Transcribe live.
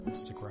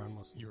Stick around,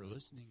 listen. You're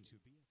listening to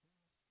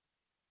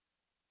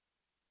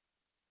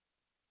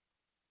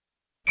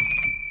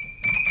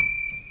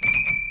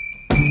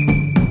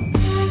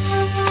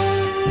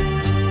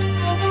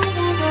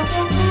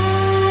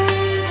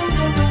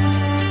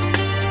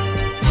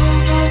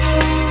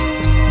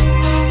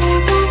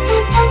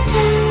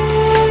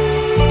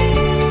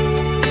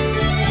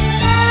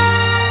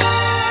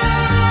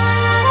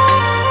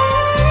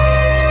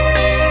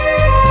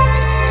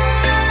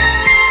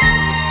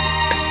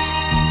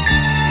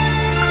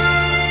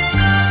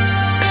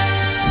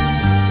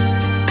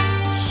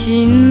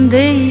死ん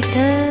でいた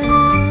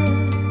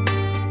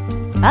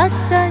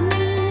朝に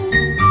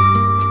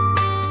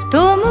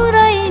弔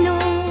いの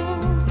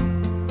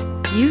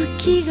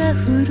雪が降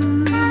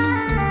る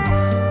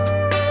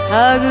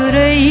はぐ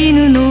れ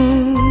犬の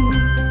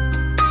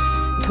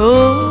遠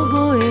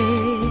吠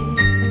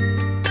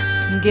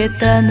え下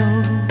駄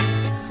の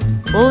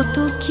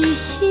音き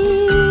し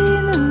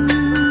む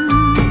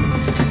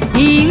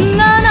因果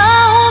な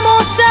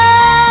重さ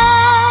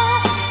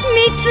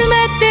見つ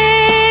めて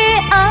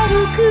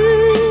歩く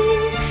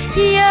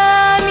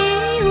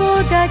闇を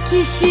抱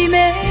きし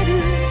め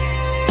る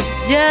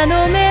蛇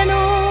の目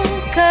の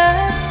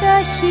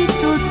傘ひ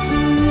とつ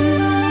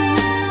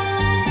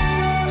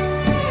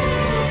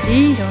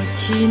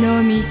命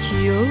の道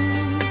を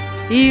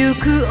行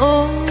く女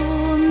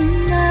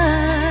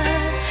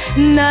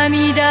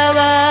涙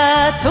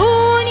は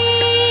とに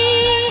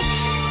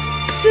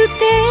捨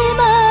て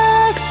ま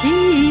し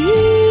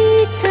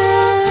た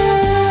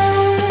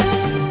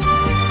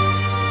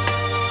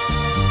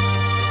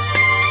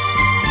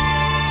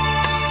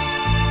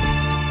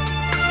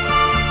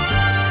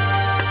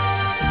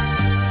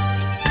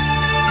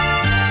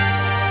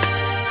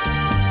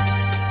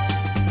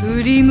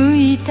振り向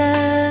いた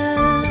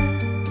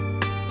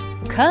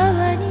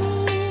川に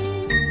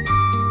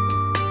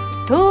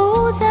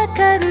遠ざ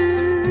か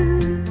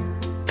る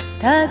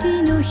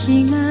旅の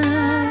日が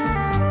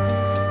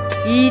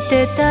い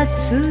てた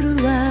鶴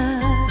は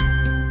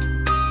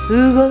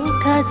動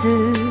か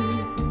ず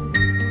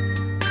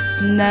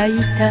泣い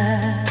た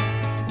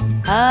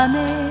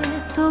雨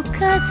と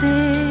風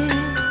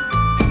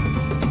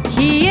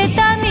冷え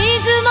た水面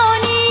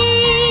に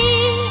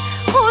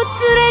ほつ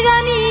れ髪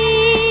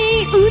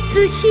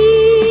映し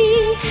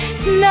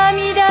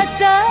涙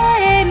さ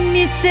え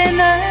見せ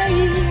ない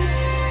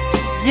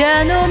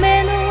蛇の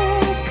目の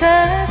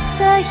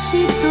傘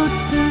ひと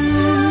つ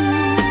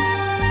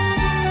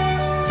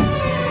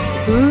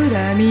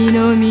恨み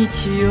の道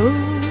を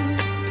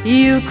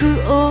行く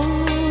女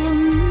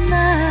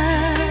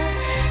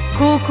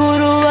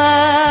心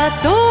は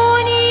と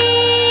に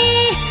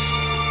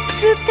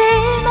捨て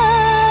ま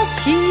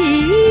し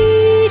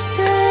た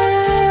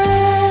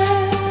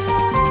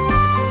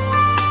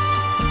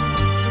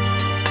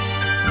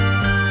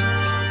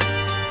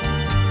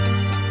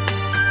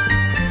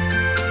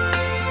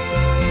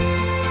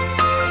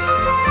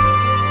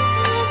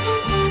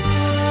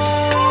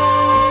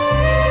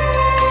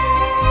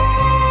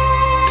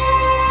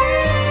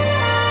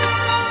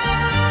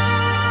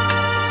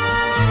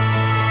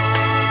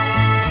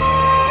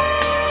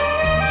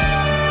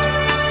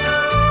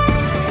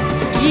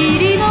義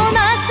理も情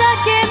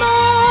けも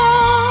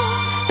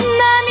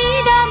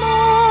涙も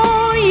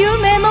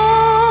夢も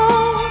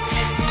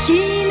昨日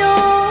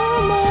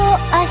も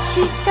明日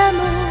も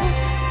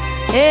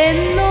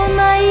縁の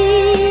ない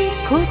言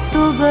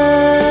葉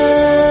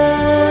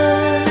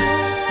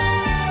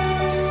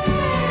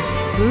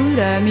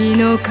恨み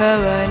の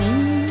川に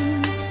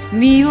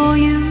身を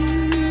委ね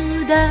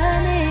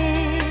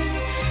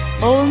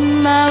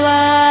女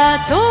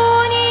はと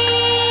に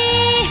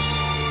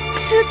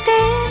捨て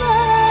ま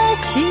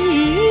し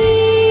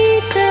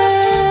た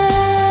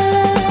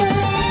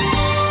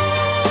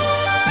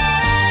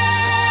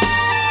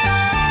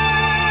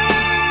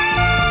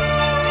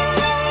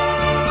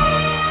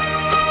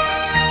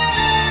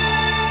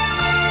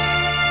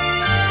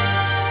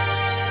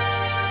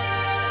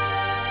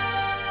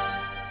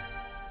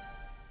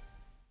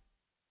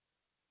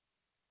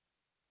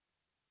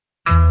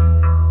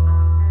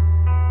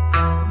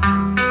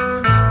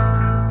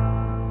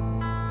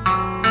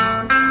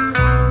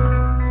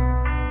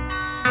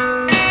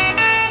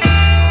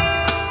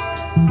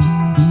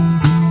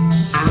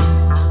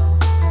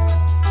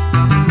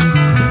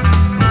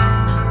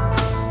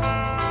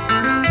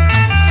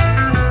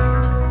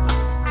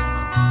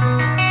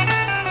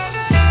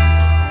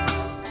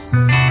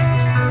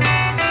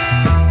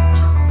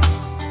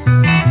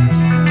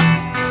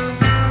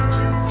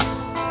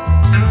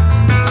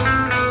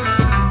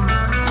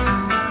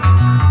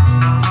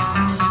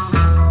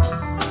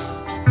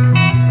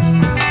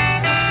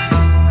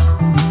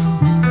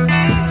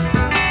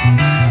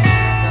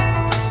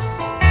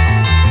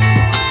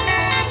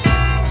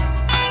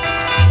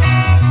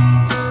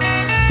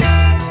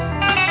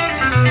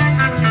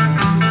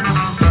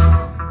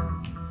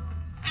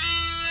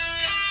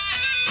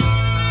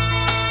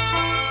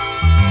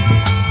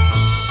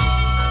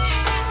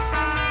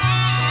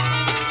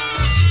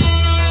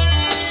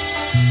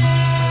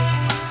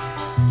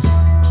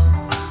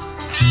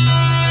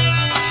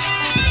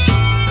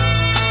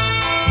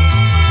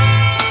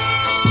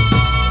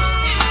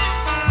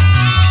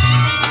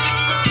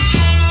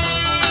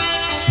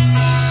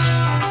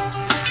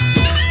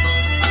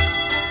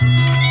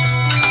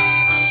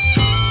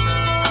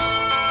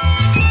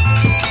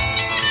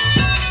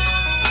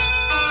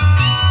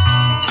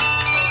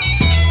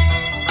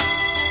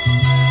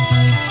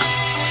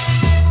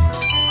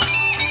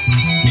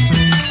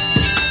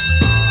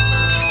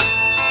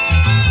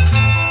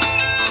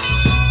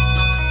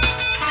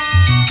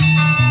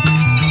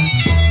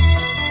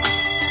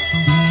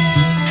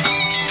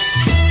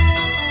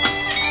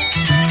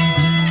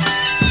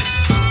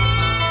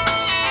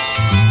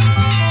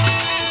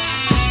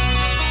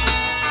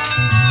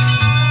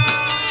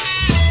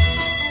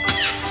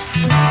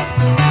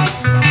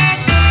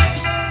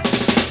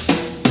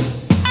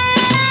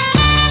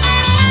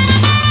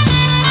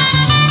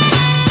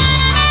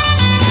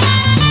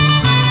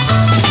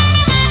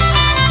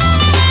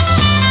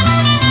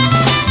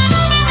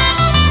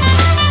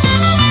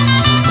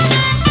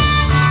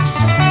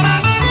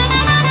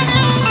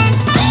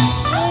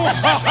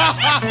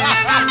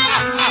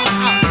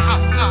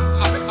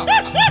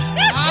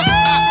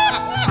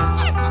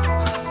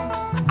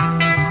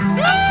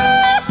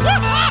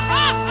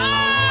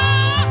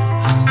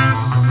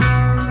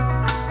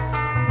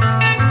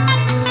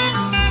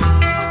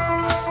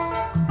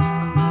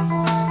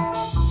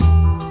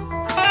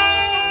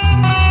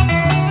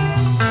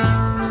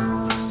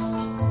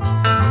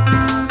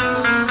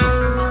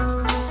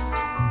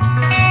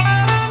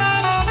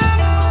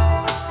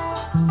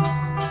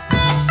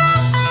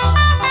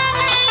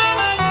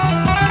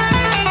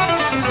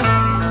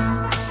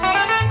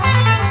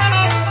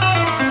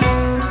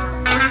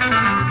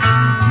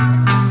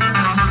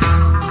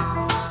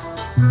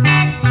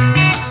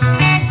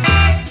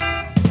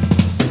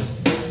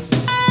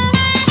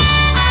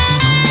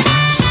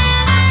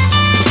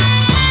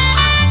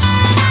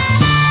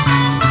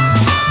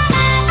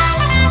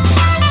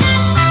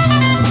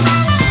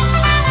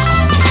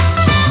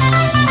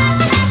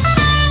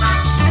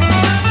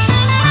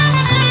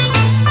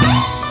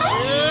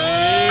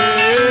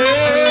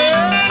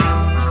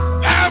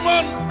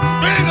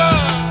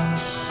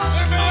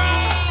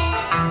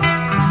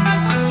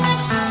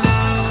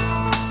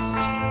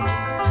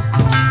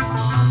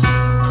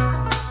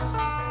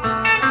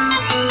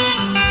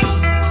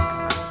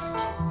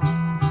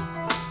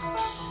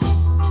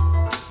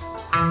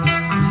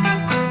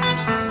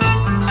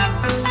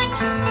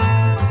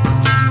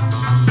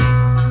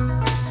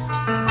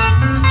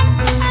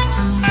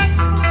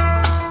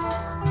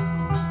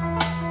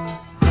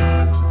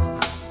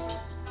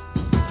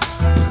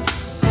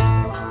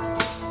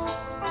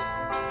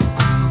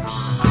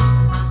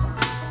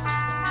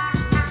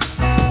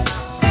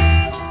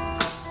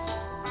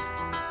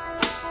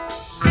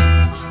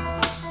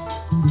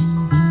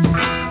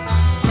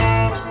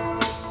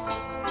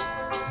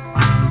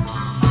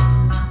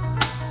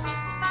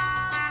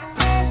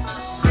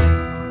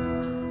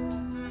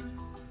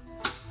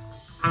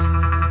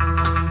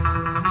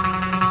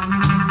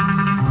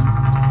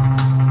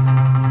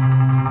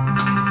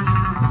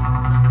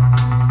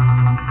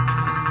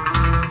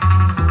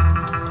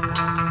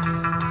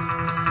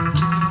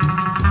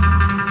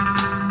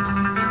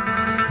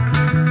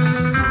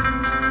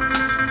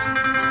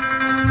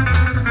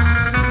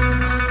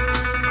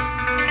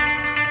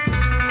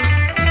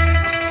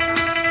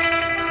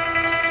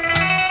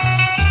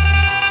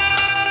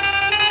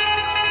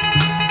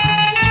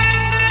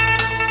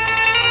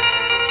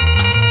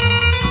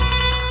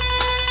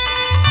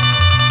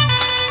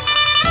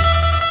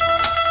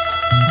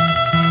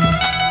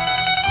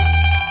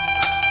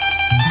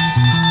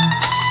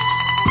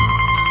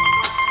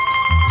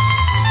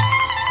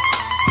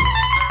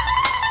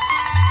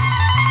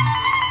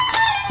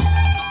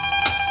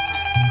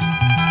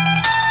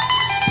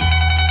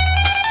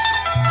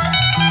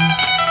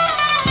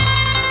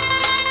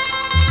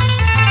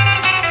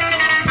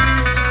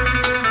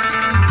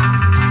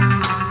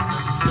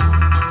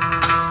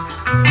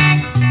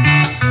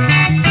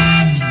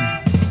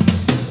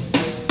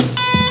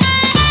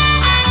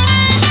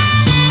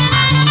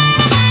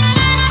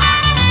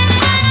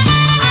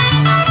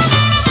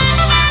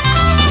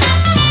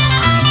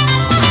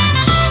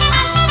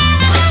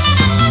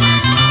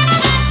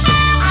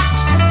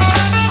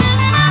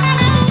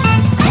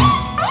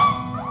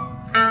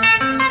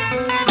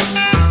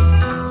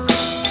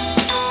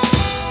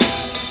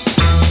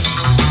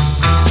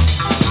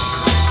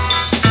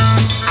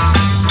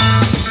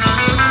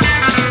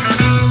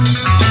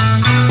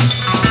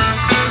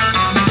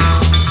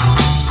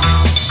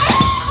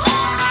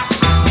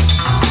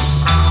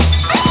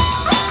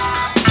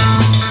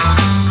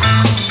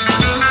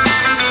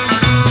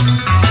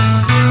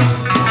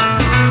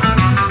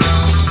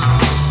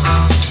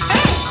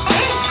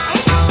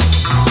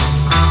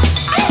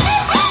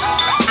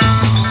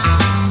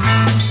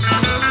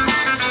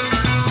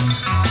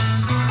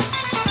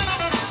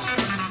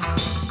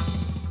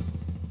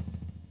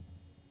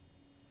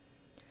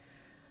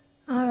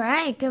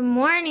good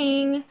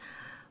morning.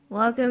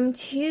 Welcome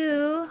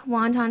to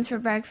Wontons for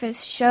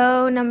Breakfast,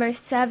 show number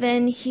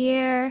 7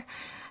 here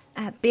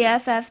at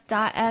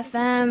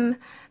BFF.FM,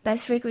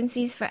 best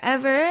frequencies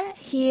forever,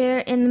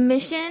 here in the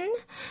Mission.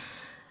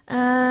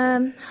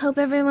 Hope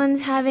everyone's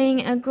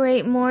having a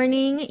great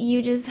morning.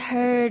 You just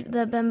heard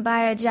the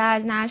Bembaya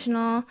Jazz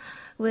National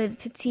with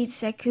Petite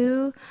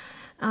Sekou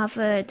off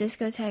of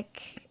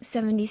Discotheque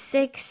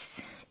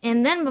 76.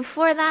 And then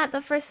before that,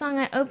 the first song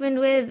I opened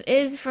with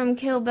is from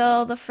Kill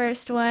Bill, the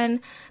first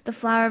one, The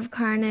Flower of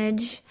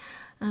Carnage.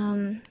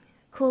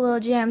 Cool little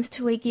jams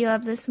to wake you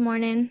up this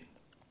morning.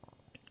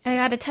 I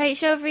got a tight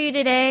show for you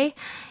today,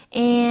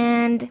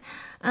 and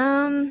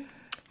I'm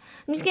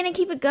just going to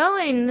keep it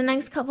going. The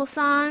next couple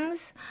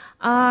songs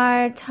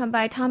are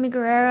by Tommy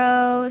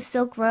Guerrero,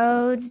 Silk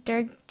Roads,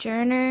 Dirk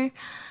Jerner.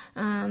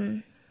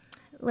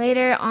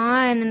 Later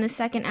on in the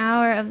second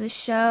hour of the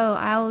show,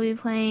 I will be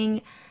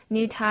playing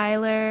new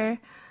Tyler,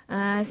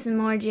 some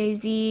more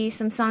Jay-Z,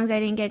 some songs I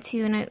didn't get to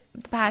in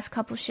the past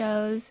couple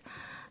shows.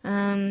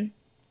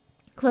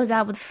 Close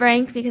out with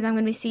Frank, because I'm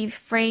going to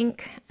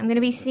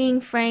be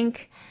seeing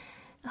Frank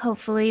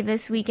hopefully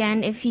this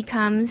weekend if he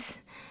comes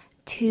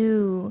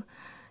to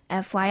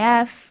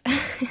FYF.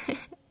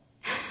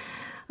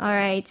 All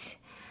right.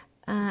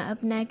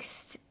 Up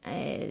next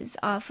is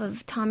off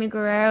of Tommy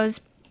Guerrero's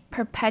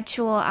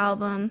Perpetual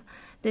album.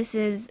 This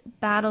is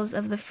Battles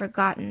of the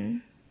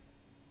Forgotten.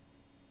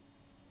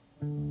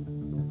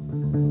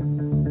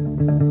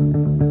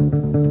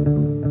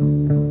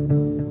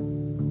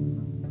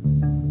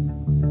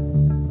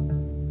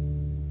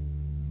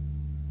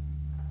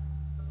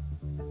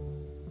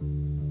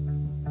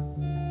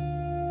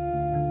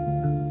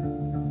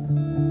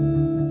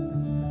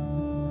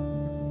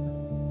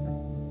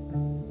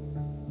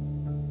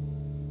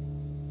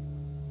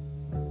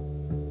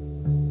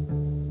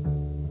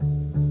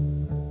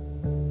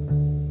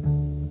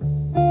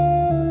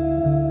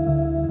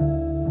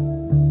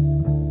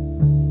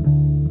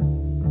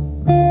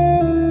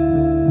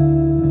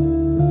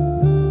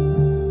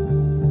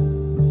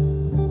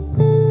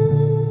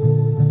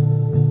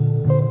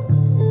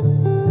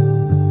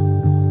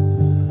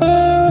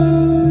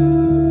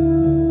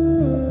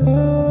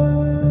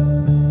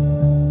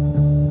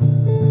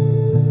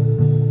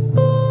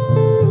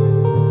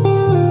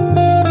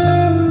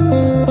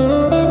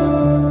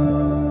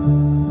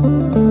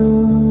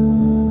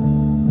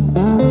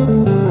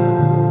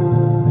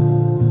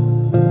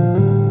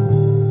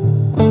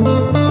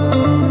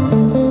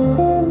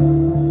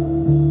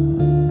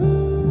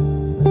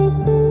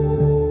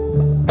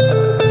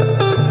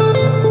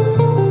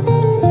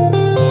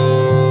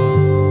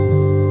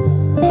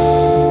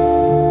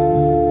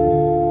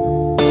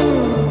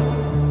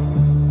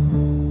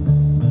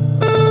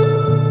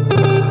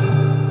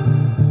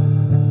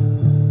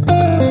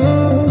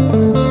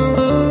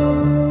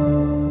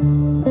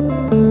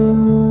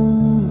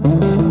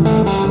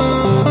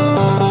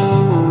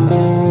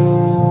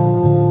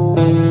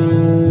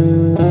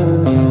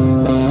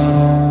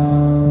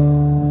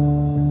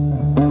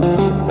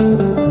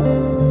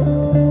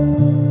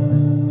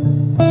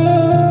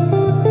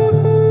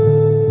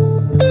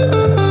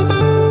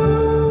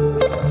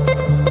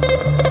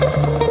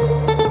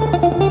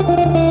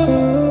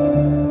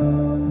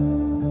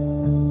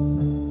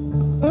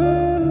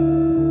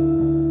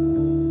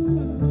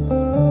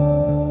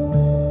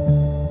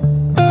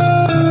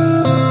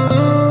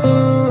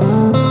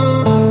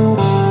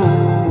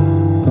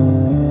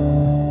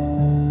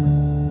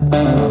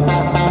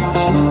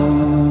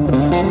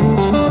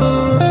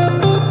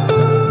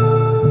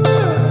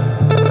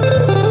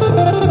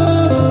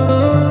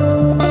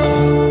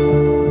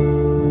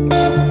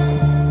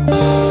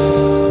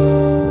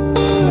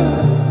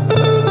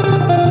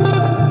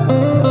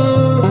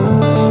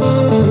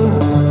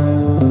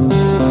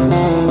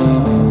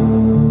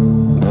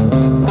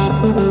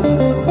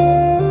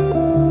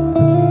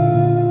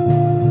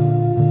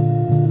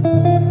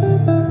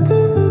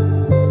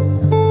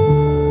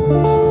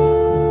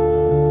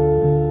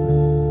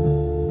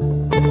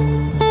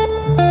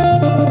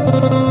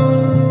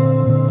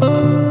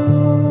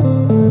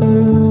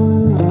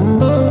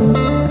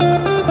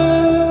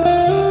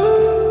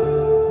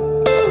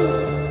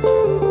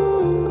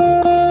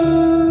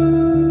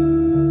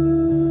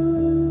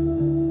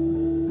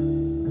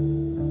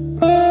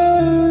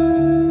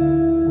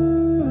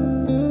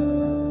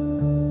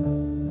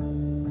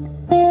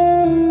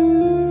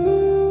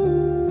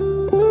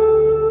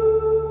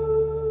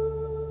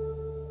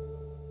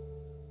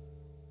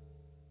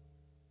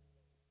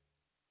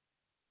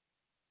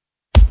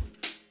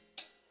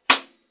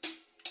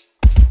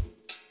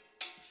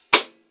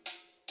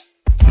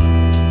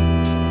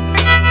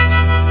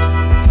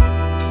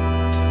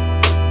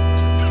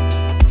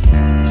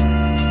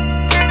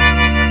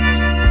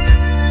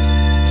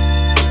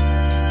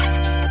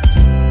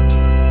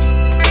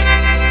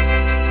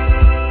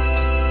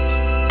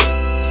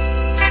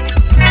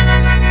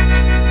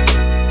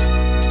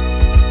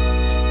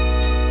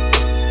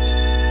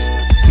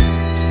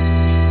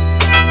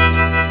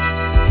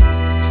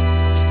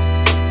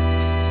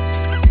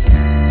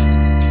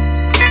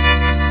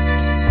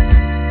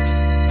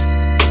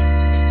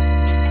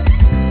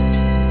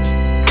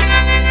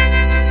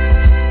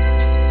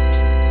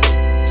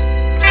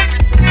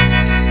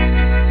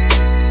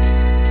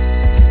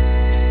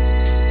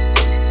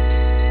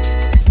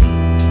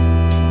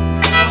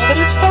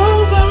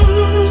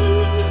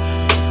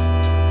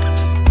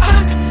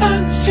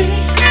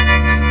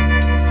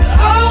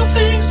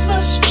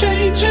 must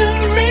change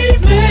and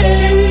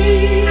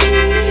remain,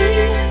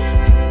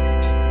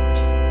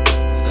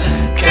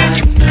 like I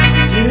know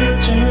you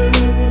do.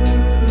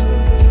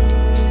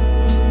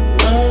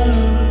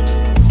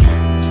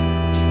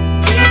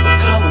 People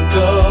come and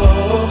go,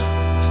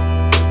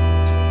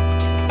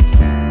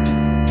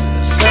 but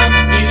there's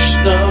something you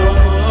should know.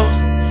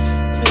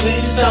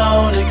 Please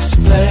don't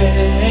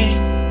explain.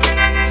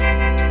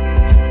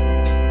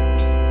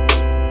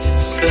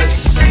 It's the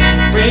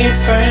same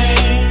refrain.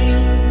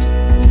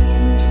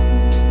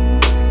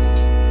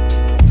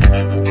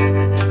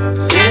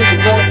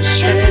 Isn't love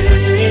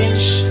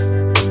strange?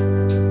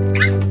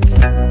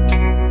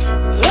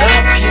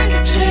 Love can't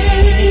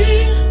contain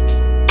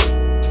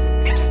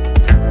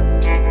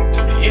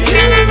you.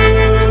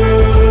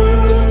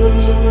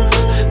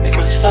 Make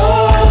my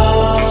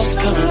thoughts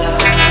come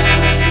alive.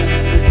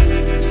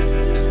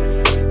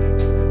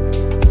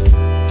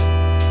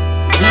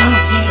 Now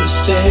I'm here to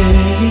stay.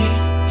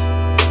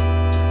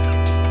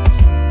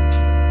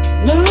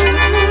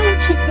 Not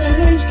to play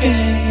these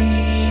games.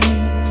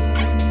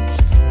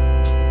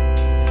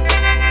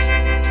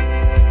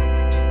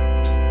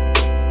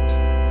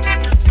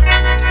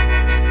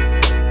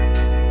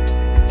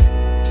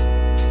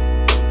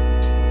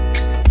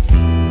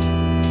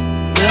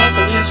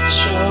 Nothing is for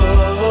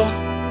sure.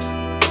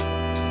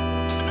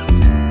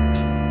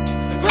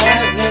 I'm glad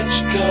I let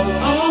you go.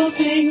 All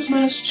things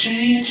must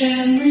change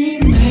and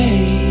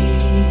remain.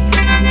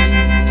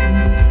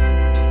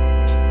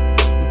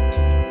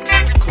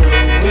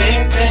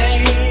 Growing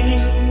pains.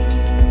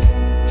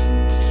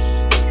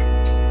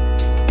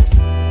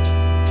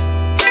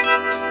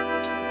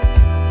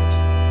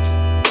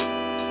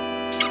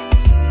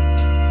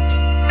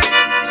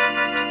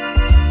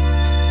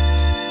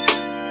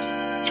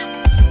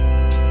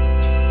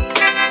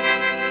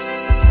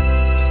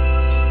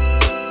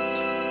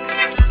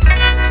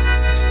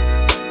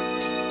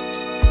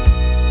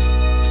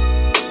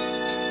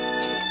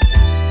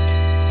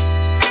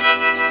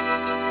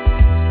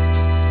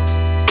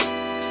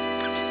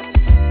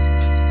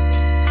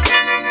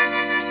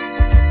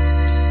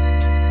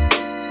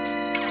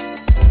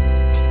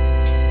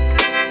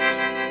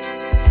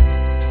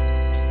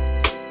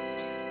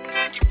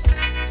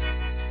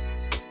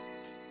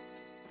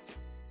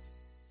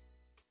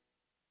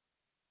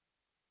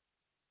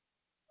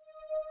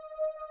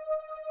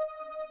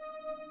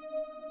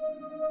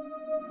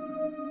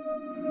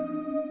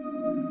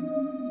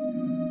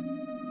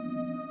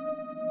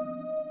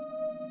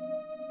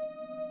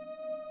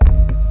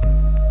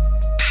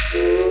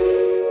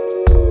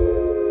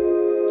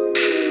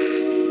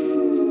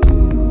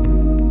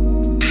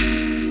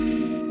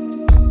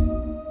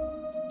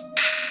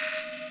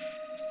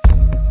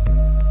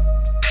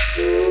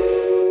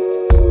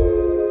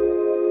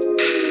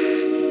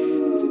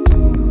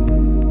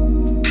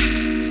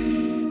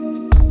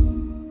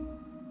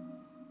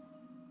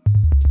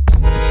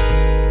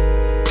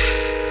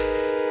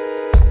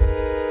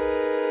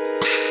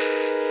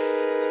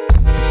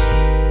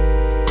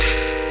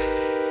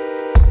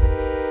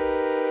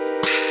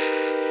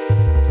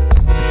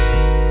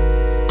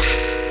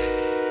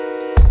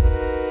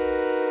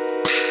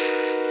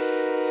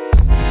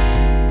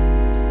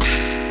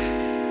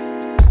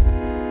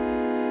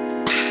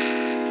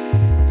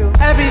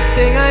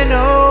 Everything I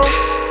know.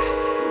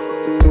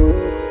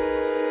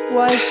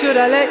 Why should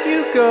I let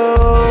you go?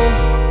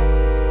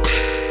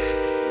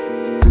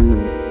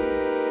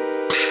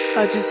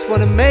 I just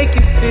wanna make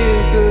you feel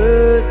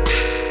good.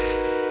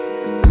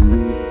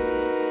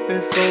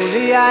 If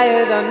only I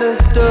had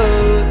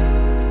understood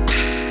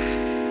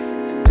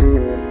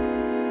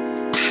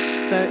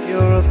that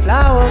you're a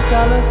flower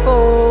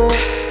colorful,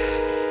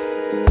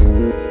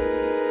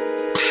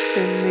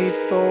 in need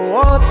for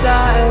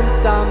water and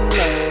some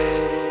love.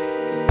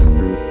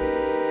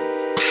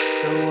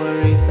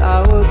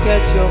 I will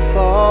catch your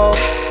fall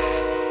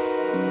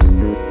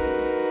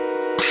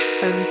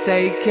and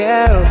take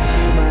care of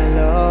you, my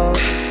love.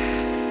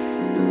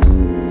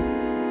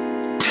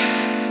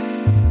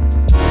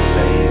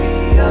 Baby,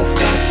 I've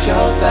got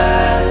your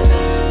back.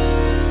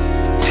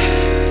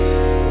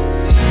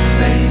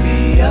 Baby,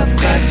 I've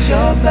got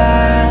your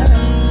back.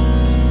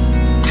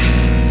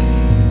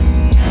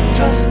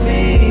 Trust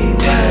me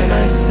when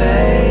I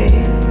say,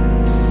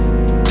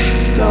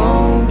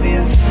 don't be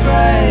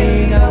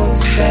afraid, I will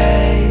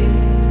stay.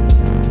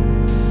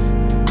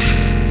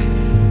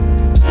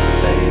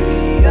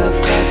 Baby, I've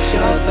got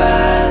your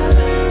back.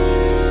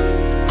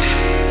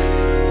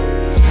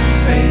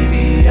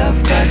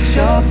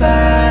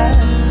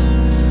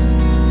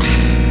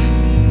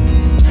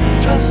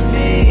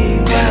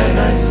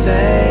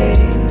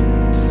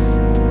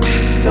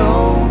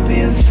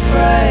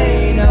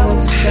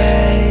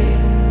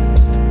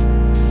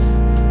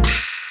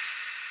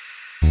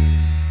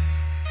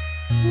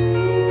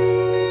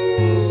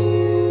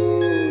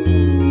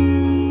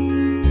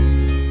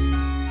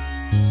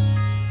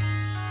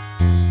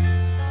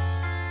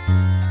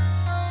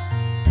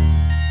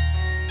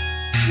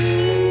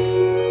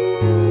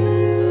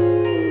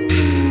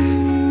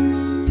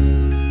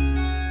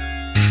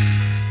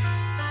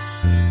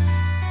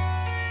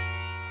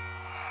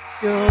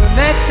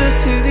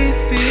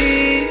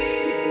 recipes,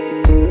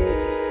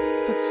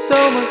 but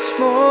so much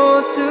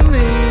more to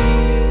me.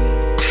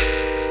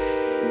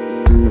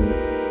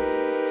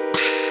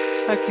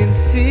 I can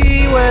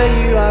see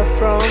where you are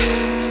from.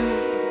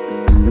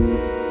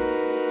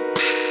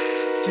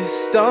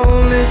 Just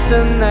don't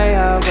listen, they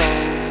are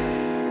wrong.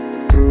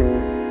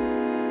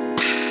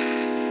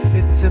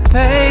 It's a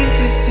pain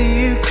to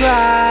see you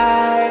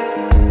cry.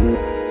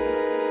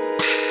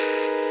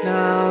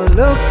 Now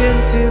look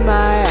into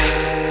my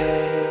eyes.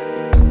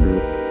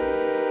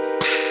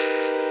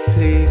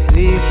 Please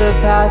leave the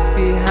past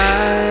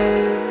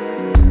behind.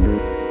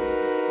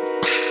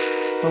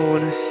 I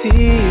wanna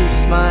see you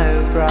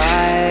smile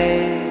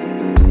bright.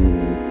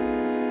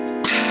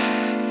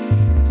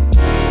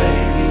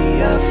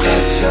 Baby, I've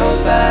got your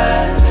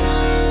back.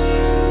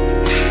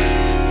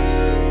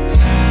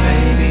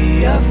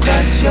 Baby, I've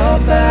got your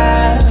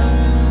back.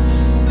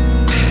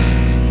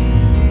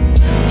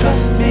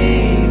 Trust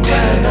me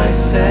when I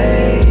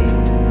say,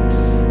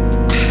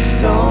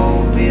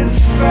 don't be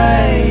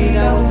afraid,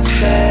 I will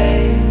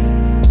stay.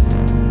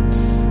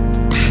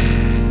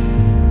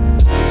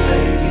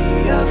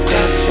 Baby, I've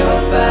got your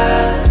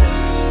back.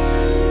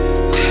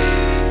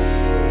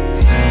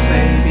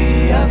 Baby,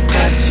 I've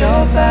got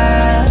your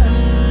back.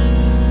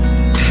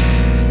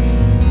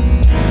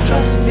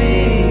 Trust me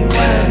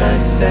when I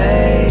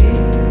say,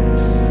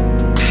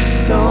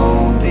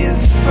 don't be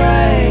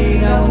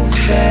afraid, I will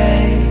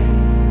stay.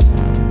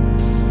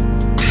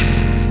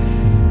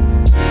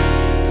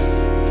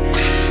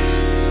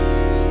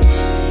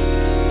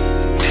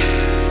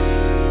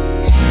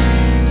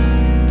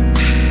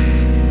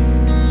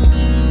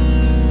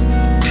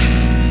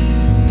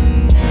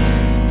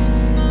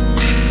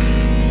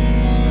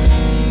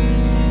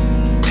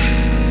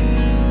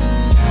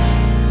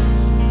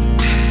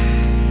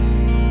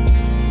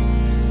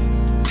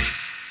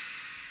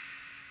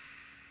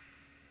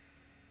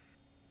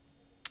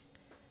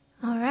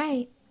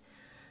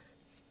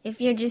 If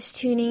you're just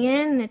tuning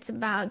in, it's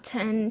about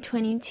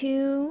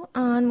 10:22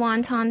 on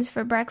Wontons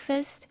for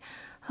breakfast.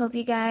 Hope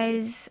you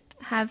guys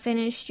have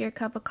finished your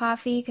cup of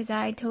coffee, because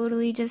I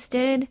totally just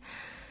did.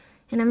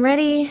 And I'm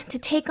ready to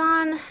take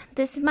on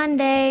this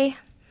Monday.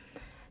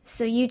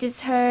 So you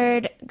just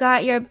heard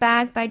Got Your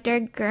Back by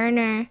Dirk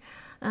Gerner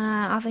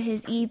off of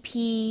his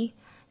EP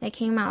that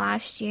came out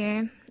last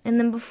year. And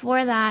then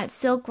before that,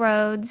 Silk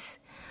Roads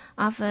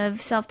off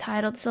of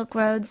self-titled Silk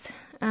Roads.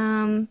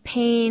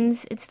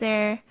 Pains, it's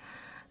their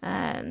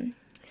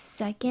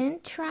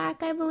second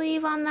track, I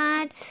believe, on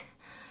that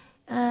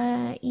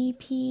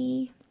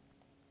EP.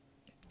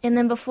 And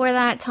then before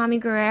that, Tommy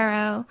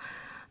Guerrero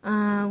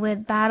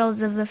with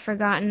Battles of the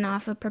Forgotten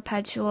off of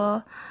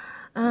Perpetual.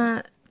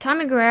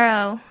 Tommy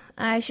Guerrero,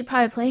 I should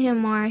probably play him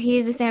more. He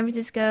is a San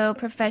Francisco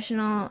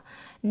professional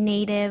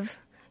native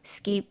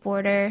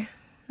skateboarder.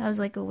 That was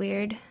like a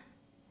weird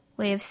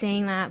way of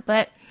saying that.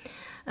 But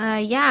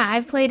yeah,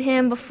 I've played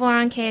him before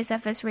on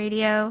KSFS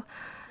radio.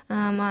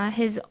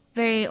 His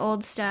very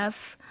old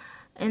stuff.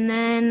 And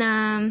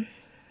then,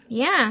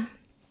 yeah,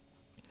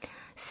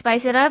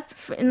 spice it up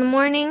in the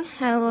morning.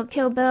 Had a little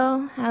Kill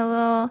Bill, had a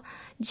little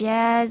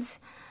jazz.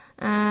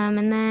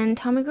 And then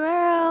Tommy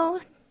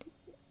Guerrero.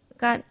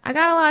 I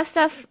got a lot of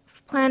stuff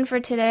planned for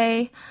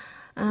today.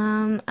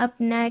 Up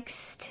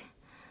next,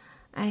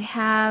 I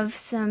have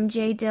some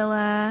Jay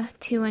Dilla,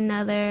 To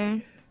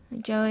Another,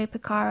 Joey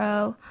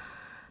Picaro.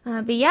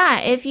 But yeah,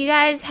 if you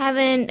guys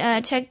haven't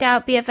checked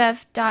out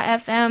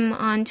BFF.FM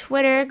on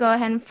Twitter, go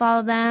ahead and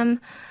follow them.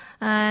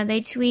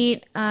 They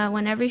tweet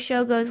when every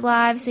show goes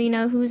live, so you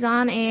know who's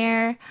on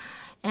air.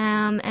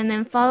 And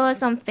then follow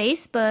us on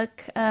Facebook,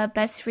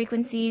 Best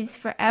Frequencies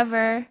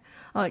Forever,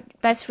 or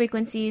Best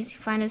Frequencies.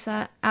 Find us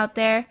out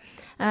there,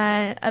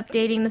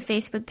 updating the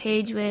Facebook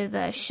page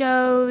with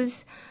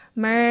shows,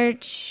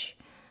 merch,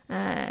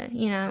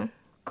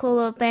 cool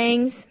little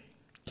things.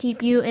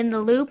 Keep you in the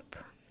loop.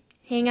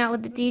 Hang out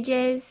with the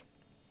DJs.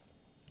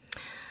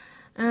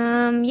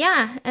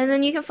 Yeah, and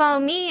then you can follow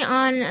me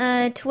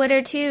on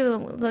Twitter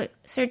too.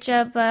 Search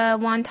up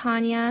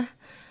Wontanya,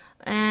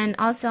 and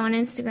also on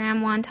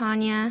Instagram,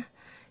 Wontanya.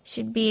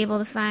 Should be able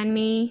to find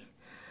me.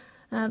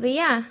 But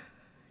yeah,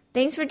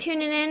 thanks for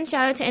tuning in.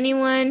 Shout out to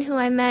anyone who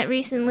I met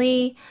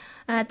recently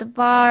at the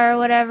bar or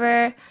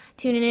whatever,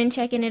 tuning in,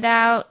 checking it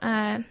out.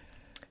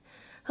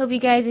 Hope you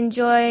guys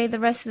enjoy the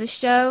rest of the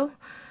show.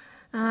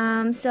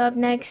 So up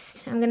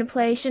next, I'm going to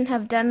play Shouldn't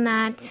Have Done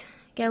That.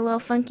 Get a little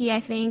funky, I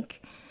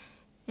think.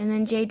 And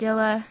then Jay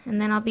Dilla.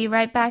 And then I'll be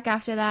right back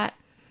after that.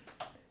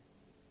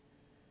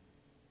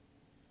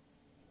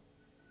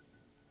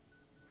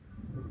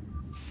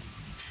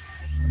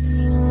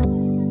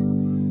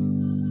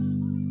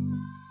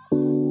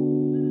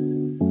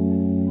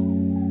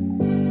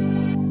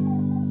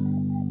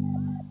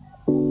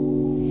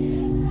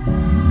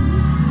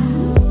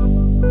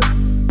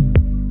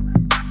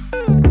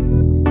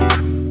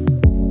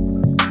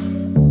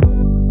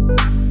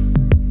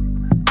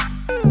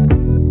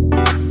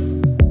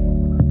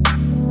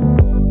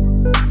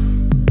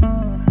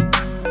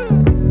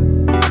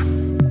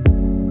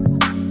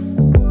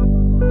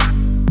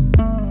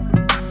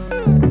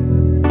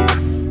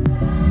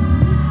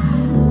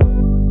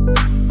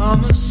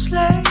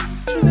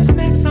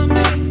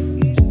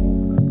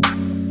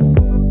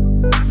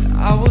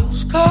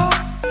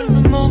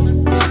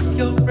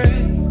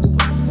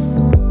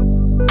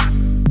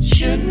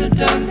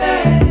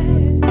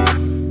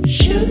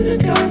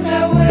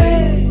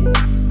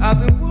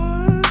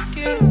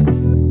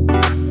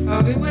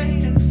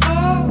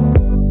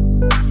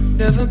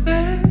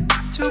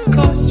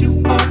 because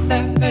you are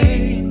that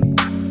pain.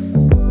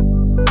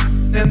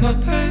 And my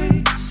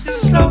pace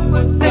is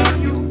slower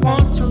than you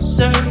want to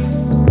say.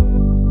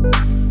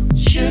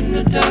 Shouldn't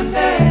have done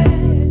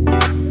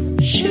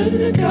that,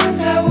 shouldn't have gone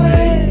that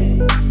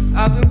way.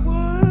 I've been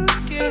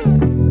working,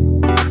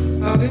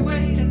 I'll be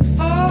waiting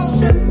for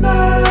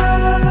December,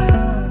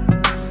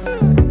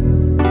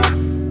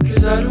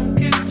 'cause I don't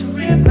get to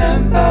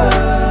remember.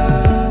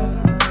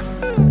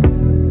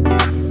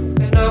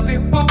 And I'll be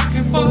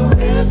walking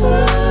forever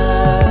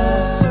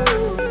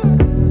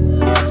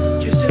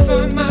just to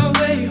find my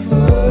way home.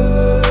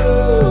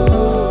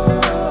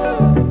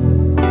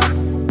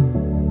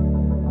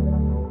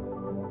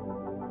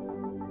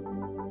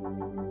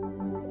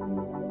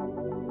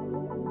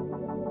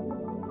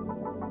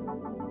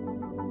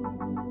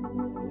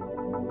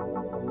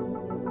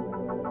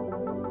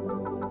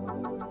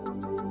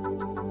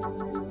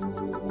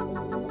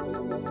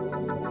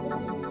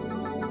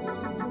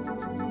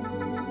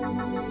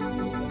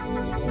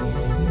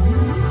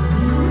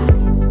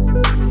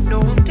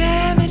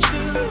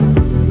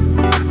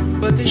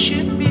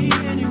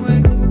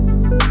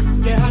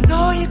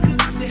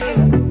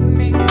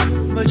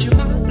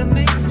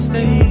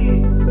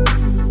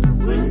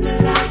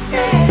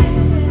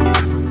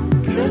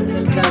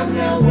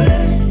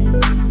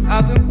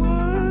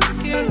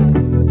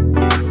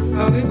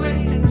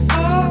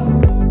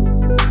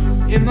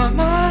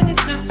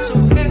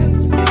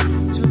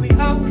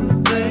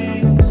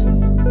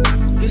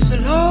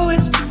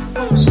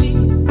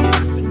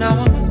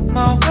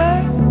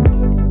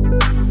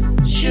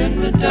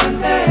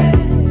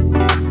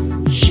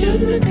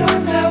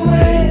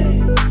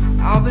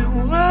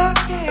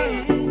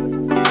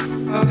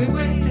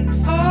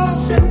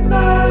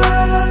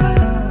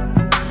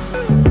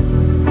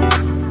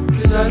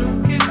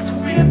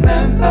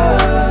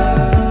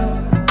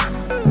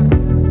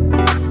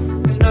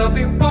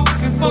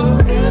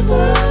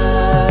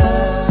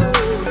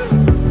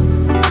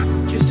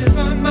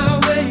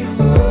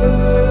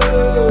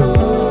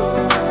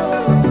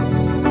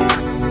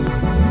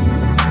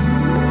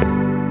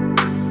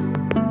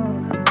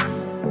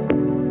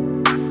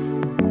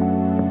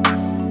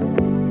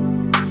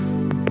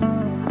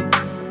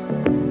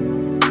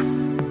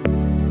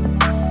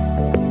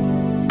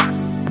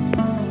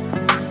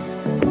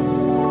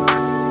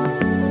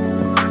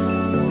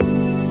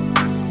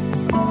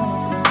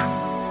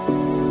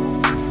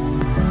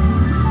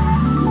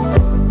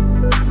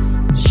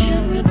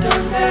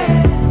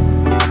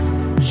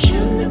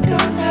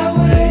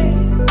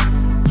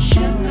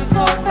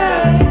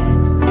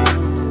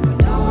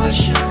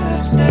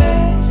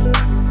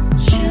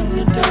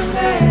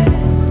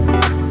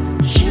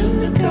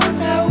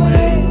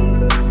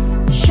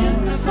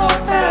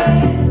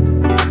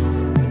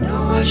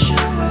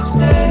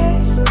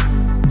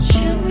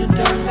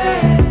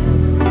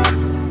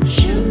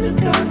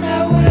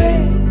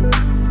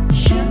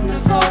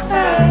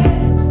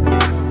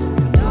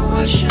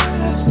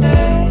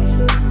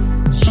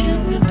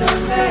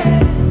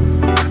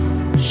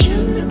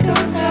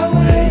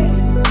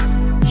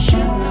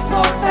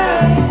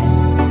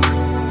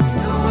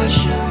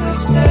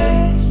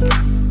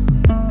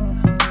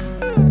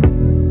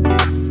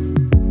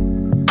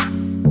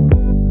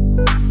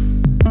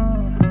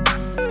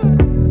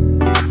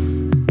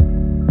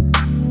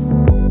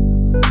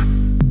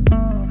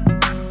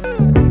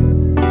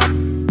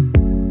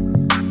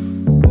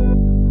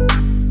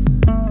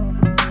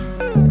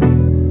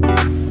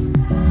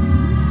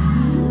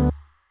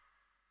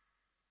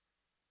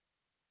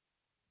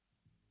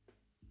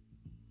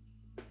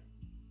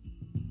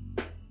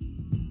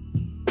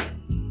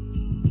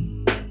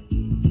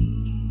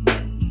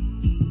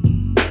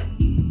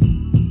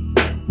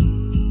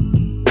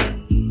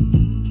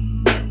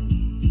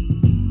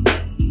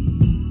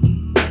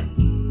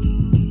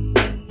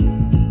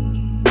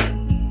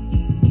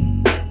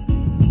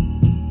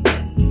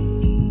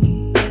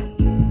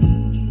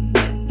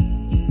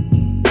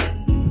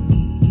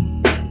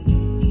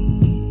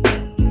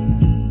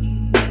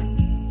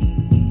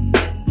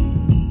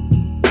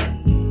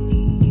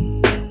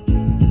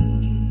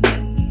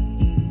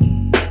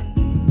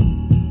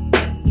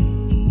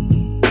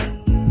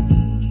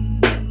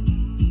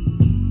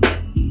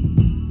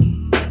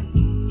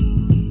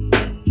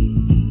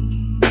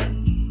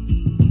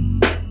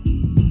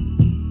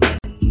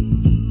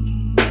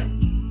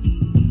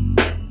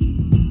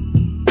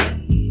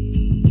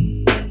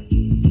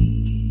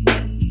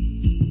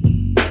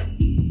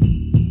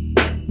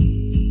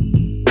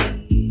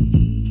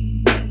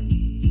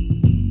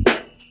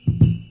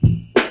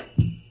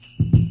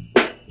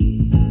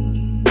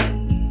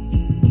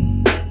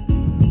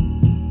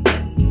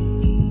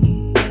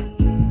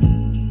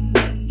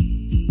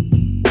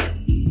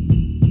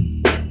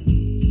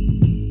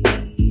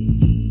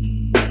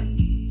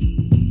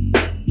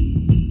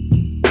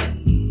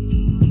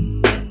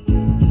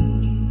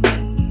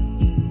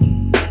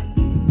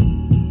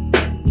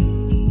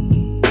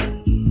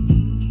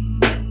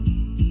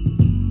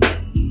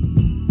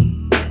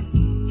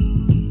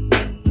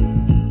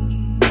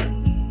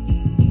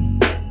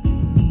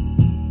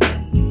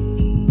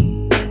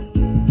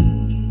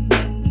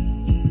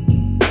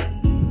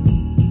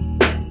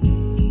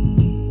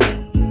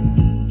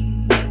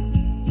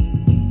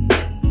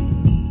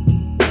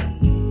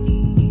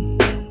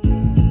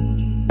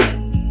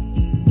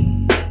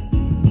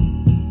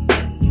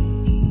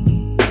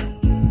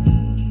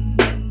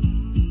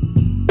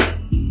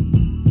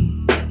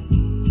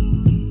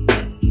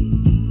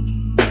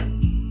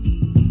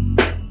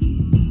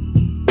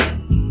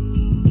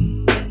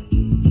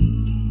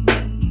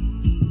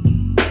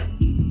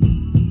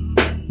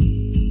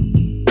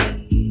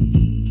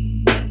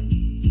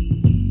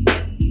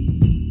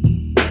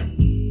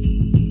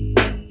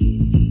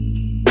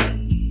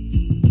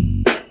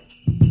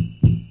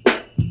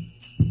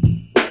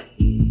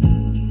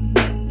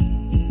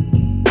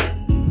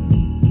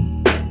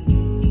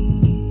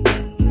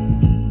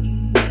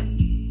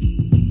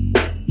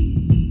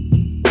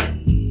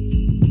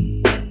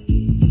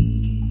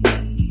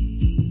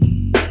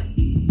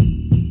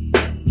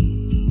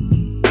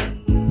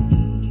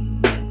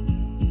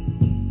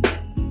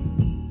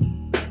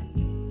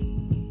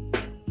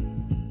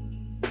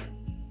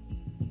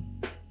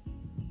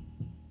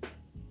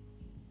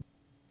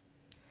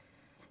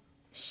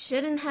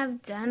 Shouldn't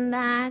Have Done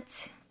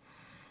That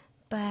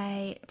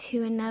by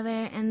To Another,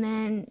 and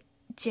then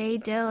Jay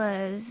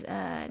Dilla's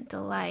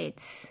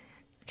Delights,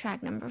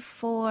 track number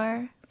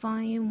 4,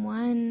 volume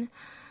 1.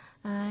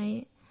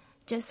 I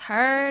just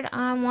heard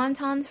on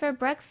Wontons for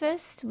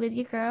Breakfast with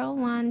your girl,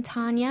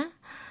 Tanya.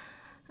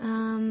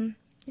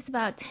 It's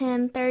about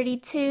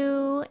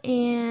 10:32,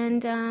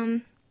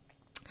 and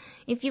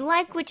if you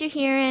like what you're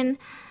hearing,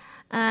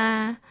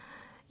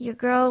 your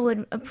girl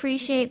would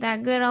appreciate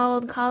that good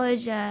old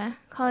college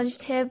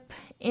tip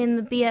in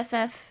the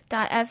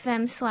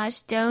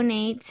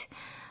bff.fm/donate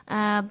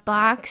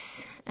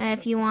box.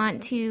 If you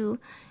want to,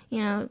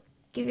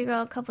 give your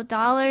girl a couple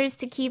dollars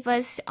to keep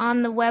us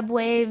on the web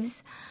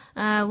waves,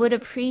 would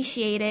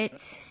appreciate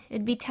it.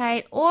 It'd be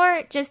tight.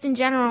 Or just in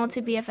general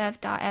to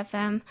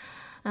bff.fm.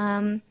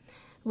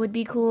 Would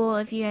be cool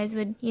if you guys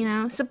would,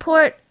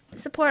 support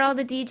all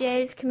the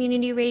DJs.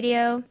 Community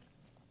radio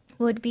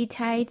would be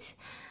tight.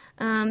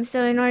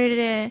 So in order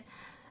to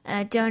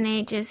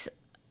donate, just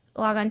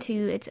log on to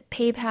its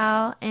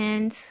PayPal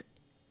and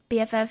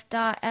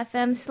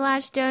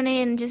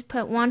bff.fm/donate and just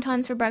put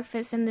Wontons for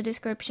Breakfast in the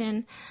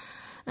description.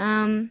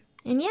 And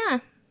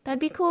yeah, that'd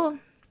be cool.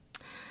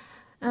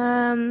 So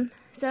I'm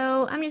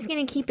just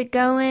going to keep it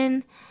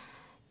going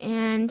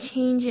and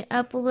change it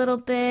up a little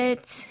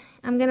bit.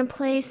 I'm going to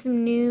play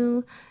some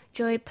new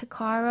Joey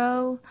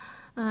Picaro.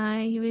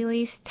 He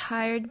released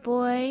Tired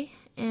Boy,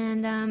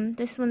 and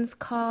this one's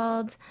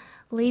called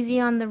Lazy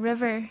on the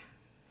River.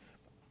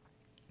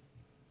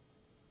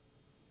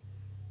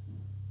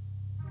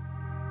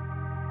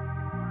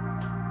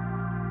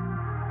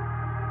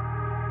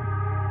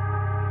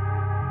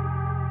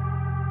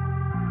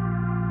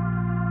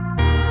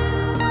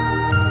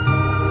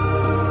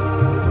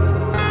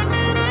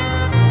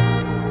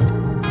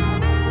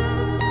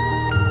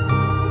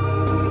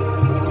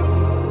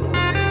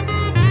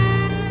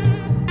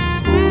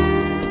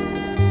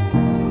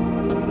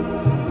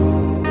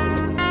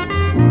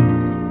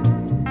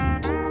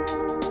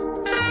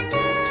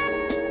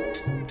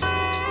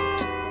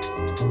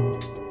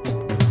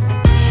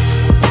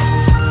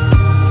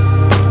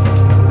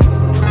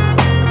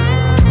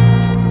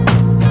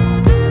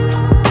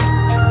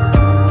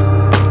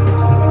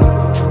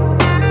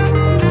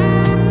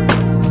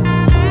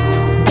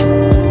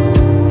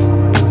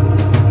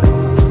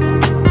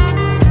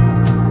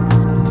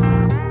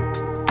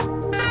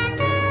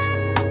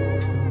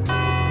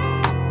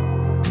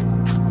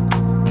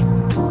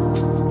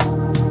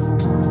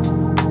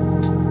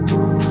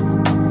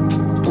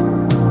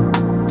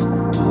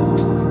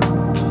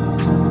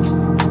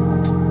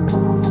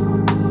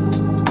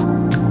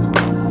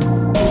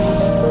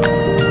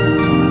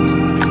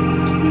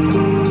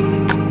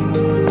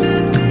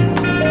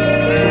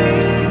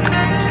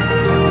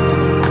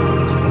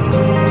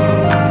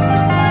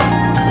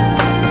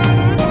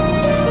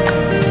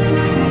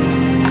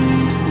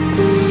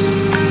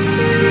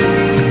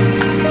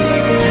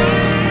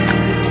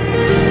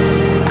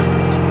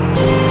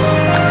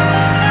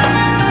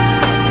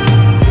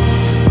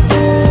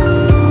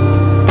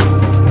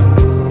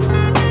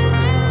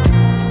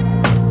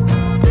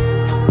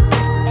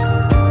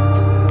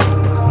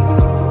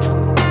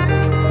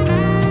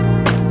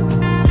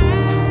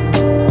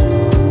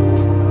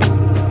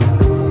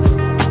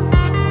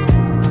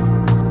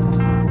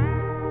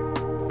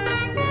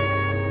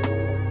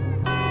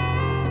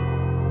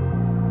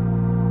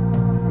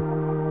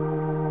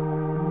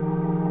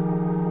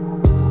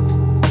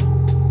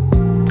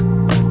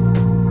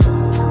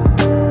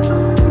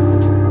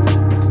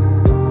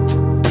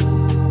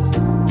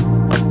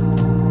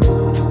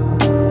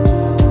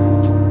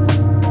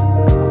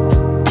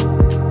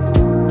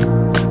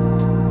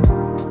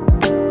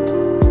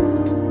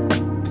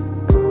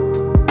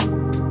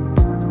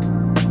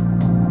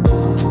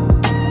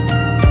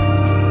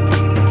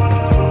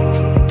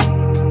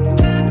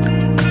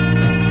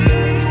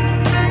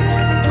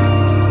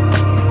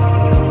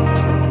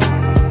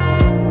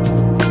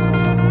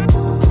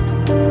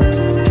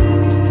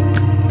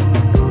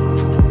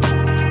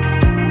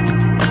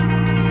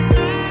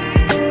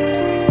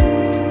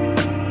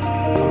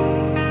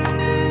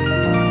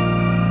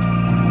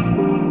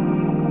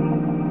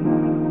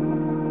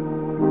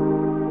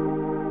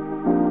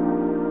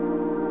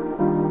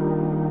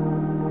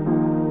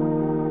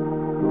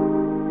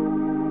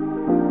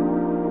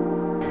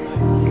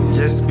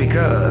 Just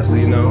because,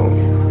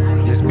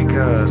 just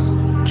because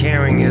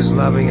caring is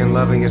loving and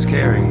loving is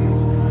caring.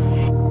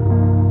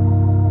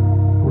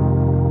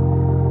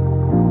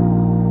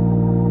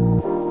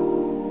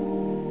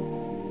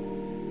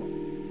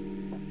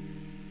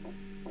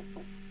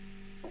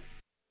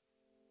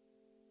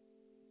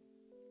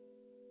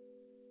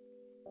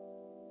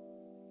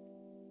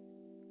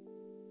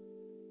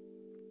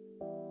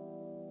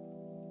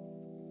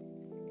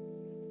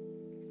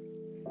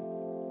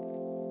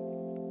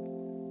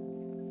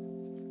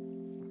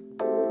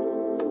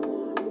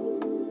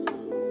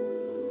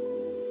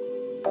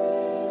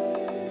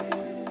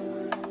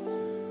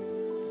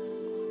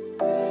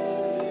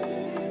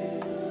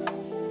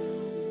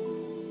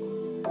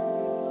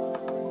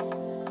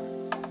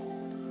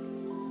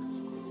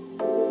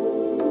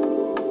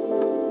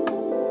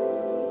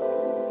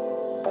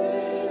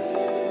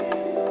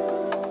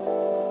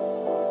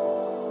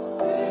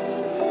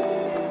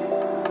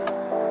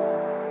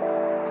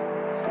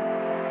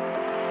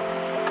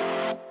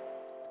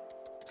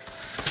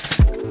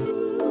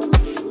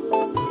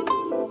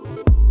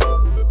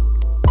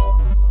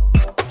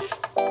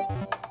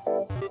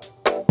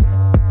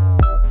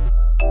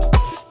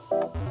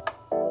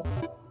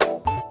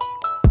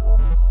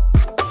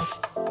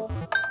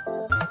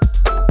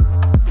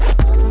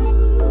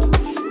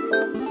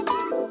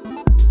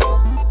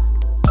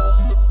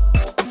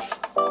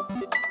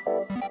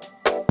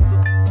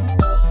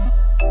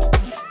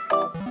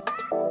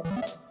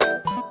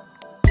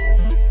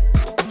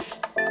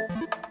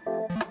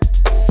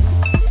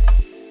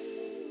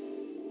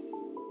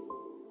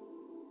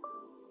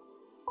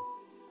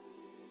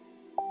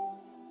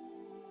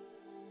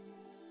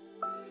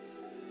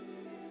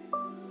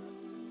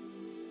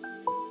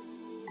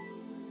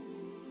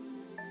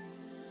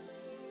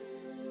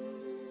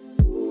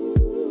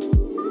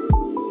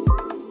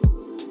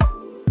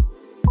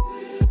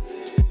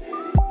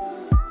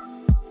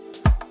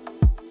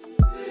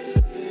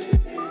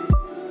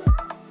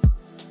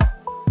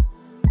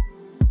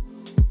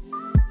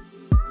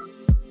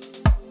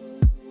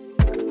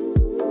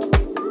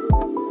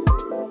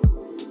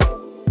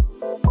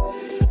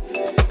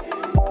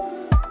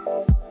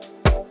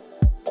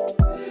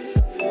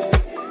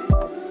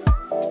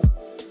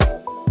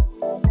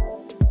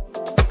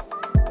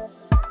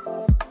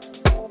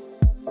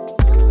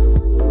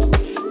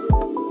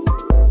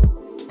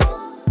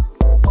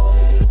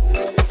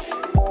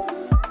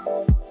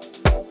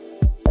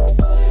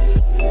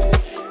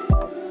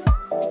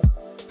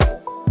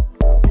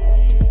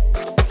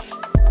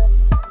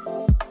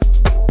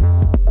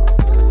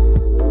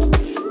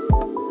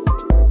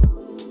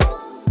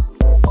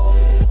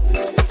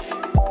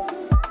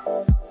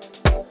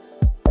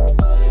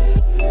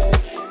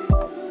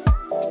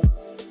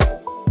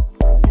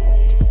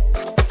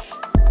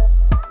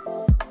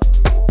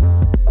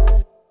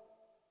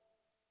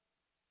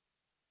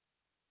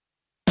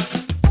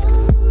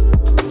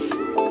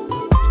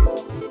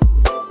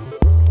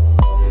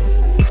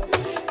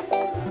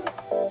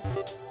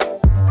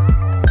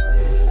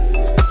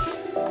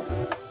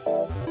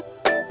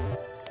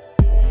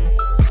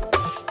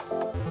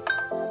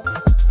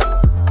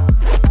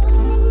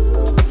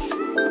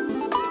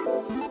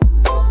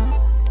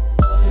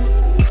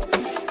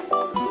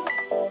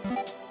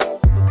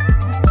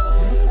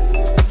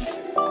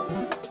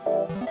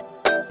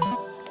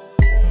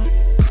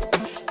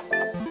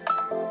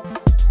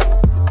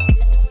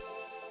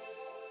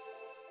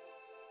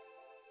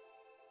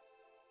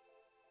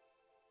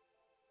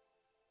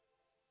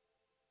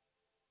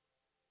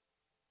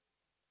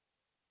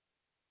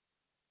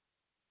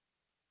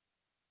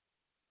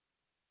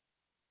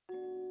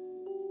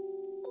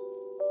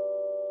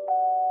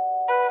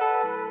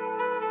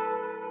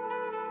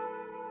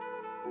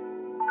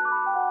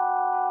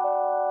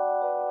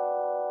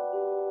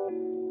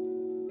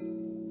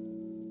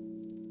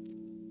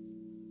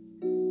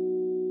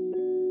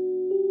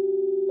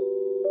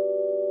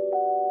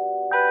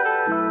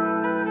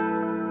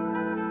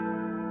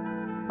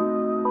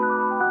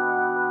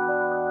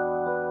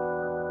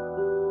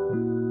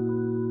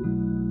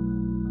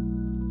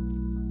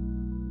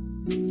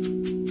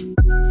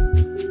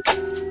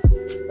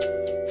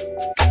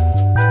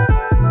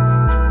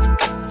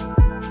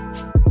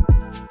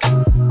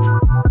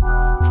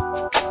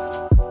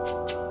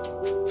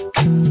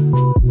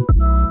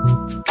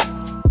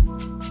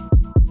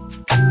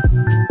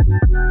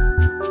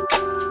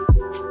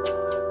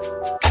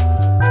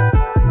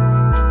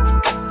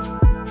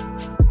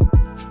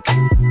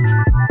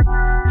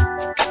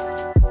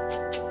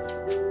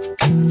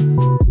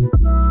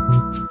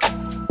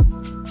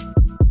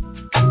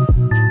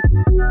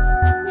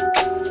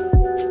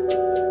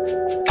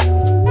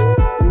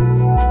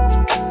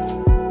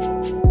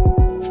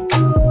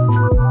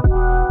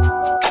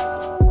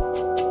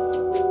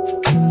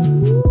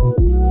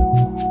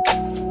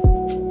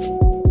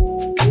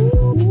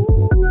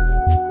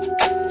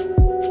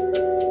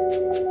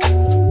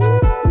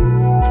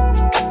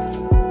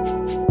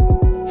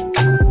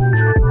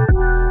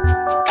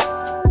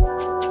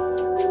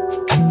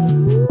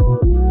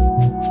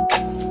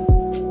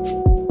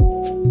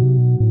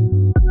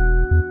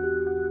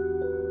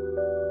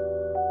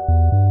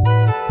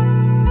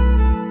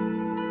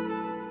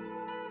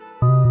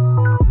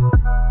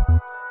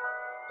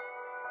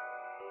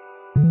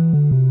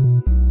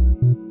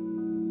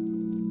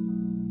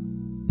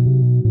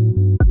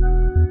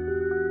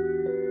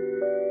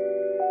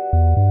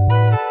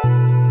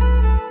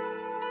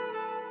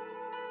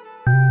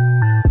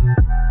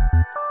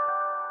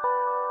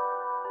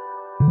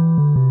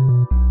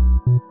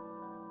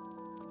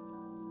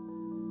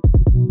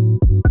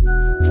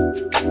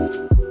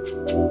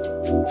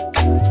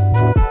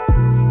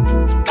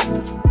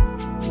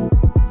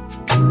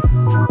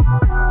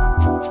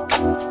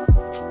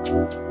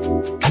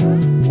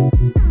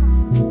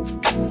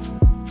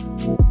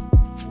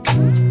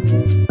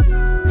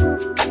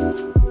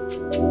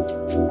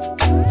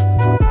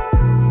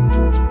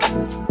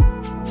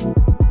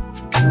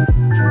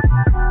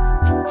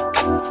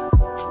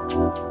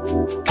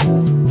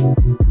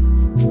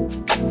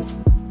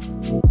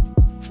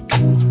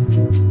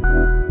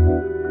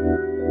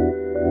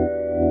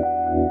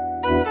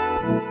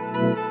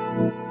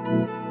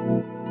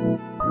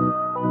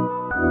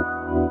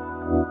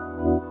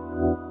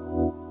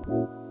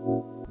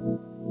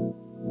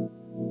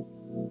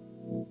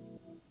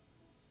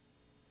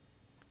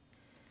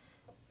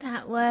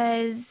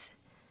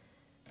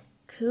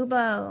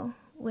 Kubo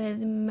with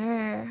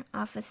Myrrh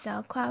off of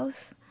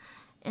Cellcloth.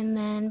 And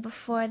then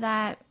before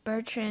that,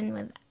 Bertrand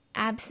with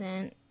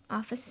Absent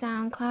off of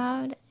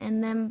SoundCloud.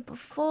 And then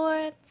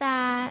before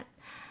that,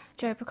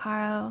 Joey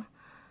Porcaro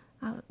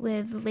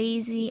with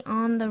Lazy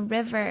on the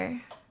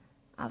River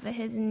off of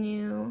his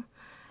new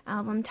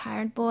album,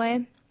 Tired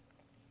Boy.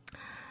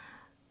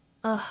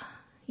 Ugh,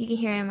 you can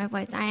hear it in my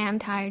voice. I am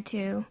tired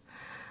too.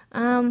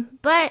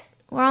 But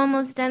we're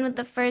almost done with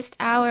the first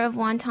hour of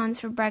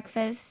Wontons for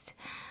Breakfast.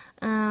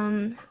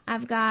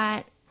 I've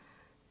got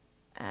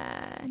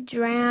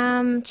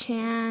Dram,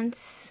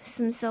 Chance,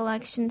 some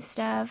selection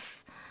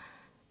stuff.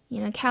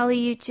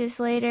 Kali Uchis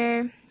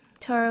later,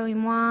 Toro y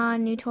Moi,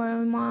 new Toro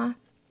y Moi.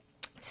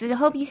 So I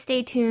hope you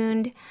stay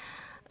tuned.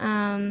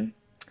 If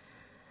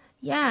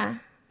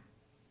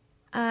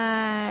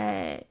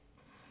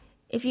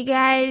you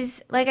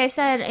guys, like I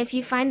said, if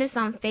you find us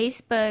on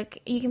Facebook,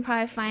 you can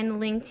probably find a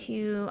link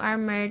to our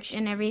merch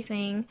and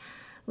everything.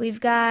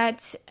 We've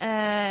got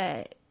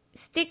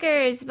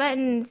stickers,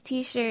 buttons,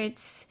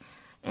 t-shirts,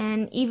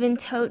 and even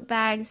tote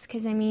bags,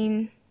 because,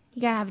 you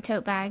gotta have a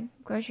tote bag,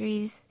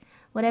 groceries,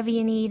 whatever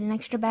you need, an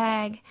extra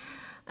bag.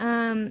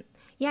 You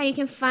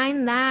can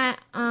find that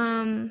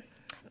bff.fm/merch.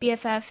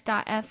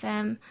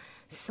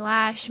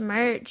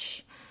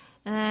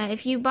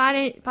 If you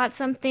bought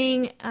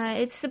something,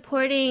 it's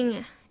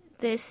supporting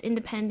this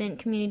independent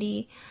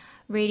community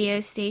radio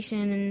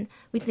station, and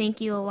we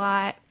thank you a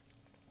lot.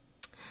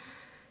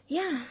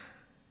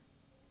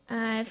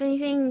 If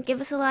anything,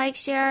 give us a like,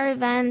 share our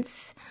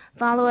events,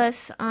 follow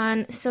us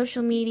on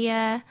social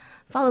media,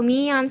 follow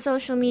me on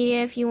social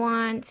media if you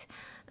want,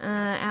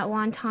 at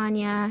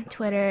Wontanya,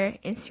 Twitter,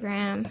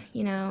 Instagram,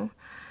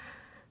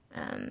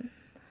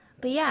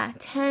 But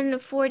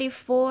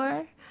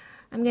 10:44.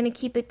 I'm going to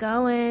keep it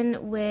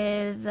going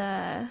with,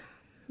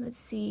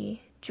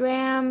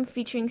 Dram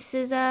featuring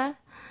SZA.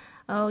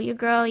 Oh, your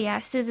girl,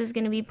 SZA's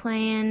going to be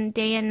playing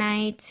day and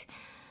night.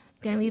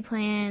 Going to be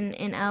playing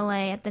in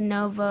LA at the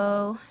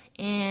Novo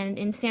and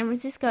in San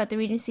Francisco at the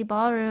Regency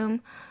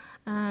Ballroom.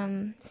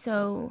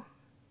 So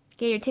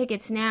get your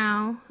tickets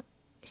now.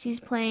 She's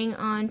playing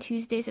on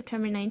Tuesday,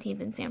 September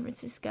 19th in San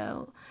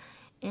Francisco,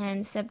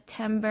 and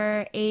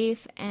September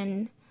 8th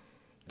and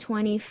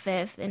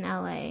 25th in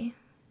LA.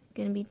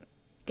 Gonna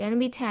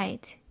be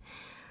tight.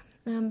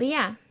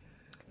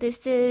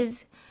 This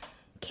is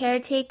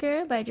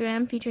Caretaker by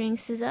Dram featuring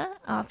SZA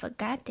off of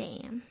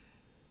Goddamn.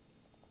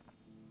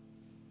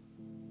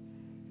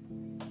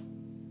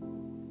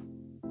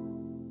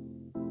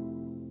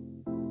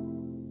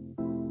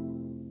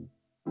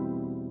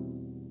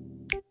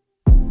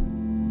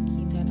 Can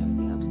you turn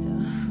everything up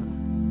still?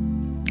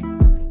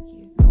 Thank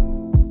you.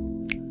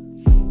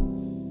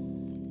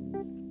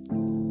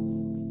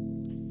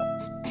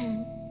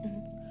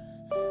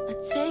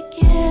 Take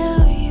care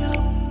of you.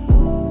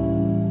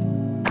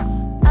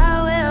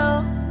 I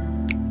will.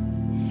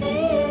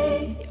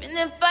 Hey, even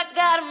if I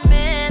got a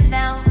man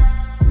now,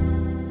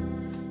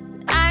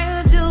 I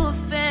heard you a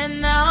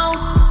fan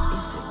now.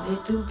 It's a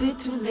little bit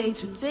too late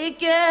to take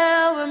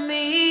care of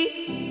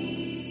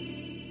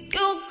me.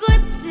 You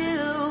could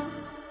still,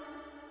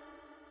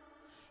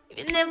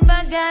 even if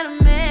I got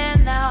a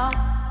man now.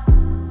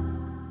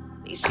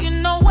 At least you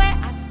know where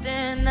I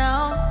stand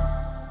now.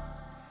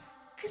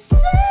 'Cause I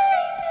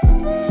ain't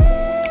been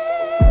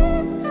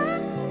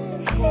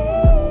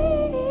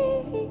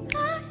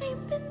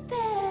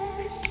there.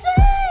 'Cause I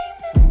ain't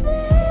been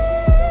there.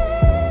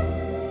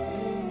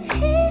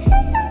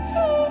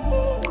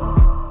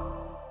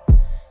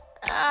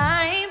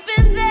 I ain't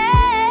been there.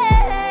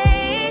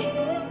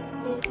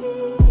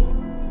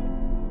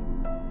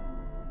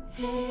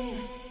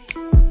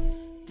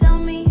 Tell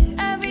me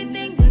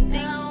everything you think I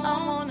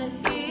wanna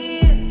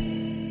hear.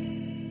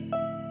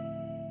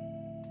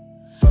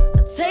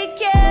 I'll take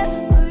care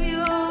of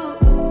you.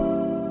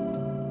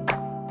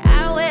 I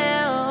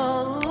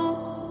will.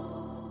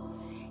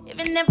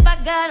 Even if I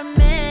got a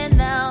man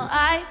now,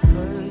 I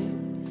heard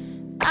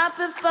I've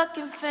been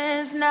fucking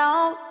fans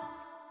now.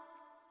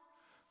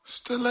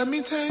 Still let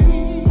me take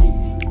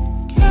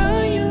care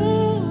of you.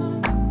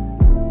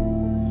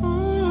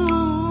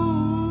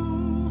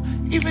 Ooh,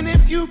 even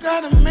if you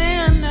got a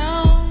man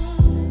now.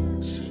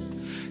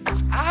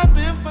 Cause I've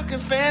been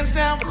fucking fans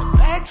now in the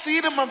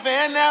backseat of my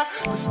van now.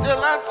 But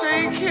still I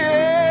take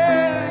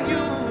care of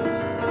you.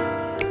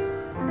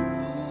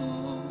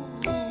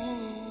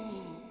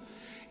 Ooh,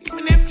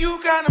 even if you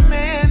got a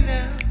man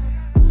now.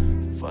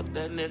 Fuck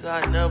that nigga,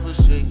 I never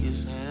shake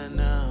his hand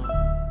now.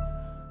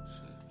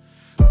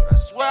 But I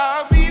swear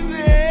I'll be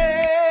there.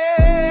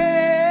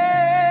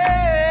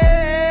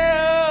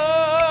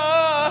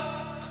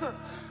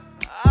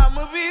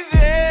 I'ma be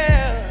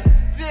there.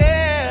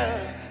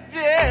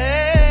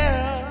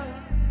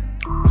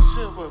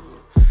 Shit,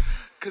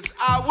 cause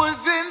I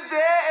wasn't there.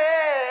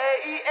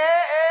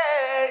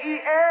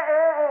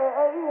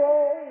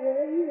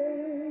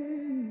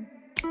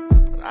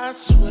 But I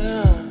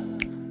swear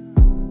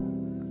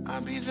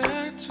I'll be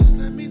there. Just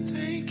let me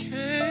take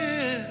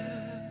care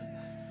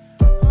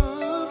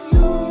of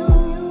you.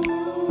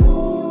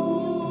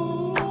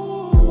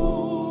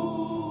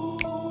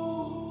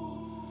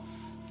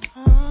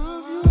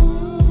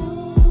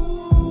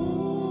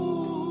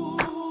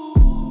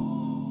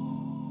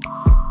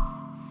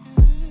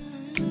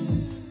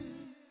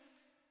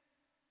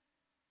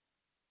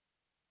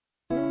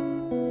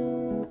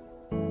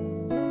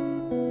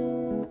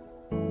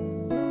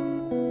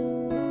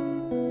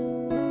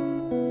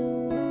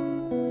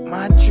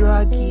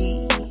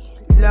 druggie.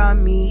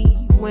 Love me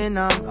when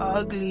I'm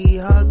ugly.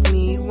 Hug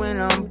me when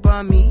I'm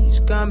bummy,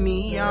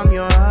 scummy. I'm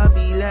your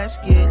hubby. Let's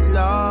get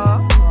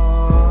lost.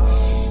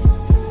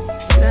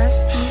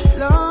 Let's get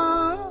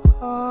lost.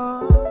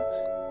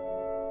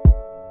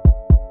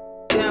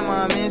 Damn,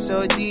 I'm in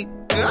so deep.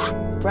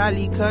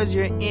 Probably cause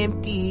you're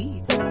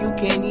empty. You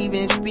can't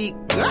even speak.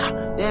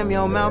 Damn,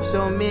 your mouth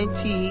so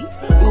minty.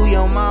 Ooh,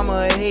 your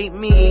mama hate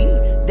me.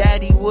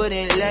 Daddy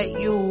wouldn't let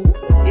you.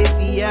 If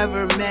he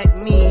ever met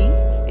me,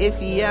 if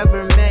he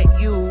ever met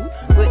you.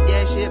 Put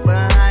that shit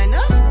behind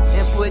us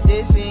and put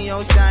this in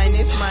your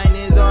sinus. Mine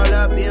is all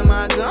up in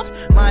my gums.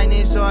 Mine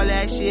is all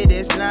that shit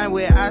that's line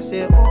where I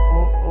said,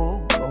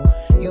 oh.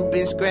 You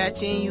been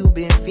scratching, you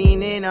been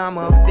fiending.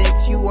 I'ma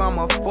fix you,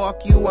 I'ma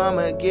fuck you,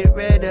 I'ma get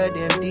rid of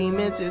them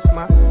demons. It's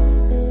my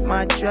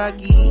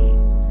druggie.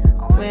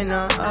 When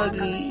I'm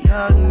ugly,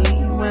 hug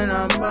me. When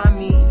I'm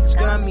bummy,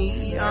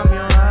 scummy, I'm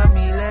your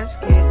hubby. Let's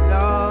get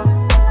lost.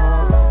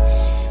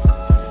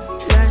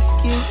 Let's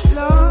get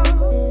lost.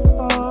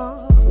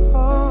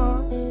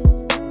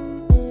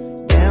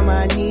 Damn,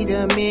 I need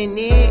a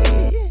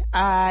minute.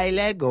 I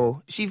let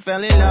go. She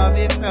fell in love,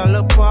 it fell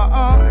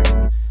apart.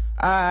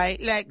 I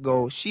let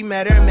go. She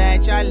met her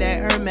match, I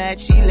let her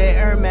match. She let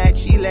her match,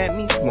 she let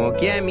me smoke.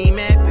 Yeah, me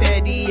mad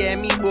petty, yeah,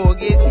 me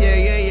bogus.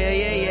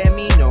 Yeah,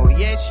 me know.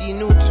 Yeah, she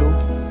knew too.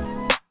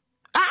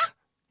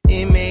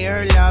 It made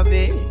her love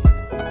it.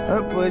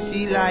 Her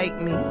pussy like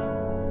me.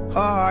 Her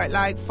heart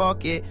like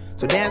fuck it.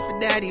 So dance for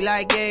daddy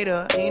like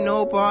Gator. Ain't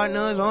no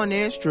partners on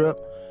this trip.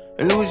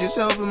 And lose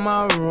yourself in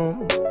my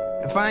room.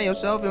 And find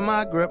yourself in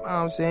my grip.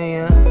 I'm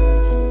saying,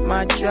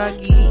 my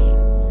druggie.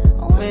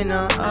 When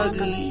I'm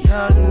ugly,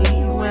 hug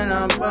me. When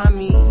I'm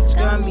bummy,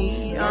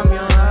 scummy, I'm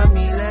your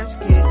hubby. Let's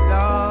get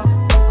lost.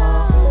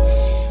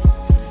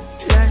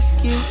 Let's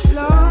get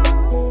lost.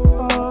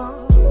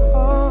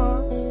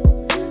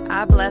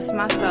 I blessed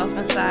myself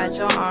inside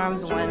your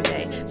arms one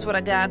day. Swear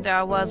to God, there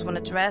I was when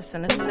the dress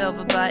and the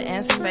silver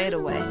buttons fade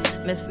away.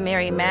 Miss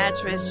Mary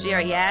mattress,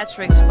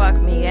 geriatrics, fuck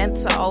me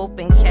into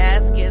open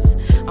caskets.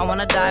 I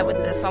wanna die with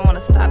this, I wanna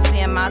stop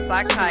seeing my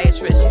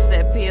psychiatrist. She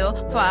said, pill,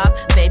 pop,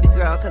 baby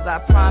girl, cause I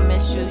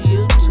promise you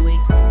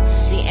tweaked.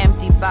 The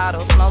empty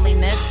bottle,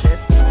 loneliness,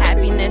 this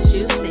happiness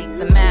you seek.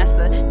 The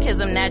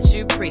masochism that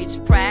you preach.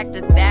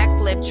 Practice,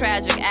 backflip,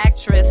 tragic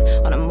actress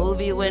on a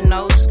movie with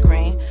no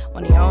screen.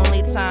 When the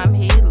only time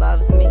he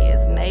loves me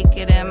is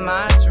naked in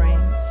my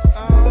dreams.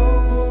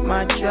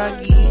 My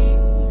druggie.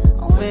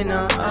 When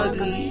I'm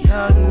ugly,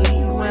 hug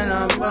me. When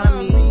I'm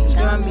bummy,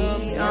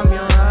 scummy, I'm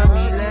your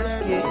hubby. Let's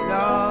get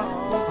lost.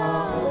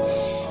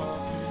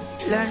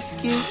 Let's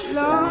get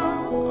lost.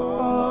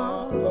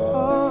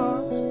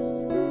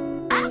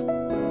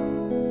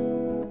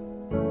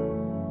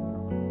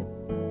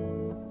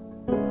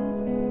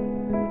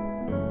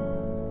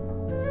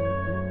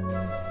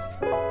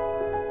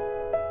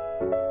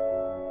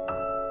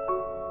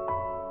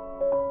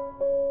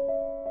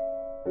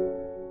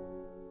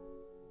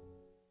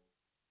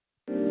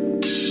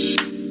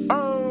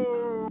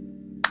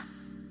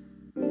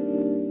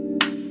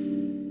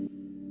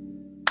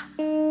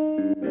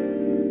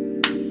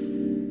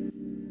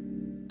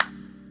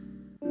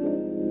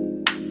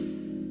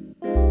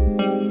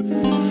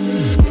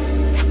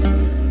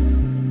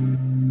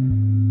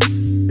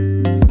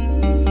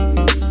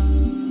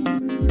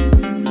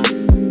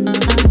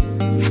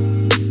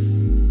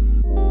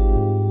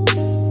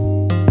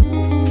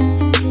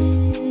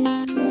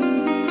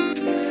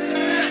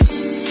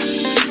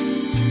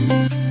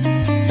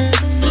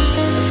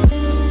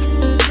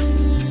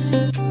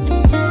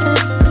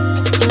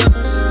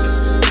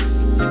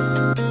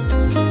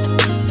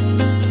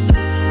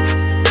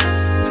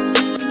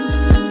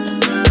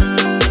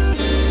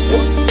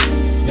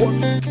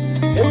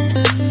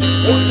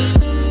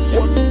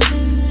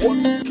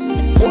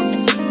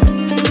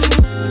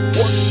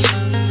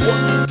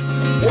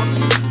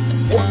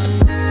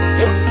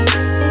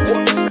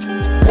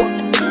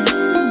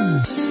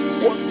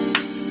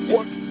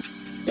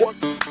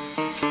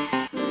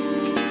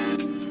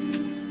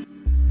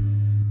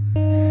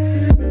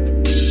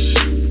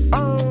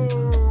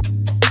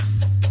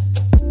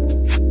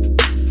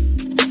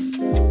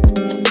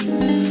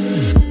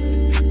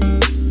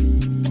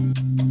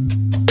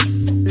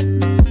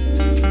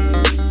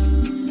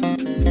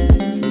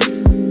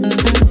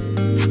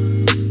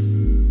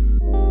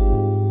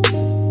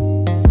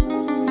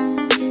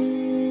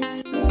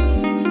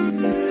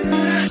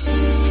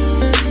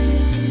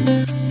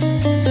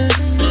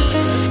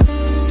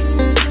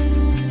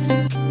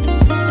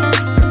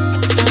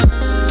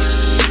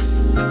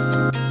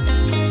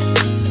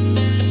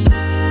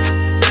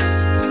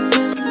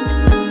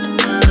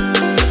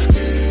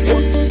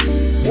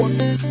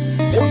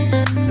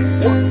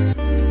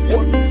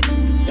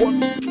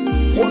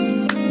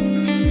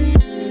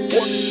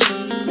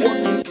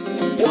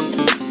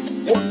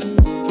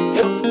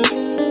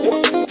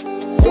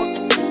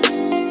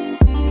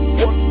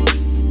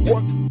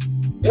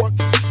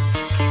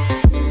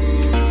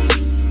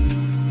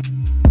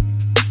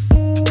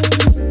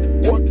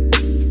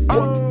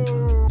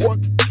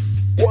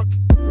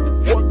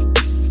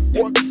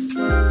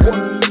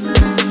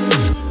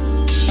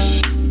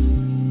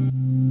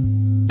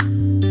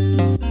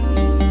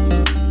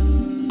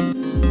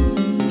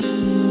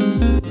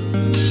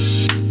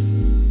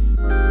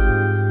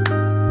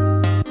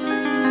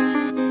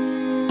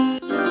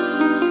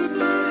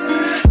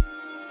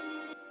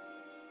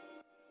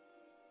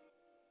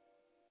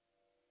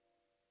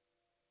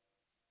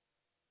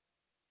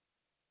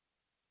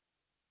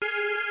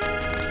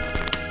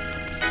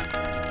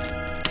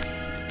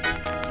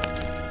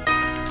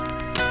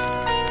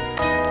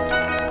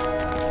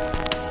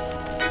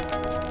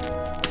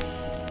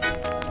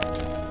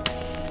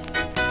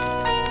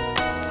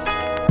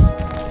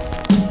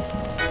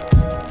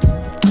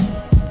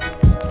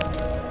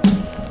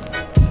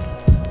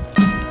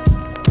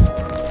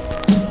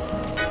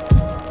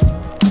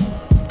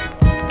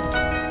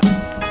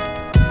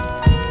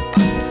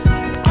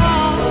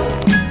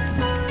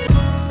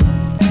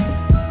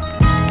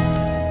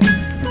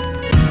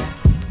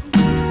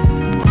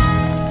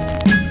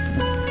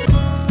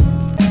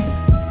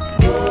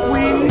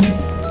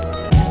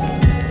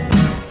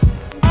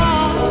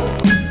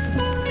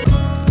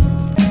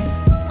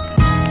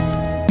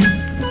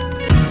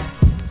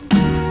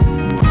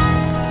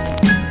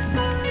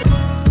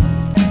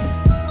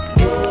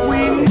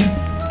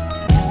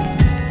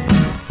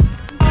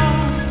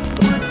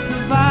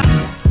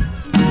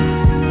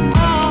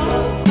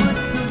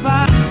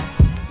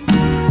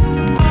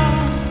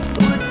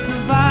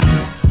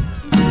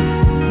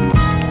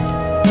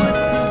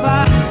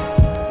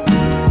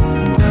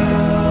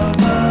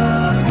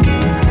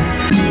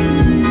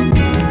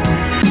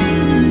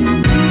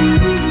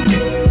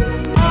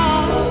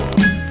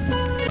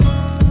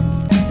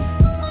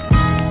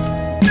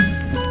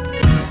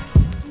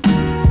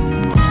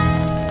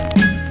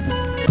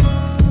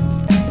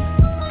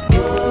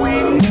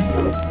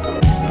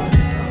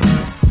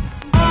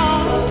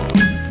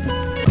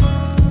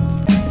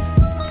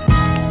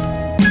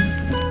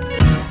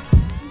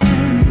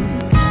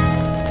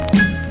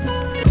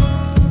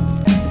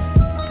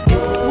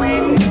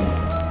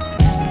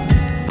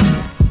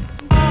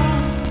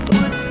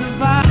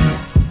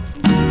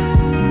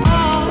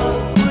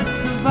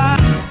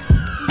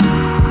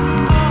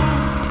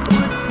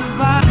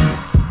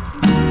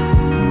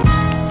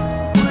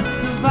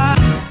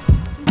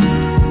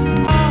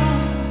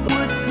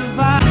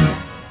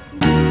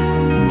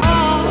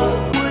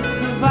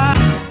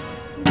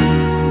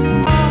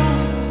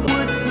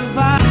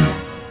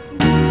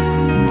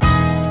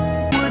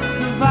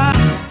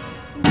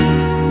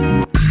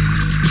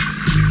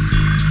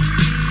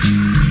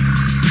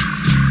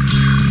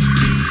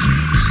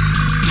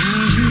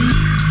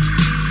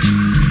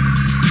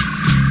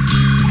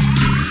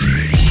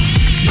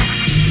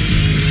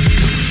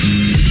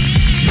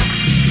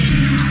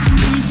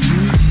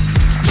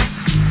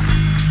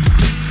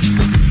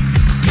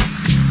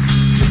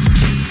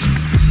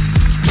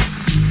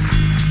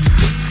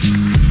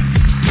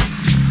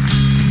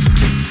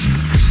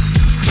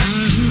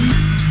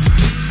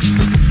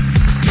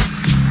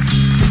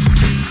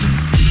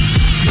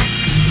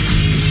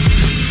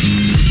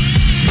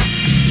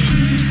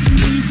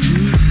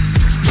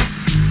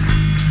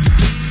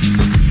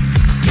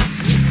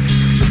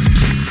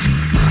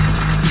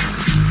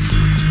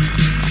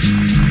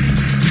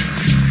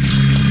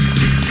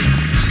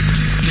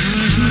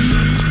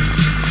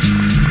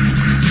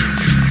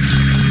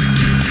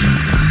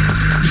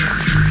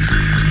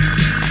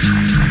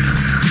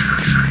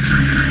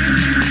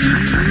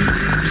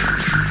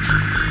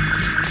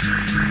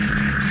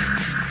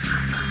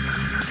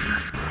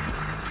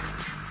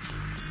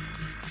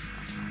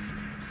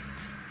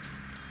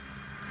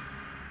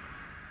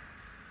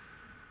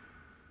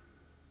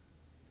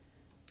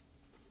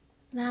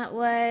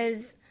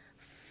 was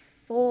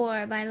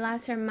 4 by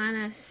Las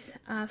Hermanas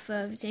off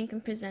of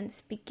Jenkin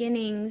Presents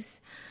Beginnings.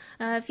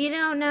 If you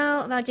don't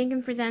know about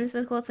Jenkin Presents,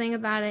 the cool thing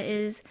about it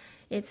is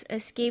it's a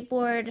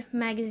skateboard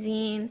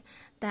magazine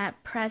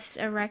that pressed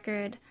a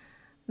record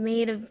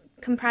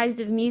comprised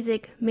of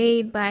music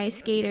made by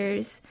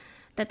skaters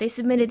that they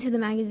submitted to the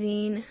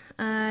magazine.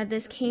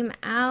 This came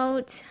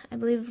out, I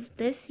believe,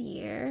 this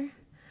year.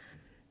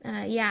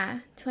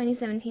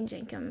 2017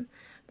 Jenkin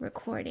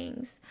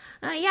recordings.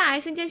 I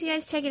suggest you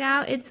guys check it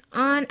out. It's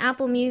on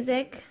Apple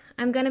Music.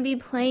 I'm going to be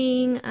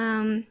playing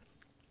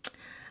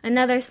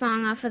another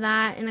song off of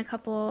that in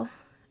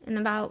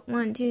about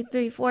 1, 2,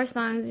 3, 4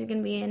 songs. There's going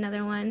to be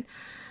another one.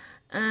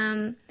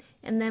 And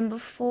then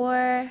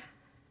before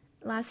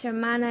Las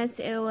Hermanas,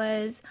 it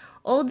was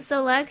Old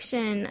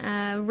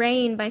Selection,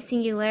 Rain by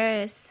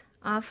Singularis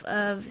off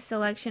of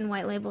Selection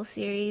White Label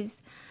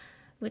Series,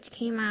 which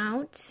came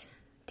out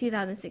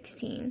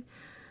 2016.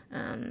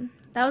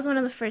 That was one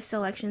of the first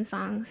Selection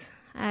songs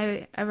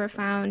I ever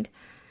found.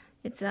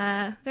 It's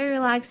very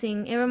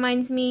relaxing. It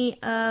reminds me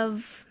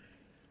of...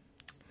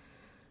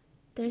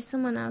 There's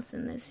someone else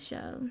in this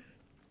show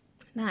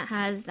that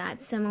has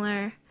that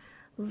similar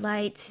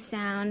light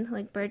sound,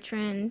 like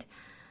Bertrand,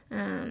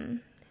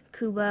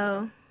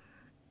 Kubo.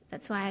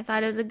 That's why I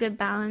thought it was a good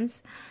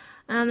balance.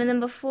 And then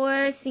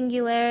before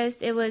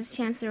Singularis, it was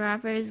Chance the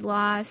Rapper's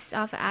Lost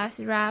off of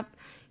Acid Rap,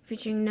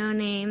 featuring No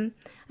Name.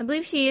 I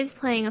believe she is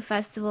playing a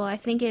festival. I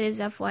think it is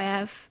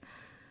FYF.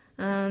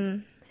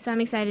 So I'm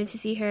excited to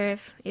see her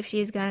if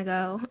she's gonna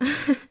go.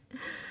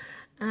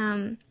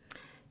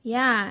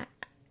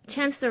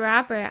 Chance the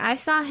Rapper. I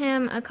saw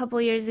him a couple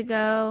years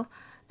ago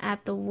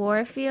at the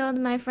Warfield.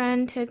 My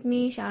friend took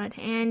me. Shout out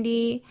to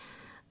Andy.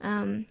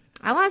 I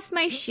lost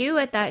my shoe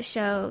at that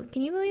show.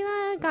 Can you believe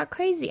that? I got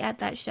crazy at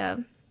that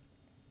show.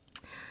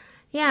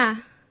 Yeah.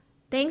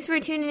 Thanks for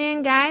tuning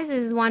in, guys.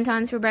 This is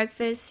Wontons for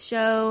Breakfast,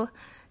 show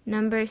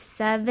number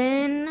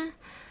 7.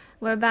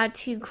 We're about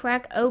to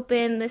crack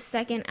open the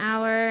second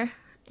hour,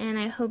 and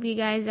I hope you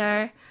guys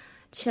are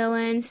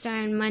chilling,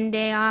 starting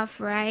Monday off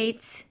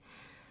right.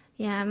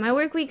 Yeah, my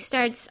work week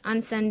starts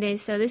on Sunday,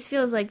 so this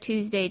feels like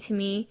Tuesday to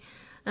me.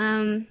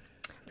 But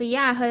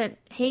yeah,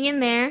 hang in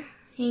there.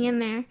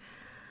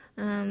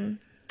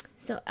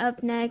 So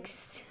up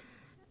next,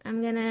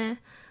 I'm gonna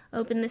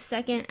open the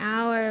second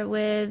hour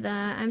with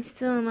I'm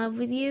Still in Love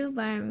with You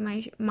by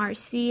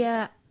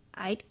Marcia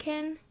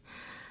Aitken.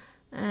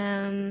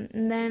 And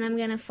then I'm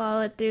going to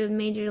follow it through with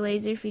Major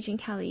Lazer featuring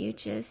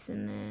Caliuchis.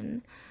 And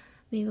then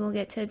maybe we'll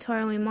get to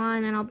Toro y Moi,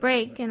 and then I'll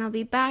break and I'll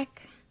be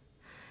back.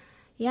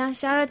 Yeah,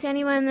 shout out to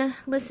anyone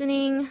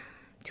listening.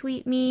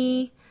 Tweet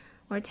me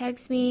or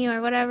text me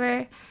or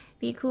whatever.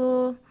 Be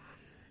cool.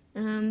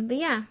 But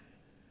yeah,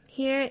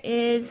 here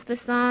is the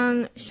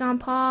song Sean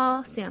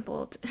Paul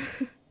sampled.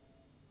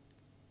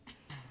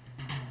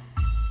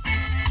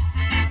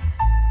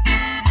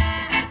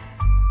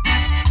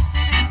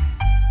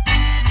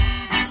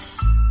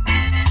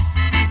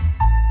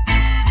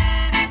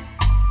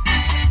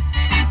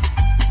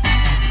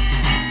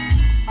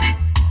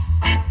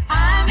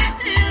 I'm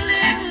still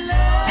in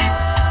love.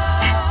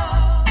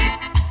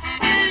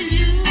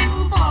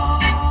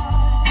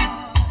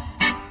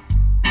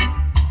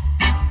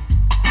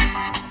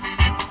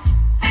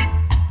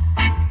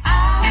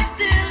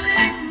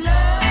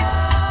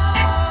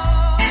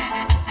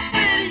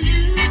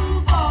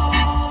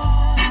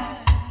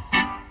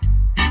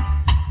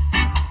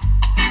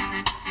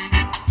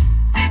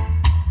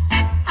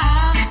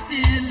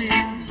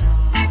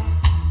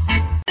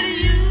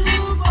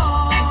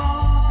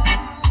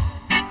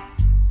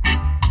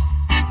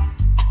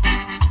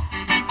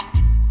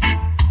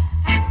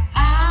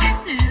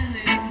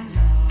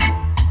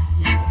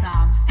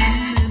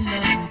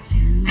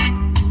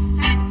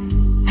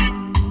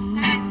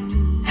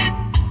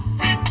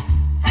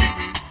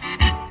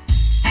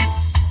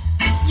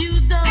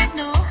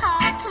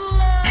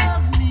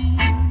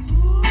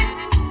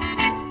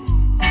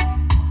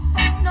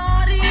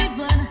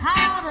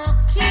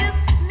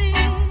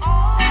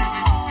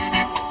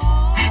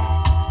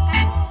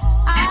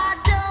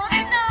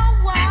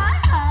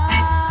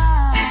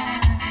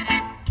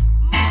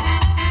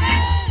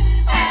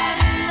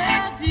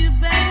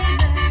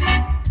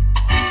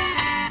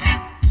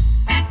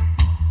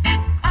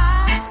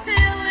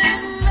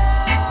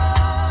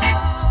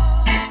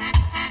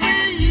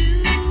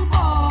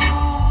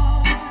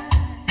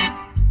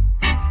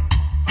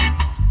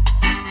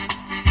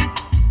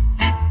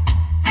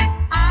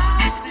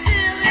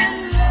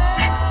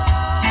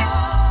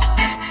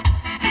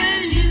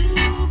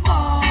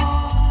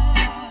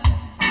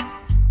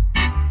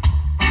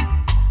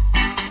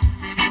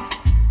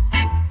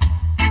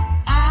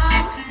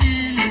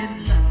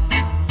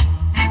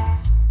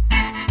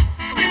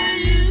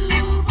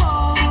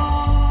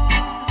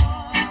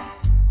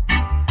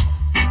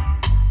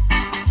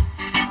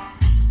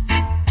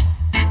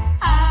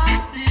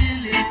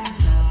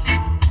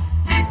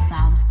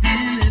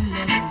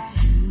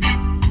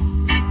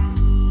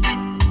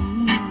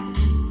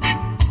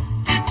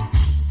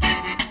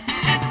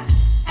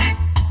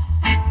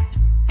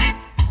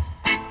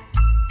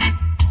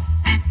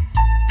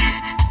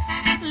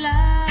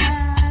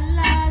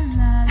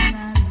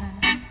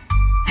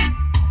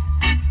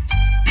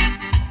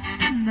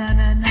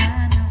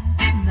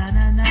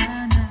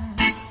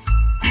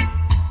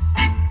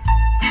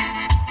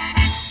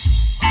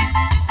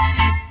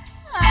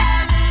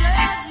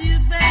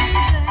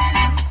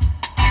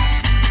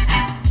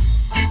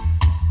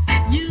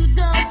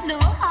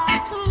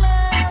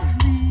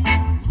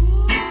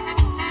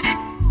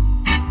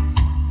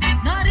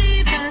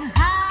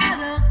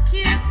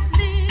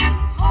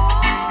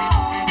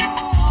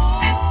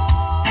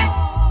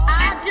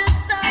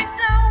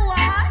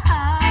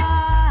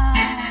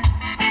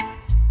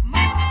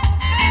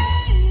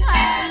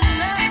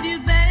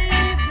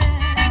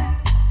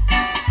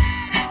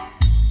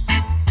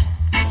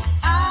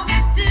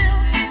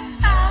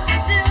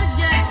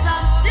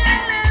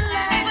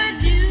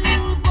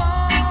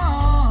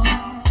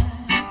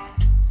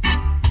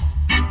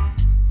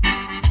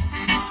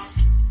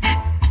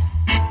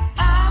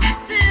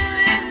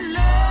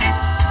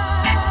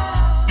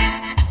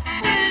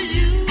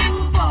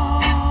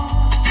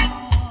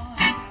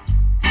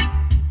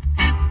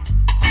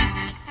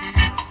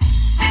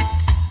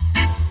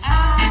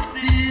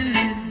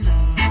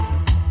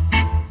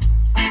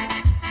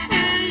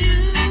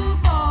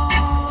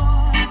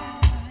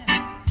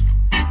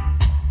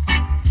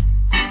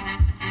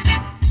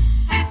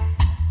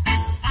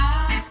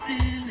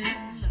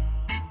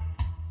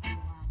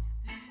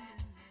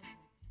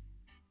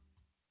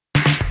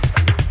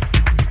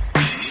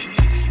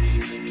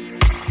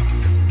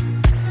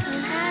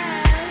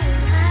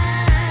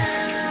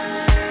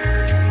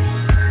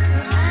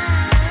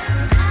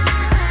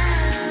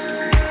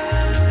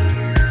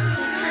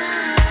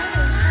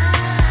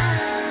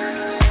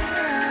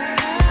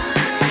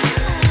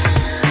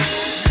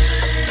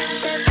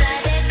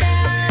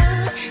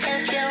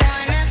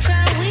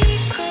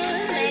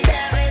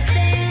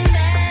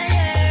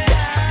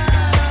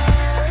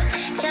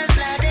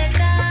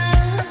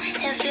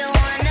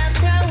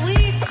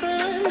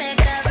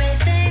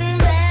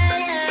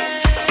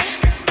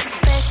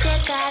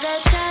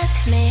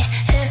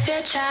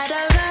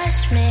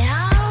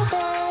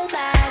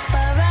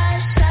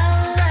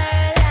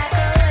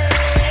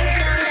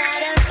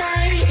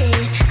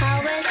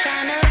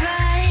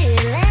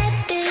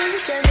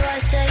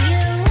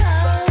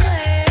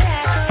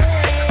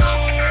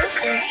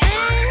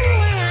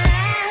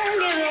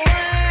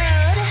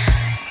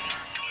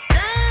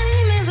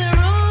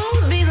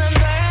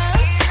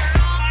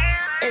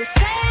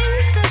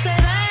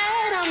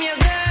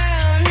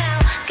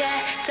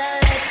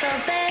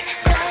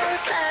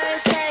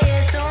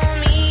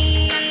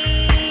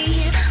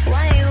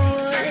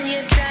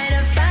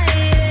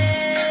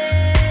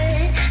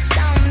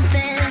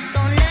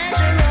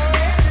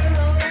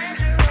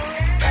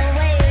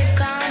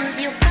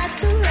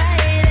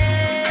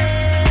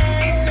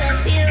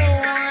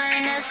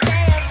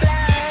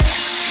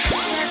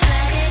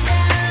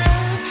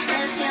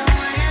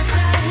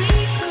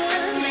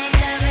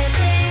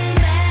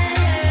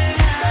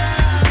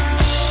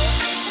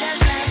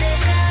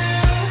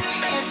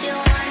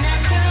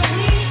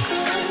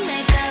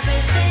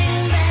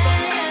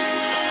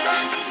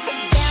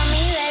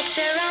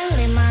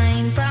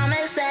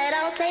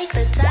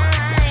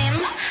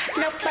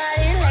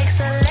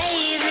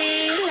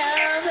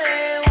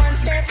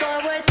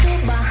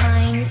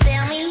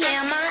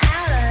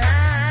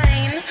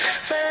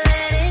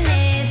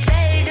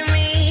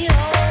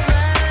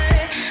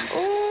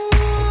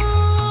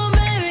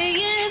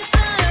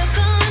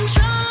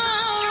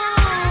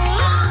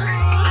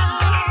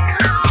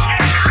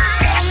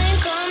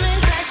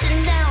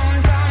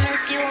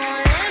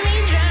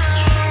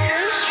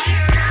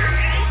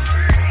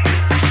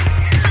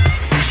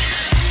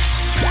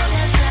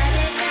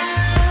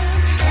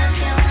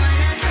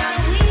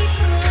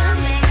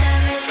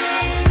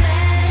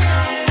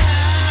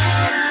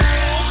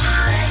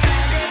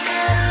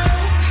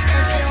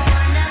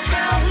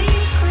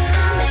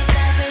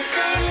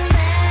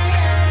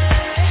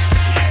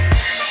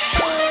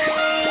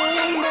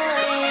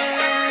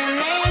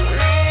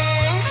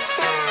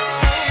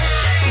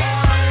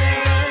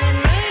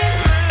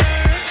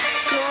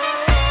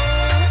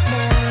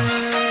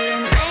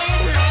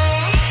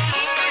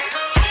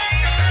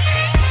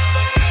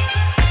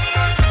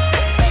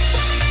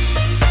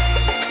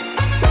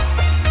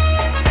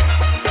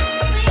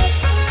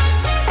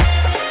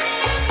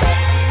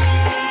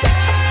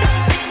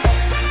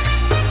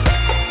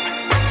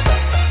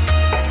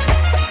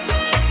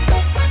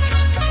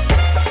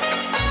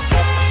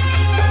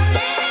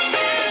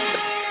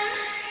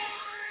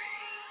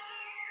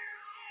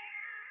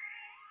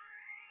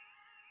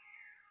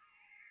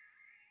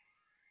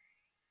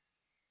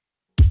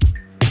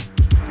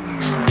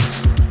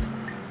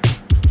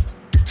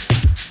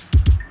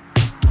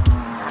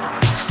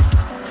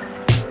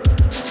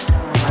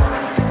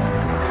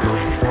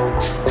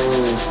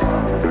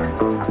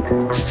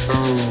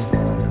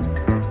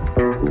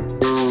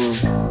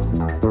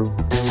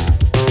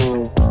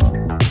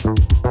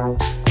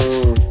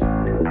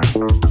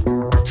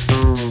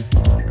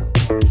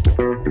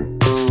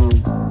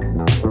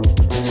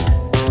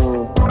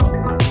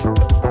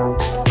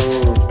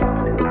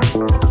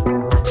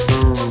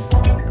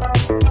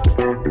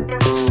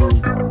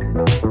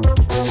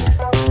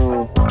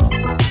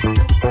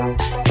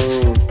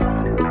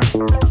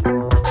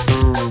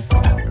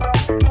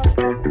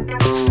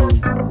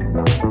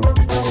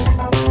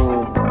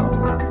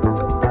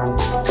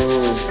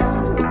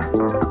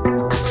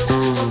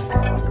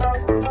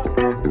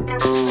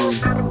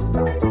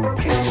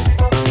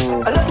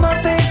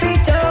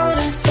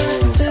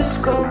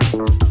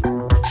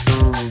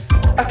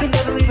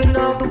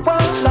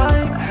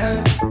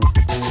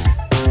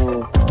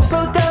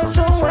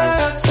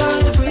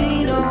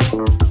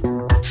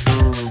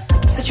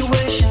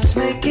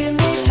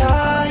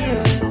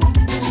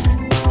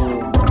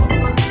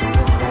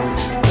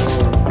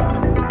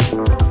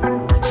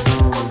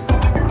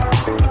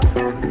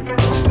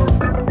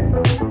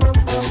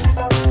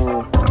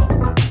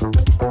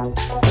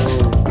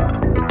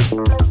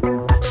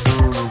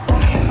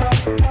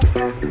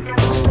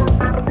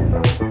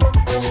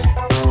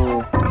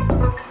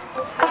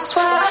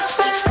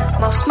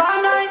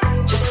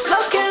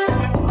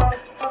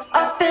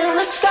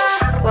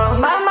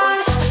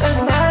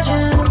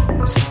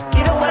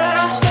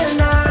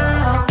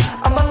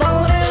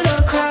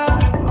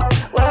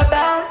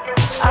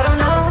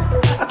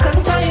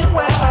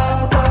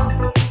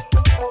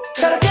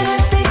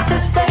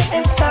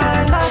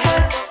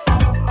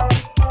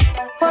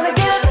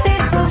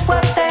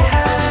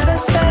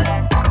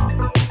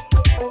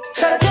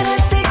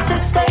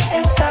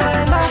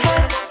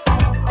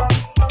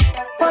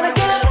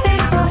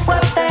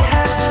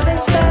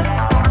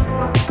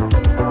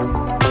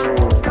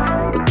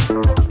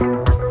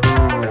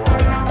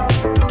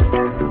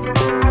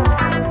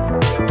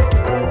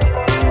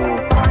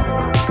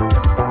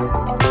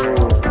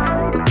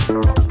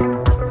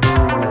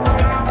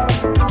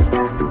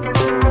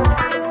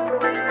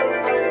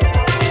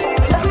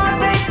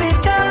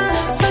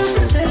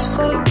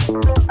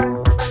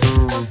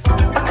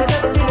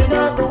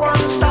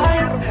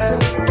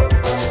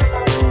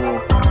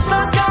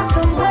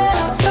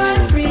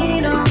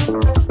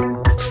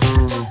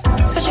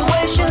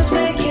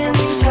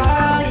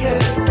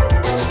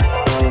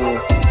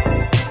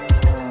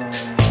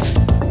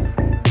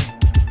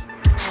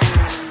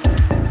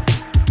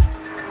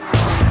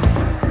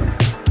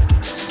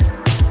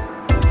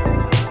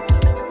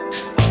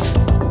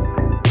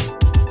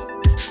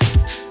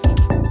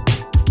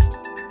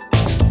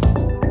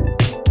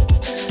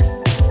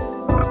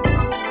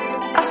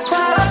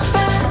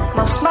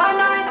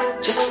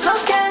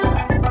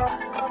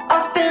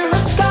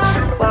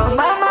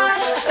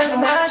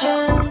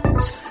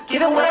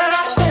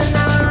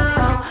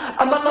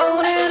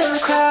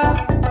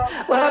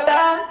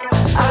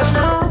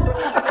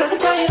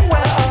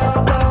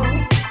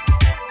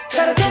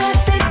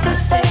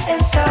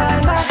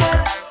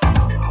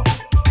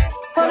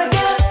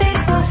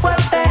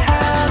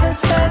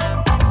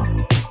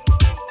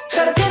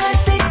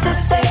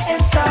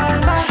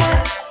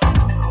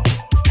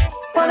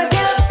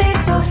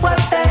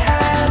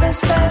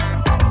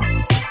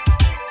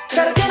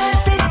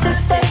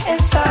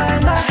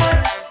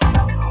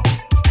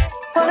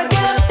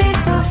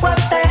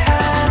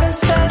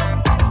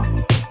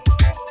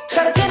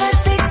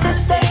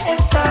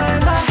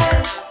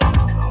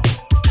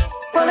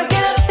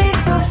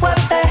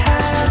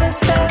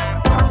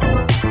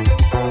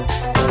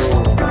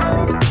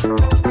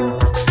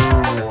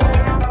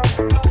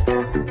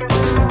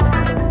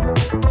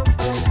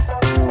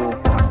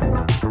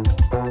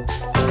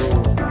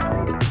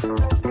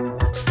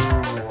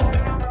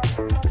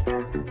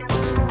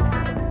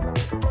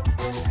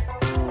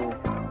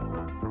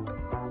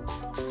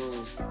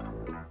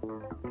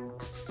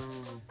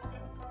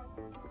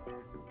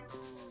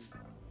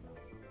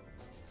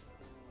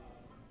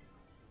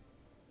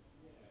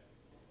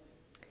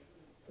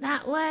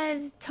 That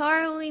was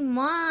Toru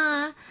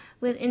Ma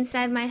with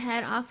Inside My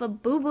Head off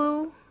of Boo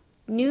Boo.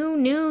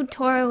 New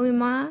Toru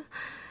Ma.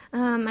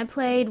 I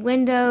played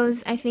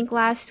Windows, I think,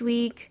 last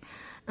week.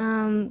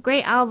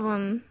 Great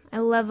album. I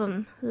love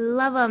them.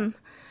 Love them.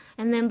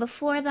 And then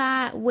before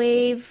that,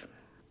 Wave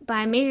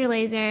by Major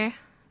Lazer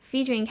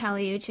featuring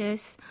Kali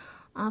Uchis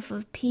off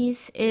of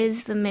Peace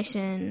is the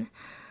Mission.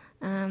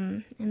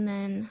 And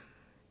then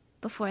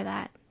before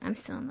that, I'm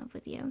Still in Love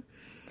with You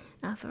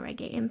off of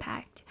Reggae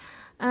Impact.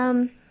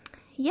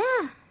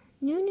 Yeah,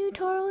 new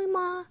Toru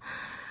Ma.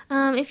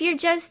 If you're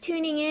just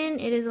tuning in,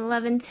 it is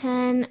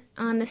 11:10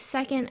 on the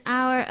second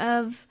hour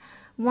of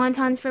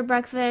Wontons for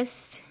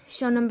Breakfast,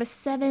 show number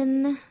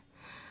 7.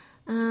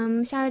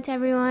 Shout out to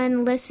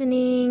everyone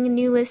listening,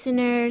 new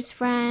listeners,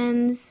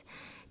 friends.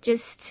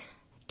 Just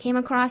came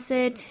across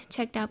it,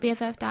 checked out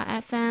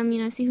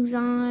BFF.fm, see who's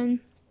on.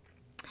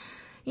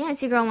 Yeah,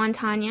 it's your girl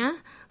Wontanya.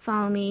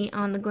 Follow me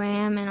on the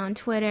gram and on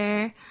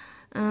Twitter.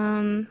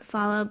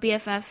 Follow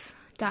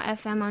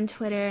BFF.fm on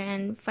Twitter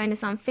and find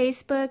us on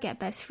Facebook at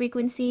Best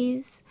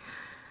Frequencies.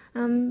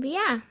 But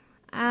yeah,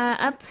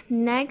 up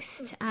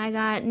next I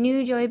got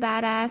new Joey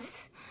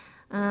Badass,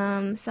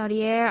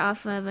 Saudier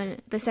off of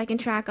the second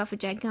track off of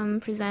Jedcom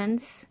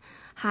Presents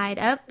Hide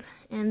Up,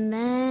 and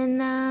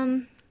then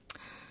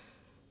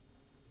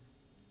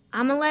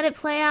I'm gonna let it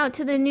play out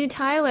to the new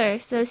Tyler,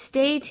 so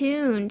stay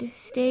tuned.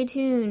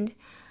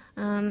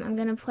 I'm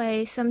gonna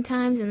play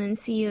sometimes and then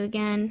see you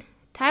again.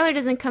 Tyler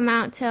doesn't come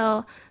out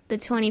till the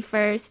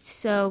 21st,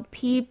 so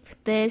peep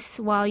this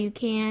while you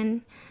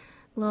can.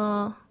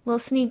 Little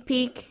sneak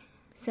peek.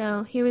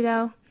 So here we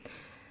go.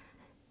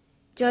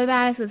 Joey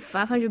Badass with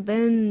 500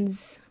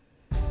 bins.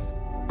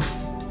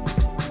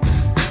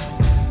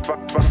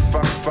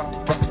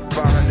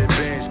 500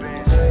 bins.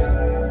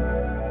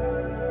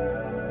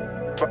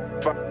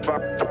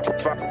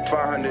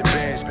 500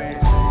 bins.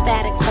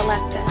 Static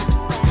Selector.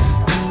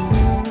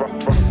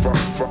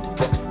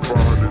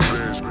 500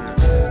 bins.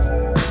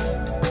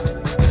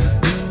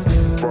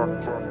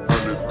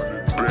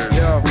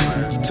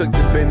 Took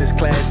the business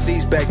class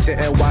seats back to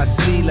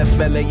NYC. Left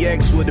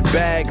LAX with a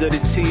bag of the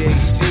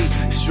THC.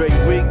 Straight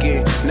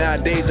Rican.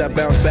 Nowadays I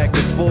bounce back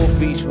and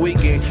forth each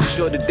weekend.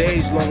 Shorter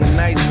days, longer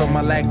nights from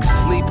my lack of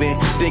sleeping.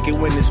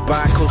 Thinking when this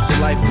bi-coastal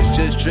life was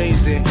just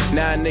dreams.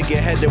 Now a nigga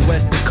headed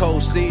west to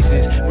cold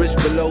seasons. Wrist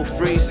below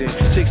freezing.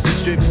 Chicks to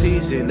strip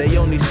teasing. They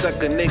only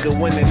suck a nigga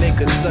when a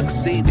nigga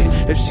succeeding.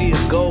 If she a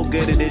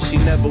go-getter, then she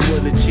never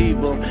will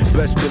achieve them.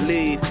 Best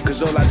believe,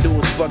 cause all I do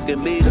is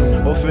fucking lead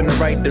them off in the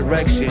right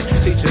direction.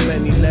 Teach them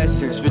many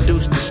lessons,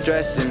 reduce the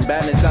stress and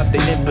balance out the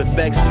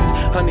imperfections.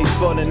 Honey's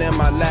falling in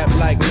my lap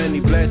like many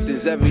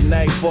blessings. Every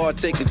night before I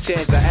take a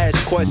chance, I ask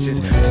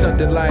questions.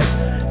 Something like,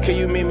 can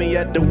you meet me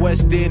at the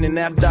West End? And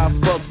after I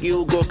fuck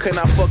you, go, can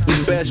I fuck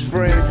your best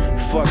friend?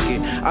 Fuck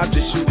it, I'm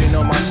just shooting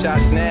all my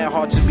shots now.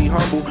 Hard to be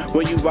humble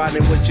when you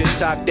riding with your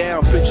top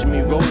down. Picture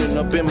me rolling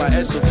up in my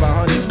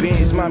SO500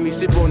 Benz. Mommy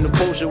sip on the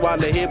potion while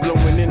the hair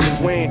blowing in the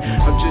wind.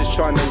 I'm just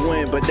trying to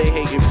win, but they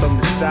hating from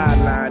the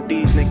sideline.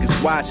 These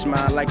niggas watch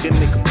mine like a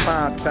nigga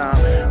prime time.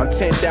 I'm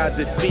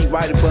 10,000 feet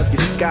right above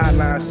your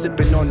skyline.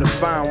 Sipping on the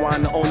fine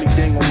wine, the only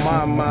thing on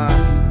my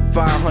mind.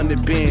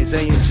 500 bins,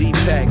 AMG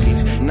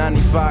package,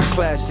 95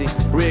 classic,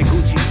 red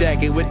Gucci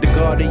jacket with the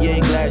Cartier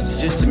glasses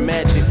just to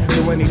match it.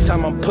 So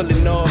anytime I'm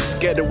pulling off,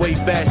 getaway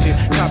fashion,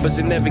 coppers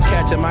will never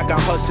catch 'em. I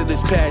got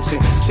hustler's passion.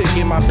 Chick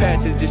in my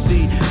passenger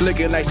seat,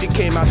 looking like she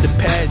came out the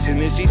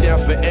passion, and she down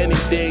for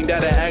anything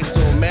that I ask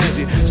or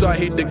imagine. So I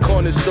hit the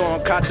corner store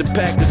and caught the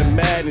pack of the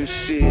Madden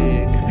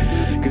shit.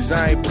 Cause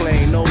I ain't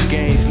playing no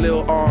games.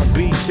 Lil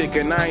R&B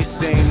chicken, I ain't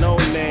saying no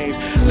names.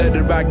 Let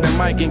her rock the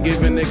mic and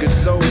give a nigga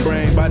soul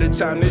brain. By the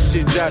time this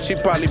shit drops, she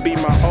probably be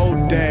my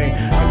old dame.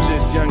 I'm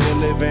just young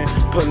and living,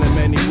 pulling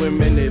many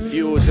women. If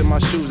you was in my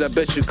shoes, I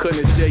bet you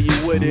couldn't say you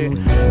wouldn't.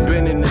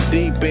 Been in the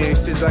deep end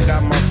since I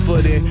got my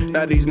foot in.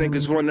 Now these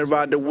niggas wanna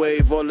ride the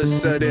wave all of a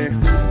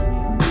sudden.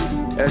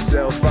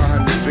 SL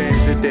 500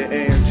 bins at the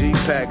AMG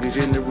package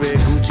in the red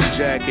Gucci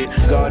jacket.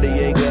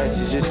 Cartier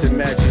glasses just to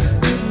match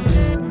it.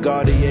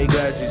 Cartier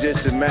glasses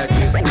just to match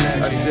it.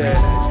 I said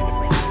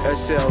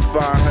SL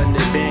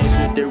 500 bins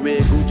with the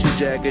red Gucci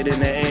jacket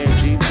and the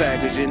AMG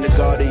package in the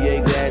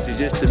Cartier glasses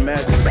just to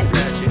match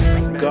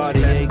it.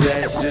 Cartier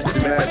glasses just to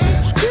match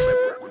it.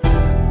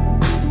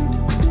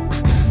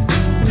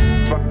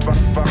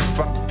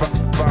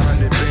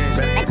 500 bins,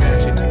 match it,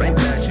 match it,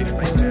 match it.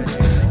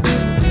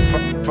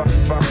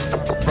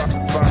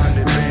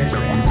 500 bins,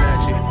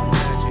 match it, match it.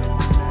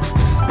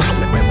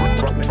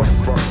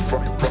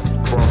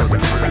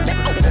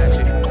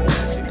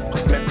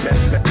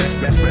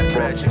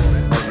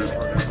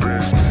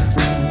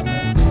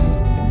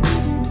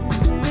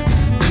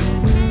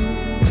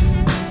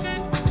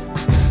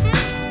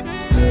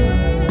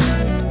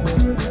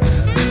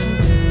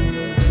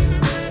 500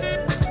 bins,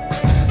 match it.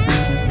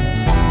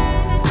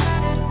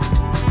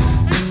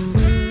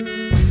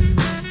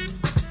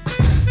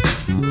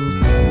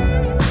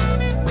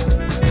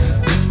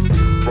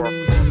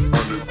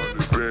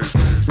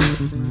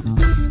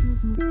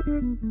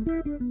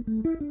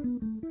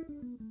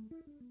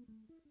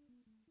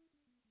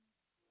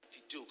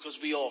 do, because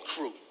we all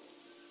crew.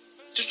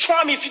 Just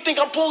try me if you think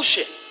I'm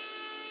bullshit.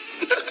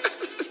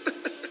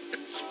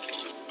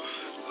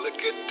 Look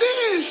at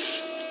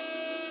this.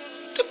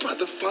 The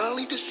brother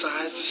finally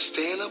decides to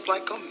stand up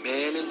like a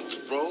man and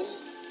throw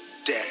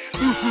down.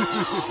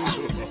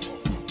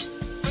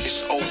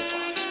 It's over.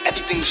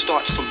 Everything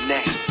starts from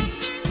now.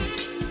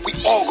 We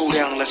all go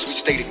down unless we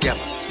stay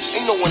together.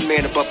 Ain't no one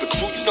man above the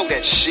crew, you know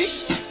that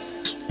shit.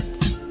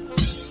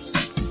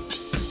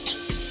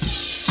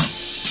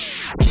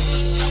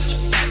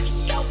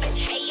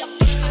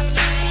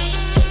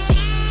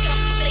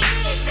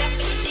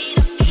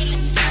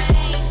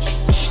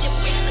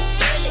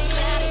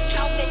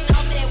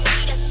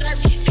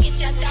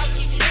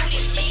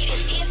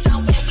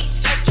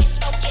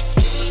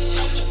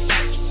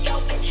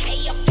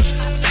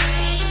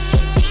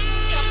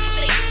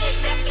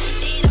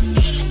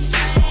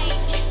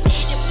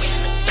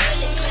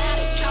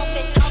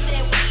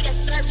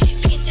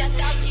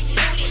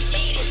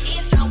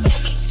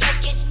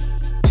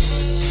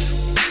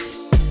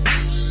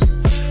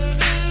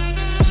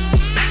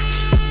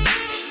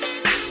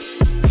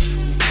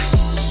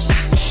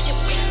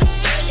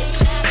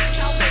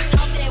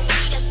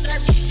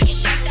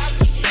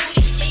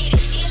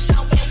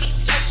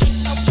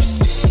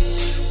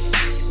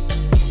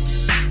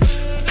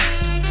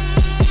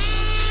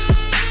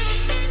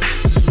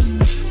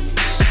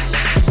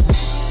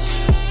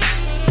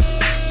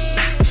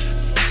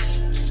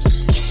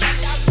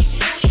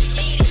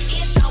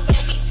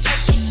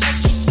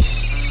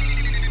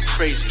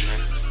 Crazy, man.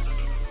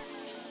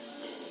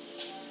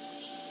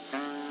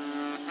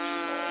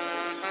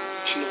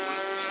 You know what?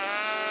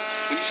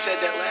 When you said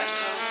that last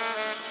time,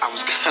 I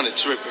was kind of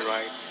tripping,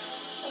 right?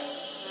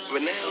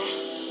 But now,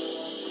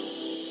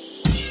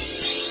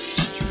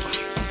 you're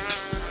right.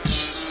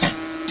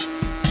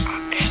 I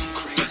am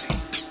crazy.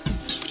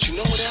 But you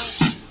know what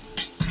else?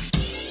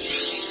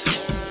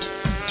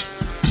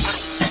 I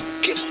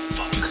don't give a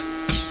fuck.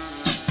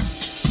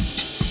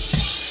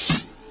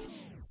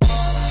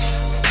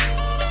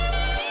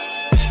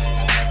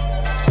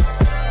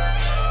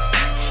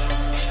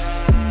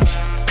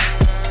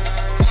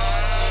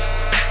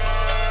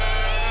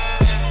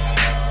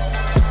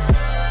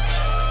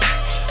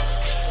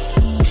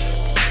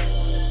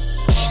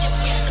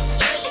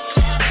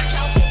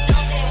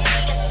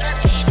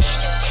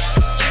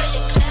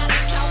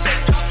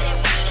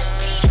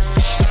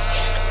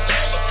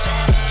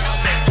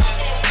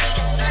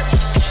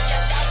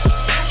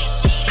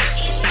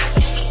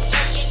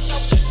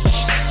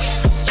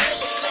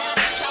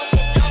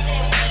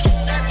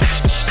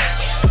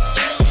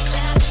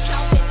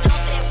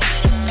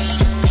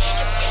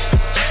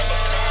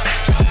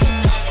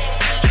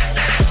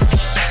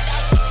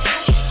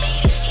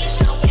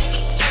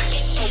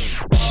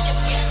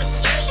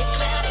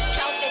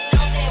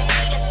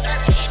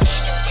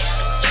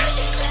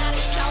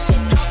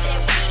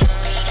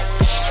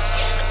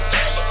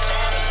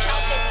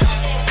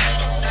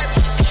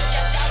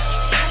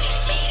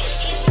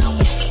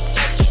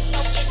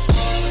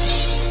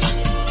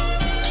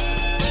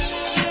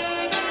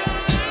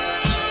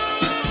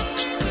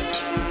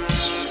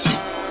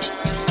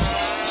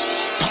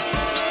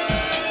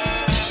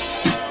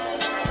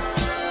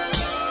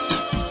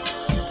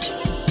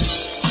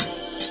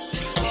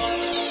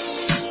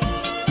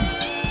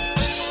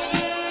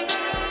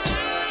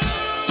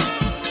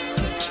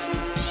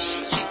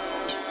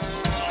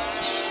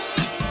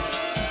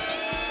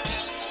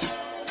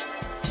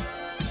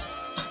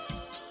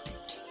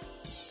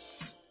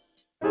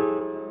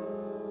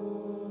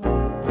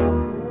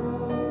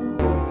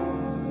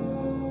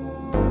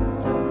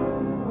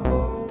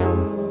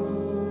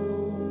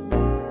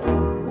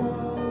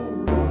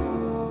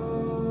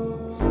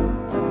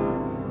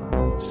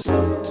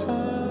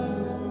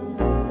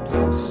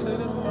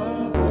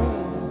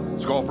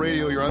 Golf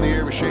Radio, you're on the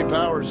air with Shea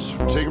Powers.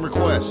 We're taking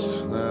requests.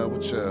 Get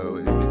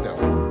that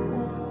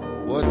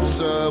one.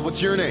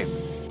 What's your name?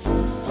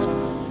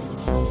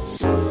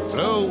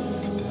 Hello?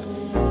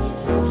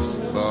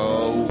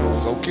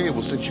 Oh, okay.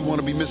 Well, since you want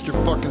to be Mr.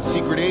 fucking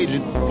Secret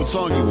Agent, what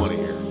song you want to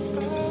hear?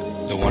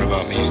 The one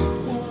about me.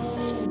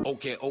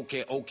 Okay.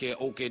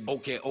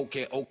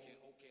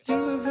 You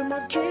live in my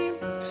dream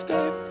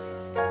state.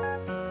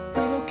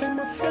 Relocate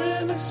my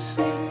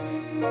fantasy.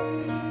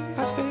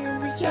 I stay in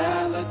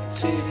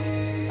reality.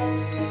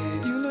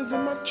 You live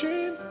in my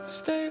dream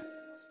state.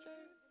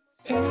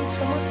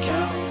 Anytime I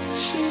count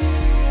sheep,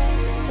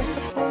 that's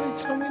the only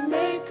time we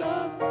make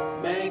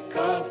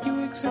up. You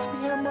exist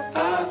behind my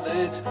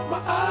eyelids.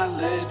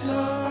 No,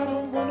 I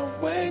don't wanna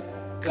wake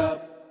up.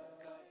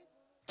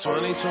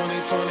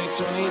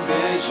 20/20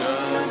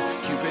 vision.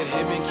 Cupid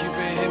hit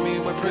me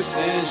with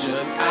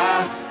precision.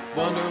 I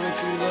wonder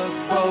if you look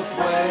both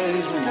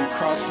ways when you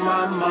cross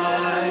my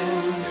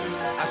mind.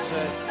 I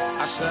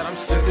said I'm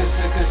sick of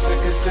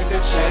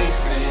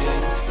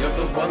chasing. You're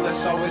the one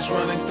that's always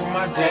running through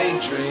my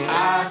daydream.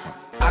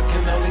 I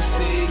can only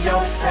see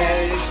your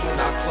face when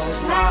I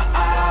close my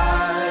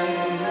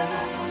eyes.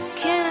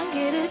 Can I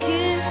get a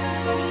kiss?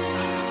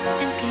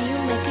 And can you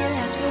make it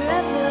last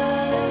forever?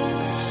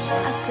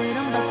 I said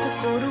I'm about to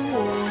go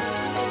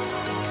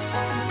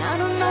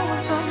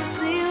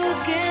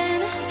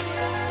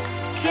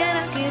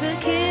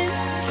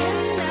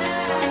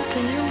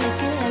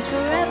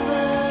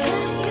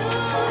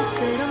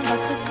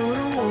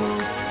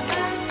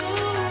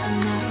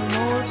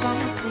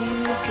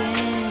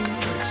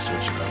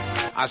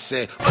I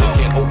said,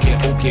 okay,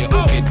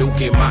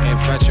 dookie. My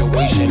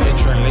infatuation, it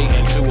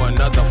translating to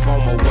another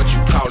form of what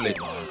you call it.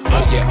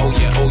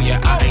 Oh yeah,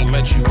 I ain't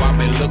met you, I've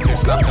been looking.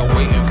 Stop the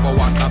waiting for,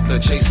 I stop the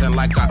chasing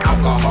like an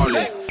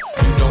alcoholic.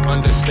 You don't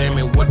understand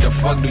me, what the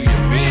fuck do you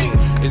mean?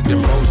 It's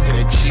them rose to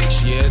the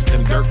cheeks, yeah, it's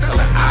them dirt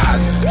colored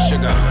eyes.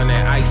 Sugar, honey,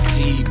 iced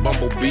tea,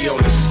 bumblebee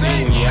on the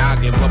scene. Yeah,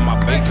 I give up my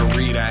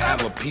bakery to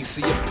have a piece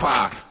of your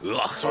pie.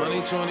 Ugh. 20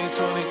 vision.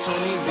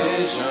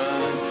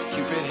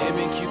 Cupid hit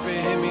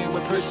me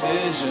with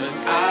precision.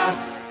 I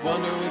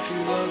wonder if you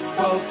look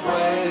both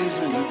ways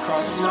when you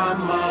cross my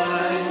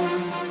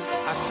mind.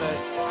 I said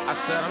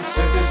I'm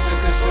sick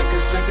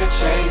of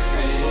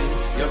chasing.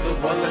 You're the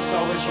one that's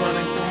always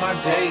running through my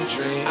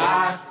daydream.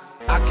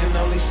 I can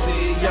only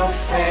see your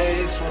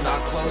face when I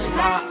close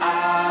my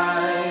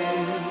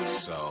eyes.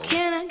 So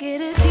can I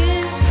get a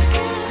kiss?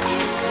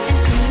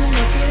 And can you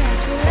make it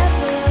last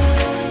forever?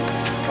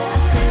 I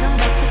said I'm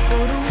about to go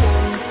to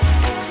war.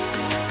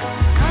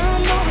 I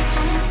don't know if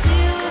I'm gonna see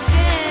you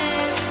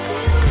again.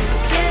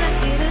 Can I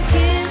get a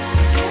kiss?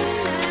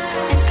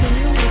 And can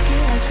you make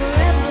it last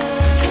forever?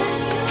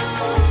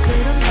 I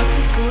said I'm about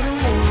to go to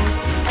war.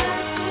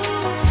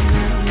 And I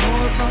don't know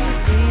if I'm gonna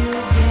see you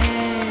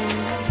again.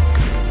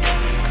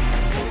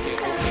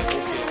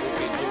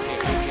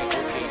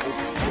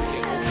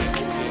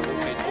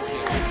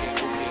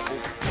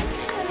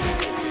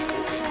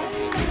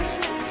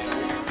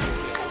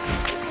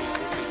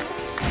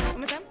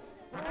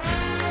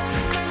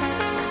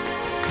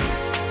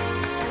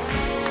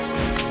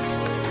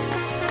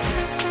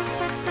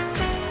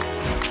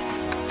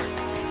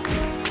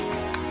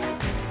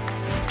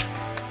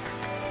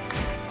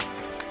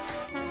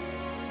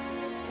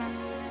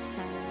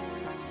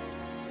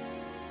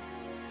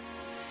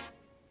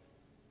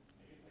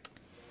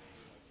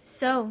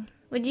 So,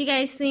 what do you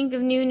guys think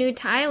of new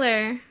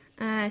Tyler?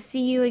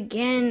 See You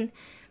Again.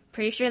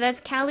 Pretty sure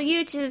that's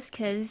Caliuchis,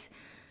 because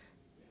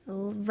I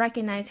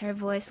recognize her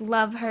voice,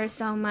 love her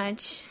so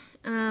much.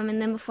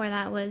 And then before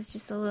that was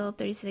just a little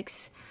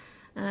 36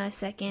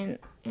 second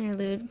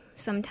interlude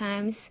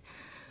sometimes.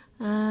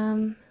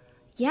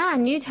 Yeah,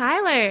 new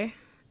Tyler.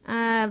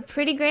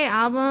 Pretty great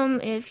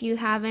album if you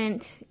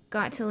haven't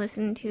got to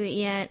listen to it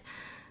yet.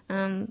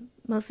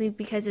 Mostly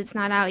because it's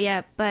not out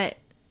yet, but,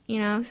 you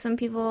know, some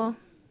people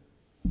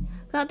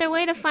go out their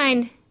way to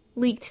find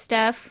leaked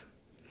stuff.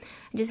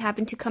 I just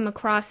happened to come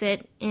across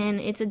it, and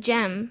it's a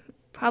gem.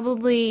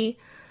 Probably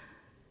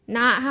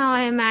not how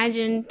I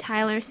imagined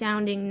Tyler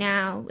sounding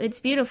now. It's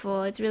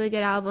beautiful. It's a really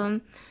good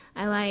album.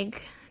 I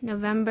like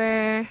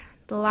November,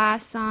 the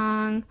last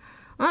song.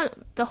 Well,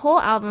 the whole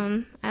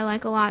album I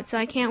like a lot, so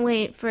I can't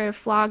wait for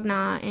Flog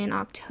Gnaw in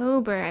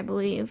October, I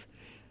believe.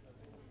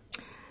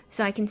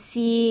 So I can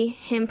see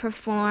him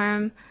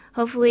perform.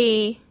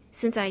 Hopefully,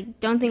 since I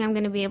don't think I'm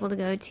going to be able to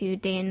go to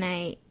Day and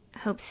Night, I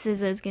hope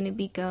SZA is going to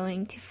be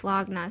going to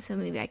Flog Gnaw, so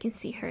maybe I can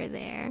see her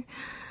there.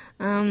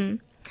 But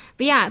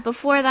yeah,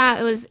 before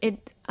that, it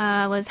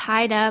was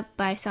Hide Up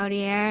by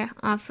Saudi Air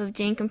off of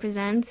Jankum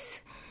Presents.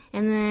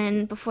 And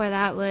then before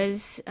that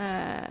was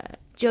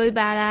Joey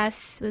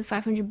Badass with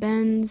 500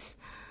 Bends.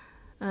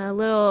 A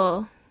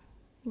little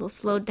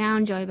slowed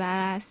down Joey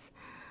Badass.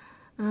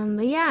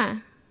 But yeah,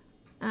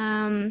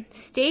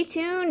 stay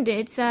tuned.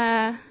 It's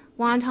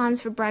Wontons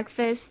for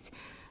Breakfast.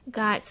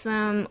 Got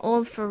some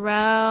old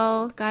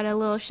Pharrell. Got a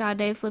little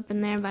Sade flip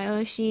in there by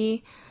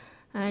Oshi.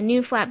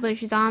 New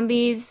Flatbush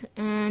Zombies.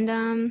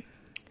 And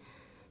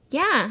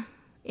yeah,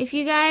 if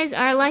you guys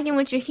are liking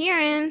what you're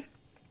hearing,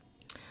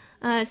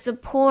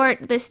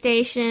 support the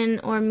station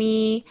or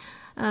me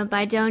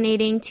by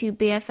donating to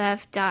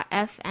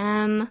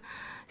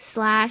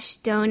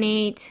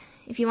bff.fm/donate.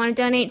 If you want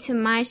to donate to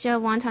my show,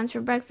 Wontons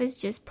for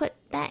Breakfast, just put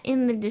that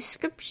in the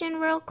description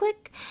real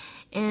quick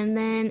and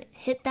then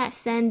hit that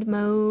send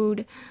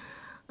mode.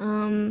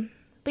 But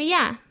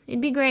yeah, it'd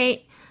be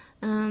great.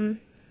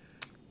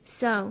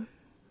 So,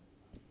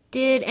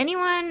 did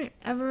anyone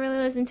ever really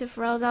listen to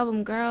Pharrell's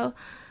album Girl?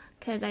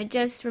 Because I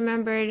just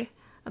remembered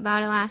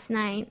about it last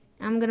night.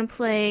 I'm going to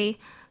play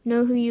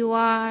Know Who You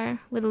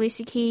Are with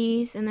Alicia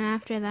Keys, and then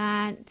after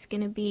that, it's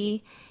going to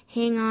be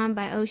Hang On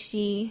by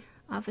Oshi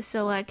off of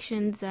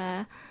Selection's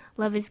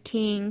Love Is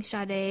King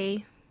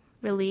Sade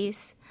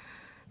release.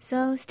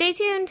 So stay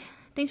tuned.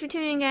 Thanks for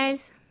tuning in,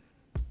 guys.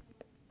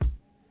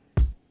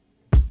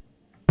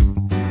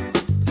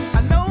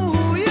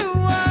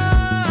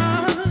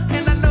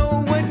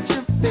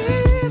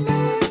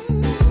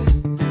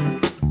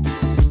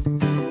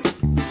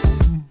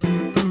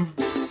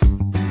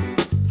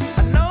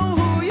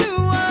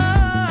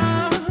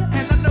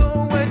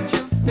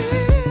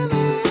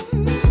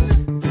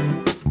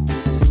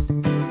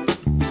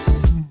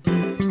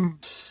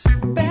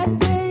 Bad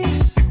day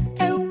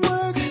at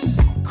work,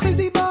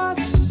 crazy boss,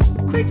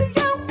 crazy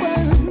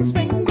hours,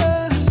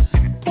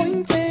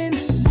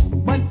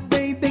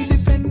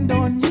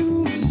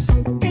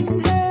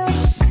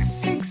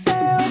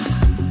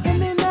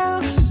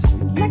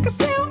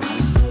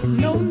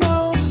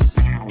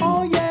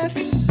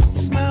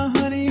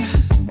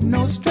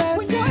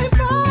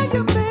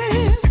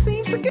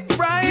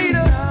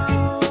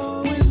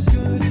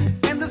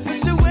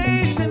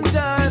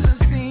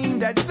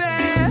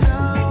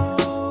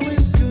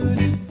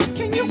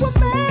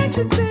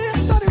 imagine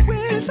this started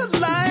with a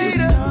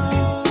lighter.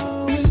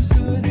 It's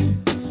good.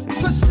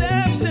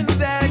 Perception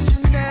that you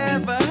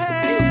never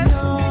had.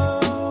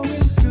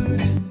 It's good.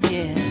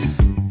 Yeah.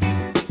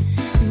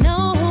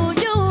 Know who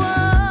you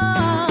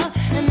are,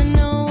 and I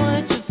know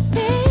what you're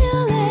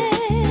feeling.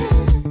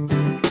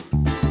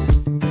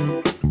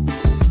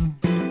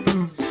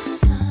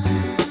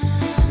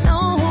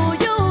 Know who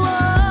you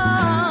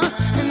are,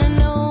 and I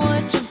know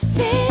what you're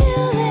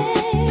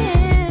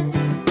feeling.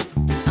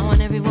 I want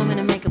every woman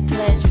to make a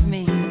pledge with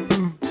me.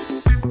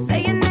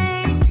 Say your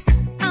name,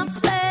 I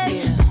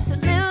pledge to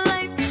live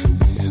life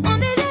on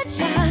the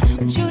edge. I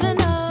want you to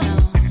know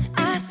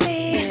I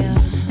see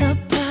the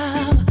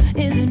power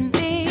is in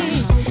me.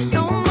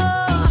 No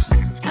more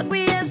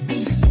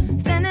acquiesce,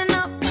 standing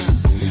up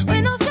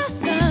with no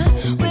stress. I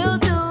will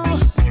do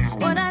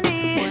what I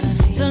need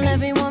till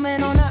every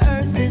woman on the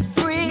earth is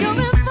free. Your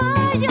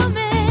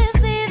environment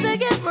seems to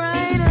get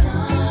brighter.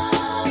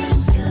 Oh,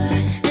 it's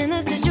good. And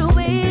the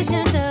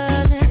situation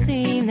doesn't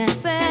seem that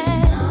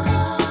bad.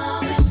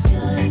 Oh, it's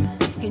good.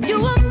 Can you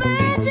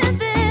imagine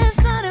this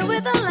started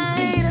with a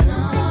lighter?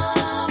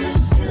 Oh,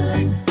 it's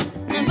good.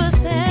 And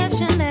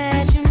perception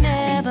that you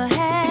never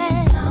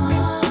had.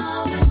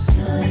 Oh, it's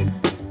good.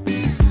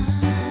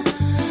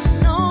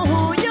 Know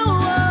who you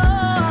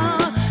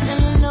are, and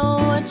I know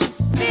what you're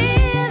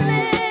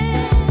feeling.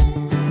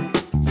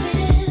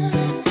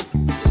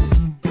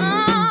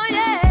 Oh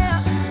yeah.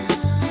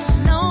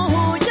 Know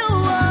who you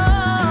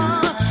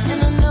are, and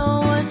I know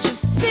what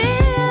you're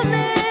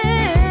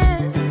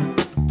feeling.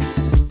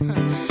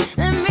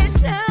 Let me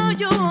tell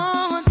you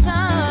one more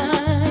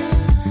time,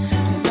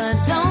 'cause I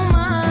don't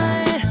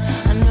mind.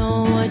 I know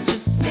what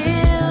you're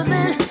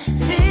feeling,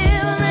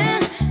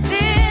 feeling,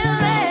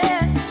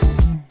 feeling.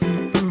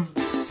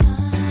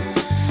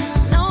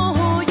 Know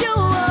who you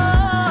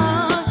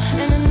are,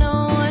 and I know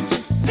what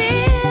you're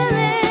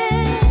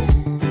feeling.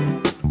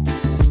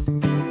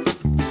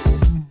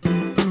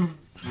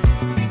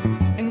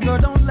 And girl,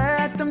 don't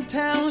let them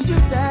tell you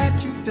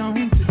that you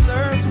don't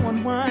deserve to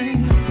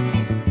unwind.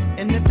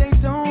 And if they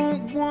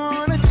don't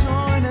wanna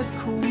join us,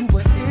 cool,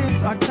 but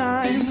it's our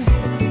time.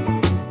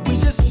 We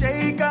just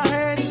shake our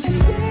heads and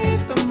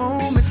dance the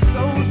moment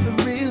so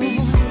surreal.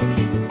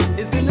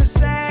 Isn't it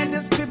sad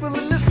there's people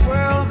in this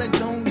world that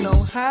don't know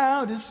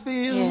how this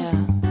feels?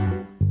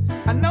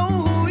 I know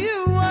who you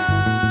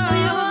are,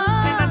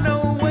 and I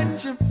know what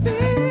you're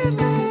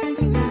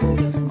feeling.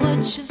 What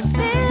you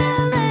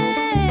feeling?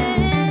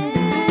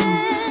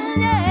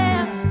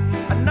 Yeah.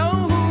 I know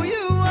who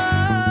you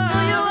are,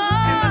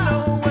 and I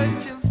know what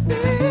you're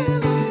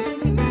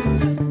feeling.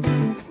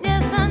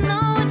 Yes, I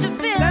know what you're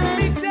feeling. Let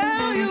me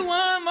tell you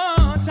one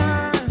more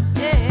time,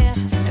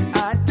 Yeah. and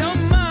I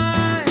don't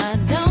mind. I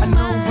don't I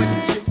know mind. what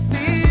you're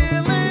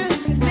feeling.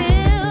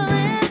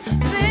 Feeling,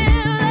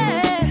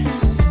 feeling.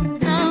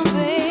 Now,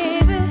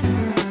 baby.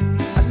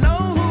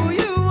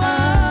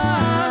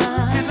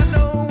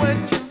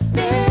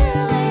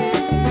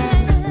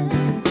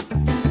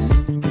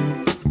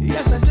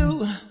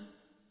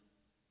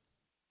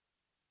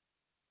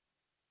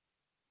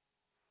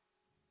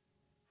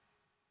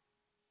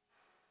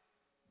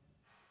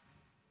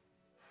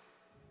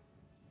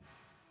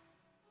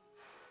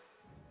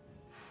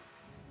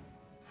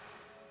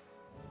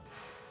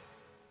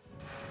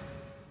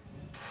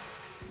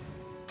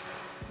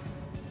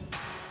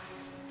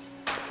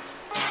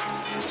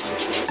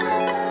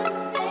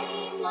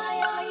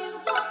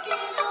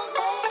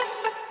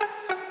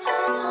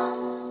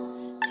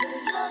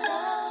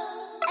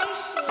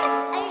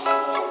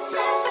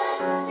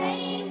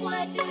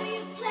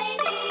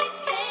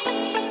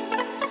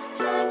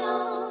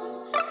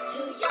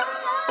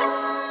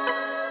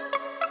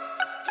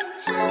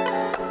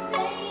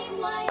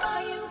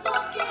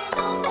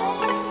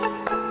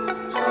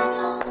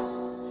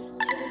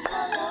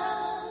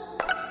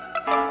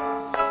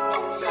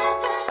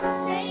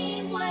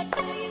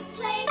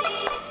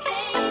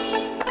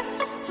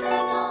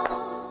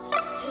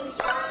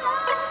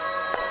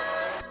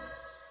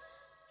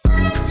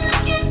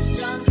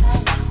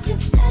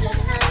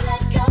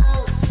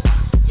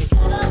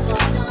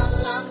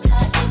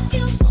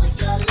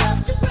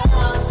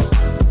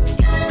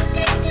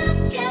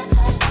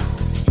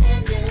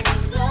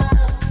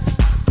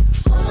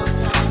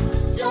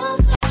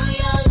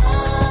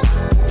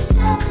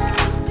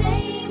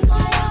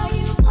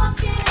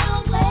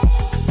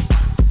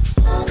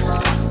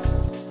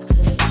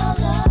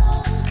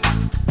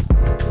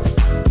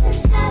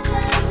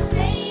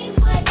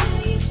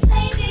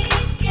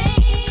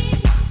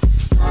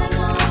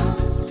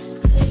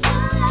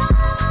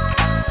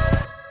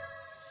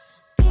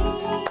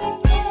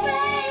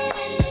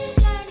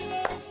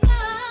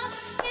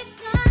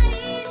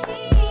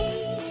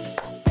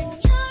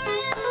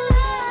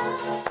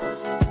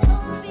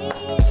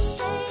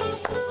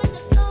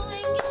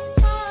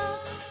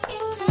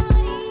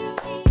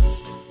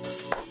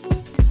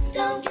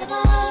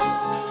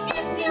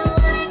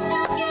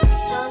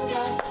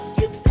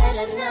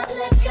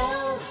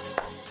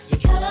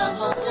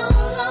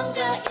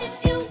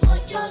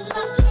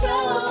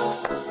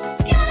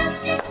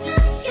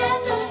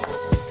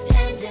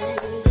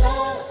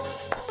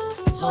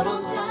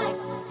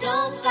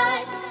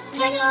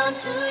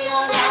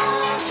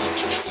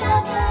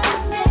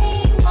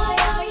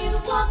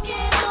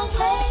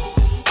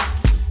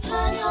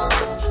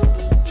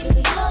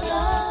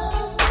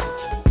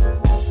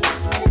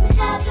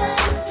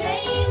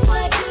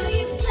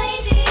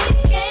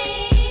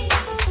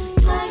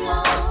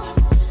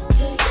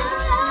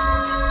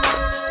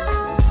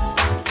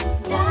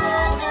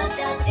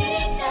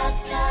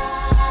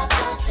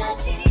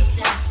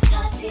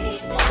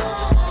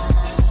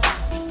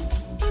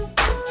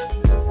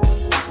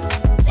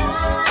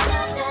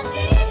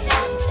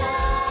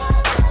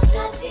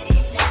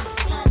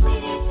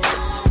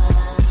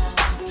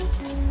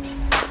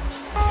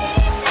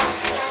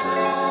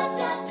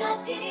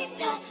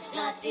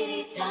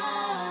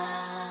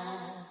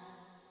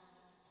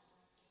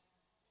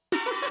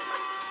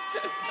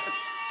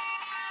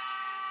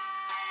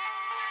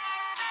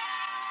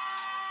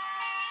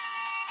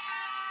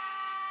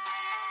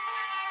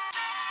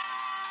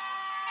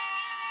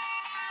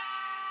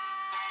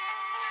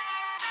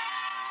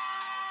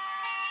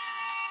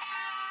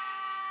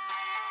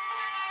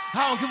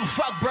 I don't give a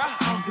fuck, bruh.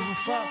 I don't give a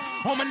fuck.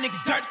 All my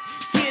niggas dirty.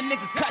 See a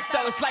nigga cut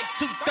though, it's like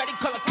 2:30.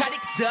 Call a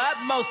cutty. The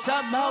utmost,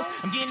 some hoes.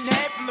 I'm getting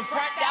head from the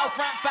front out.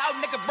 Front foul,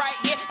 nigga right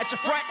here at your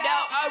front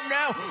door. Oh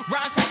no.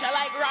 Rhyme special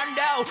like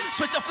Rondo.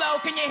 Switch the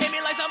flow, can you hear me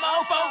like some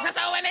old folks? That's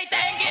how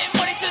anything getting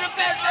money to the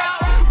feds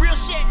road. Real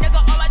shit, nigga.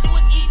 All I do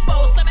is eat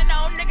bows. Slamming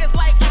on niggas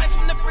like Onyx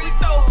from the free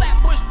throw.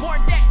 Flat push, born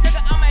dead, nigga.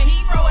 I'm a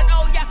hero. And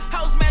oh yeah,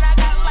 hoes, man, I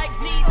got like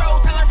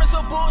zero tolerance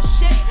for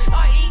bullshit.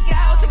 Ego,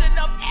 took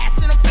enough ass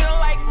and I'm feeling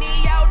like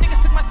Neo.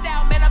 Niggas took my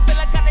style, man, I feel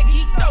like kinda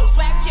geek though.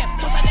 Swag chip,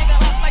 toss a nigga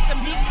up like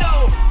some deep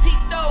dough.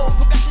 Peak though,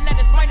 progression at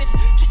its finest.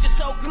 Treat you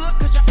so good,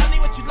 cause you're only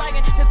what you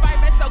liking. His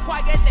vibe is so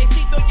quiet, they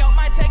see through your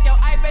mind. Take your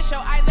eyelash, your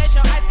eyelash,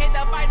 your eyes can't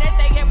define it.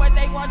 They get what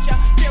they want you,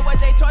 fear what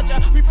they taught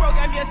you.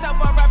 Reprogram yourself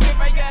or I pay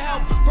for your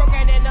help.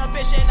 Programming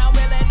ambition, I'm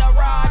willing to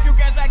ride. Few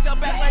girls back to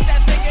back like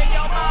that, singing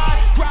your mind.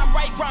 Grind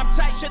right, grind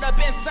tight, should've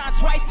been signed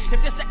twice.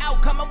 If this the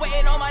outcome, I'm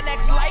waiting on my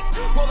next life.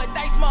 Roll a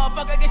dice,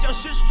 motherfucker, get your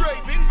shit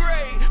straight. Been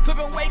great,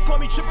 flipping weight, call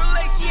me Triple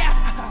H,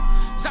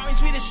 yeah.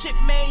 Zombies, we the shit,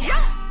 man,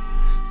 yeah.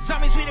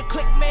 Zombies, we the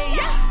click, man,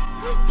 yeah.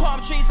 Palm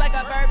trees like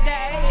a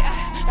birthday.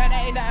 And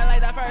ain't nothing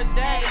like the first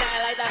day.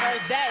 Nothing like the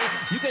first day.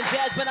 You can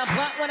judge, but I'm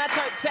blunt when I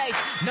turn taste.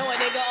 Know a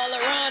nigga all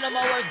around on my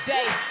worst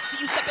day.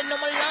 See you stepping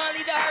on my lawn,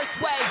 lead the hearse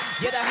way.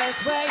 Yeah, the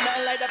hearse way.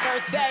 Nothing like the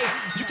first day.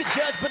 You can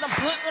judge, but I'm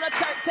blunt when I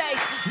turn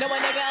taste. Know a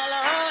nigga all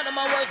around on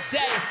my worst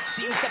day.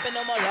 See you stepping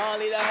on my lawn,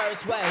 lead the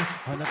hearse way.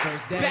 On the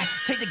first day. Back,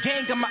 take the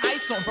game, got my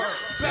ice on burn.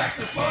 Back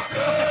the fuck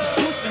up. I got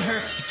the juice in her.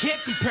 You can't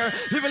compare.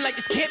 Living like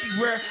this can't be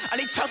rare. I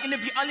ain't talking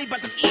if you only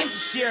about the M's to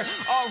share.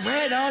 All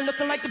red on,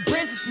 looking like the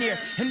Brands is near.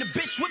 And the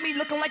bitch with me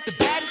looking like the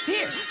baddest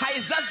here. High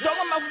as us, though,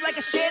 I'm out like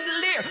a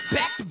chandelier.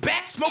 Back to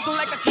back, smoking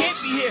like I can't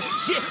be here.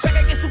 Yeah, back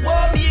against the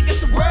wall, me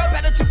against the world.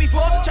 Better to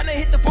before, tryna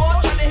hit the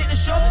ball, tryna hit the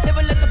shore.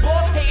 Never let the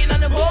ball, hating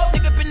on the ball.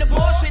 Nigga up in the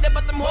ball, straight up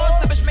at them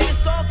hoes. Lavish made it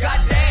all,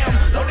 goddamn.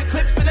 Loaded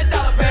clips in a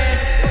dollar van.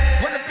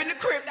 Run up in the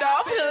crib,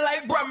 dog, feeling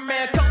like brother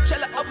man.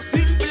 Coachella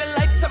overseas, feeling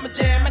like summer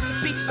jam. Master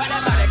P, by that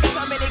body, got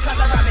so many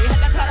clouds around me.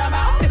 Had to cut them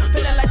out, still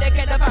feeling like they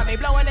can't define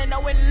me. Blowing in the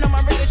wind, on my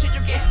wrist, shit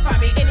you can't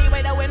find me. Anyway,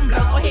 the wind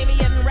blows.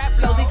 Bohemian rap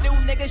flows. These new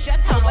niggas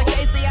just hoes like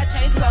Jay-Z. I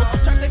change clothes.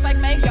 Turn taste like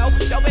mango.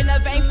 Dope in the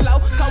vein flow.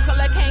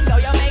 Coca-Cola can't go.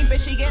 Your main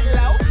bitch, she get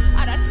low.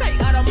 Out of sight,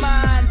 out of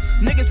mind.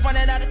 Niggas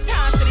running out of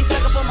time, so they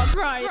suck up on my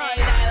grind. Ain't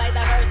nothing like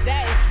the first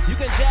day. You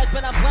can judge,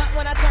 but I'm blunt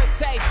when I turn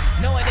taste.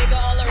 Know a nigga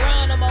all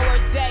around on my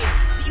worst day.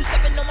 See you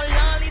stepping on my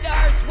lawn, lead the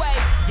hearse way.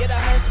 Yeah, the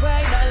hearse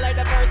way. Nothing like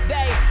the first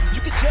day. You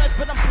can judge,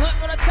 but I'm blunt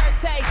when I turn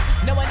taste.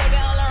 Know a nigga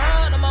all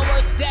around on my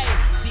worst day.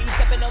 See you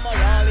stepping on my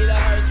lawn, lead the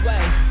hearse way.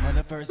 On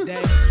the first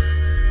day.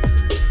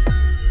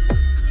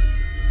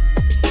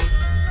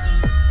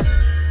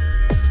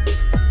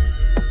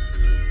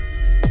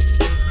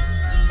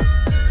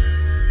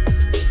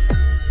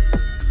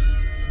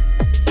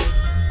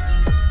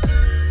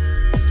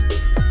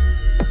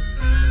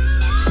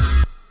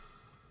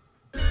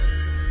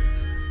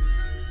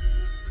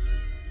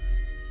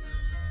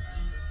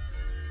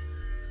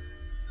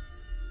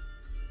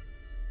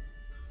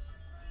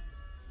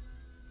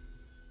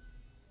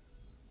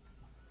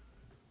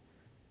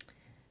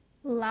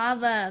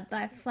 Lava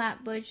by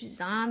Flatbush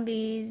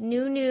Zombies.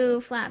 New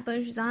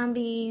Flatbush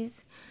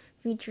Zombies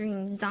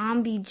featuring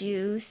Zombie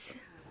Juice.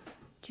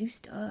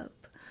 Juiced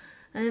up.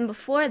 And then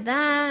before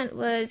that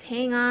was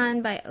Hang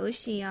On by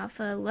Oshi off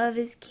of Love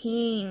is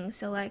King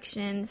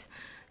Selections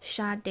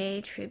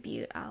Sade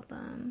tribute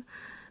album.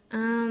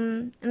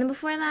 And then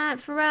before that,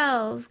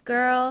 Pharrell's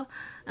Girl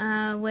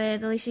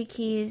with Alicia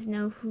Keys,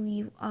 Know Who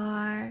You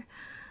Are.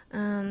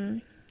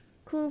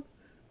 Cool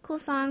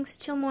songs,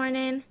 chill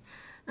morning.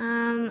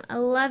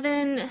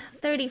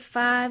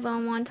 11:35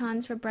 on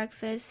Wontons for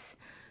Breakfast,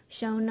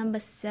 show number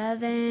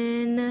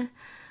 7.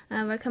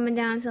 We're coming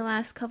down to the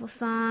last couple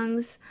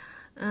songs.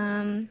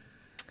 I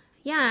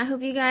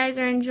hope you guys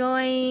are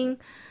enjoying,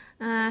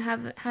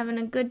 having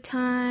a good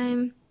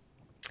time.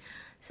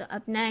 So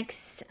up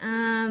next,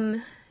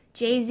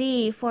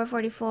 Jay-Z,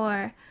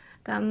 444,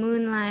 got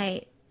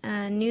Moonlight,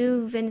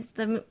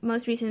 the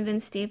most recent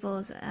Vince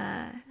Staples.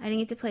 I didn't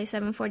get to play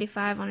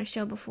 745 on a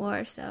show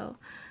before, so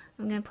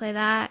I'm going to play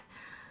that.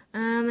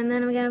 And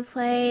then I'm going to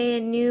play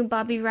new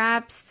Bobby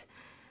Raps.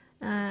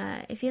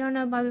 If you don't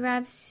know Bobby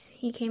Raps,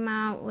 he came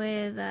out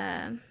with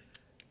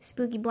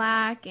Spooky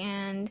Black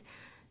and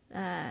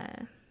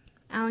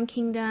Allen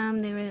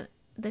Kingdom. They were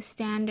the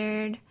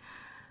standard.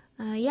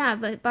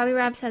 But Bobby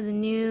Raps has a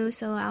new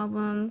solo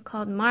album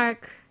called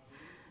Mark.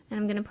 And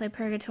I'm going to play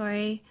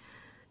Purgatory.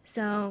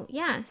 So,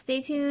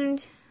 stay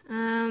tuned.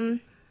 Have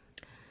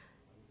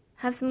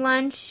some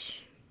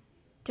lunch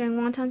during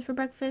Wontons for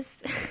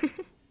Breakfast.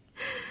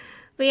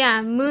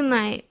 But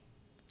Moonlight,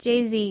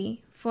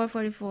 Jay-Z,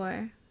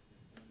 444.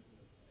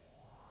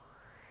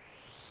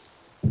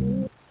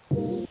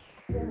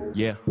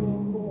 Yeah.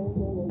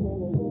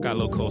 Got a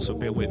little closer,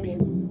 bear with me.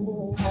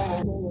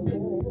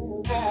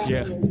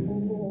 Yeah.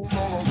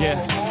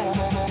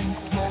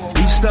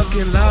 We stuck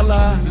in La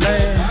La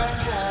Land.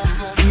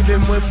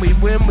 Even when we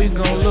win, we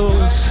gon'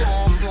 lose.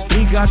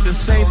 We got the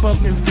same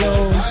fucking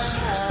flows.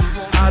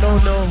 I I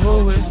don't know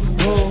who is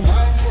who.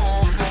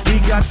 We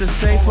got the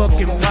same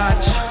fucking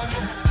watch.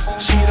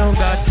 She don't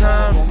got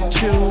time to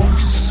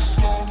choose.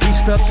 We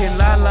stuck in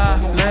La La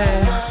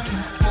Land.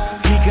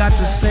 We got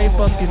the same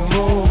fucking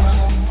moves.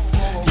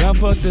 Y'all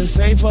fuck the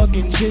same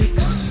fucking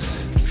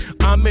chicks.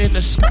 I'm in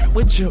the skirt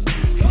with you.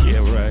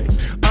 Yeah, right.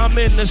 I'm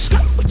in the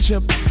skirt with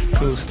you.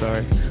 Cool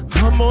story.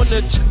 I'm on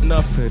the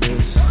enough for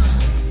this.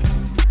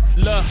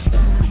 Look,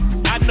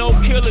 I know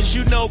killers,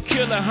 you know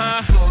killer,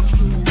 huh?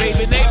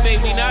 Baby, they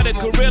made me not a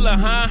gorilla,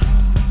 huh?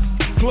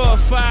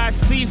 Glorified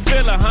sea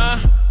filler, huh?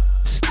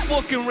 Stop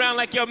walking around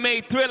like y'all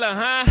made Thriller,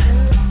 huh?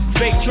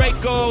 Fake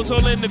Dracos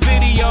all in the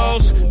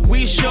videos.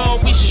 We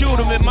shoot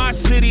them in my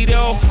city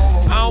though.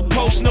 I don't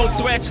post no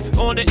threats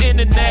on the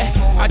internet.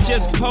 I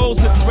just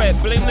pose a threat,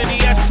 blame Lenny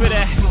S for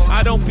that.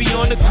 I don't be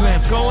on the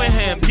gram, going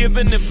ham,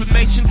 giving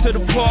information to the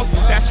park,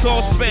 that's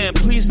all spam.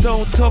 Please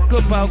don't talk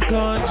about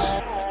guns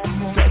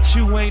that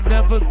you ain't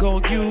never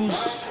gon'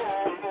 use.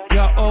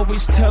 Y'all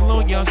always tell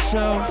on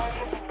yourself.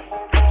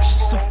 I'm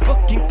just so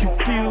fucking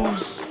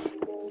confused.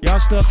 Y'all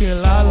stuck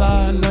in La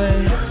La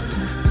Land.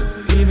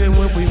 Even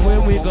when we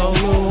win, we gon'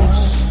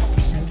 lose.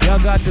 Y'all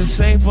got the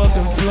same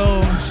fucking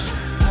flows.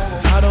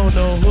 I don't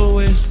know who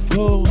is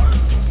who.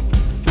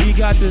 We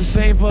got the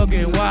same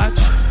fucking watch.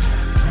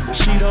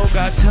 She don't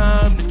got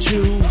time to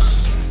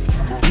choose.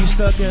 We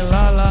stuck in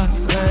La La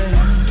Land.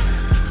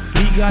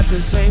 We got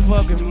the same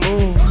fucking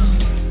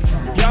moves.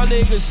 Y'all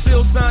niggas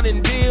still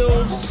signing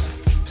deals.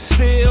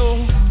 Still,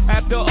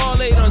 after all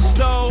they done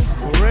stole,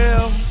 for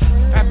real.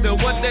 After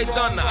what they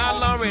done to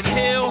Lauryn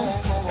Hill.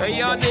 And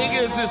y'all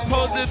niggas is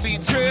supposed to be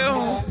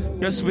trill.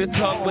 Yes, we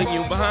talk when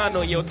you behind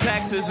on your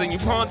taxes and you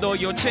pawned all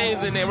your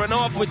chains and they run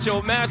off with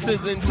your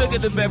masters and took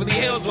it to Beverly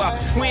Hills while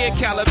we in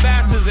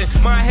Calabasas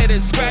and my head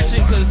is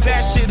scratching cause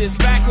that shit is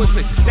backwards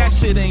and that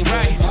shit ain't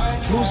right.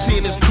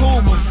 Lucian is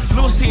cool, but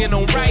Lucian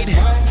don't write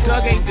it.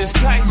 Doug ain't this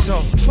tight, so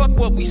fuck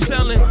what we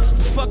selling.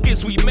 Fuck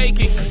is we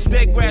making, cause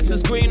their grass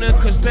is greener,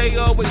 cause they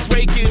always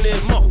raking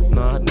it more.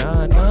 Nah,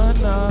 nah, nah,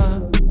 nah.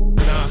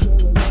 Nah,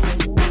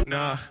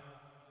 nah.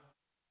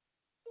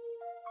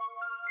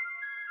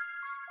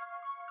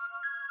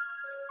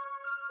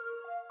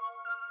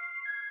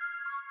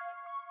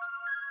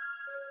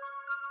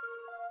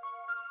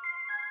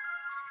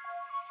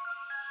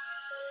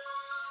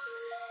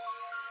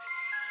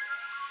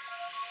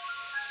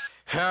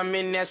 I'm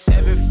in that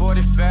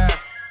 745.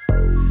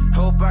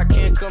 Hope I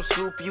can come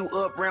scoop you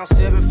up round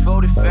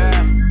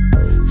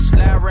 745.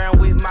 Slide around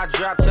with my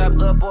drop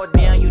top up or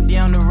down, you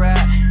down the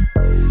ride.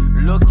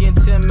 Look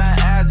into my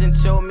eyes and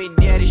told me,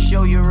 Daddy,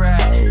 show you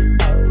right.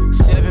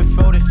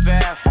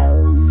 745,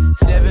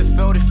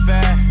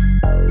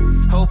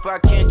 745. Hope I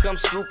can come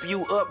scoop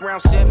you up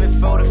round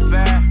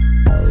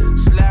 745.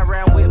 Slide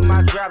around with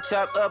my drop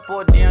top up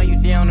or down, you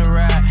down the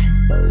ride.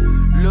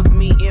 Look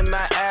me in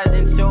my eyes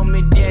and told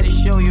me, Daddy,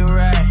 show you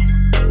right.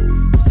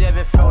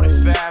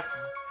 745.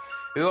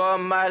 All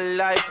my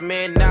life,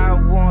 man, I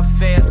want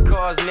fast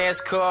cars,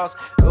 NASCARs.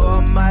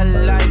 All my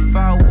life,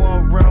 I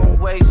want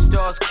runway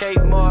stars,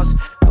 Kate Moss.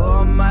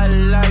 All my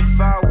life,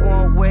 I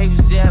want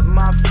waves at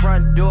my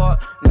front door.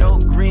 No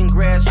green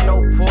grass,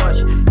 no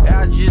porch.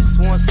 I just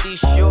want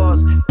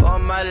seashores. All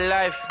my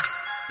life,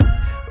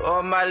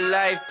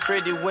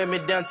 pretty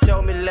women done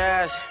told me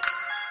lies.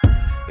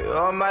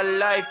 All my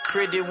life,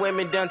 pretty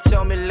women done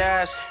told me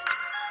lies.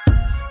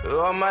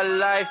 All my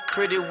life,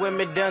 pretty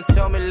women done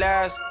told me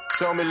lies.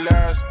 Tell me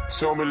lies,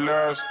 tell me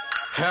lies.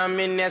 I'm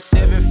in that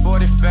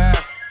 745.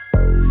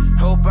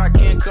 Hope I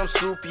can come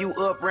scoop you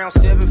up round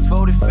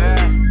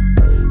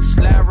 745.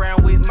 Slide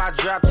around with my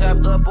drop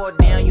top up or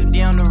down, you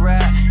down the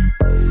ride.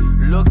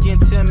 Look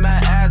into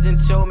my eyes and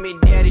told me,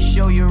 Daddy,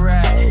 show you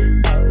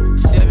right.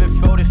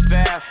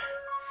 745,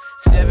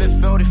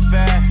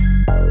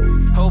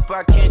 745. Hope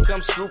I can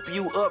come scoop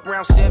you up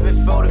round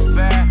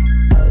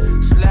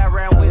 745. Slide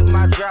around with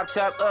my drop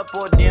top up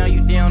or down,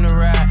 you down the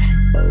ride.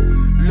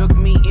 Look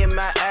me in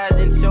my eyes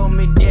and told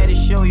me, Daddy,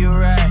 show you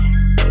right.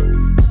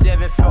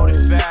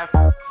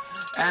 745.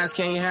 Eyes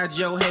can't hide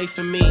your hate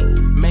for me.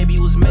 Maybe it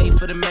was made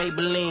for the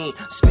Maybelline.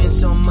 Spend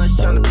so much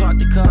trying to park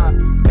the car.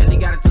 Barely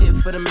got a tip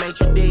for the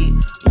maitre d'.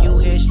 You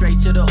head straight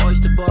to the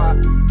oyster bar.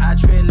 I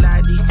tread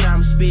light each time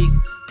I speak.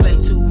 Play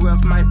too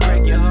rough, might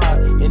break your heart.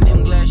 And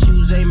them glass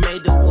shoes ain't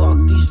made to walk.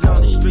 These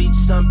lonely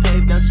streets,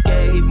 unpaved,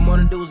 unscathed.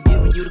 Morning dew was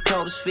giving you the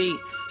coldest feet.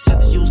 Said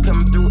that you was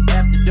coming through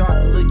after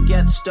dark to look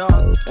at the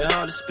stars. It's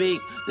hard to speak.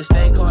 This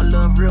thing called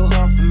love real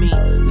hard for me.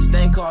 This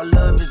thing called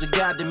love is a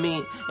god to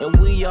me. And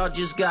we all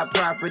just got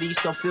property,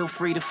 so feel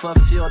free to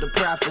fulfill the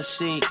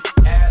prophecy.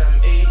 Adam,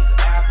 Eve,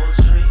 apple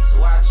trees.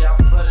 Watch out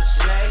for the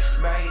snakes,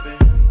 baby.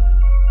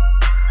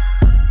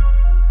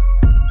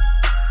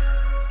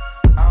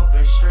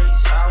 Open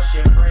streets,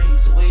 ocean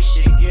breeze. We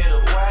should get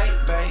away,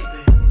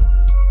 baby.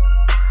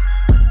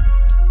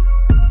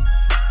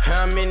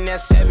 I'm in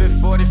that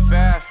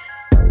 745.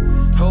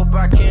 Hope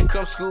I can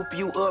come scoop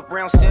you up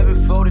round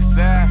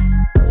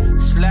 745.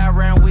 Slide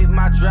around with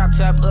my drop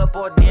top up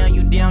or down,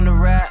 you down the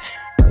ride.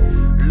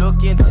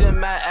 Look into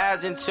my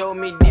eyes and told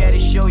me, Daddy,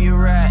 show you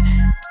right.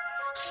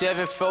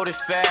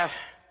 7:45.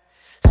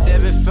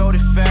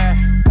 7:45.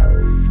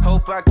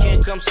 Hope I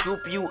can come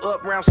scoop you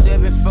up round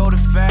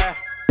 7:45.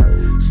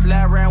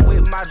 Slide around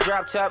with my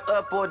drop top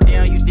up or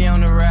down, you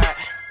down the ride.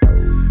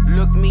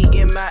 Look me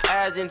in my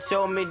eyes and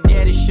told me,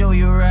 Daddy, show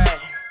you right.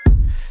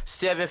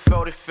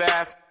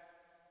 7:45.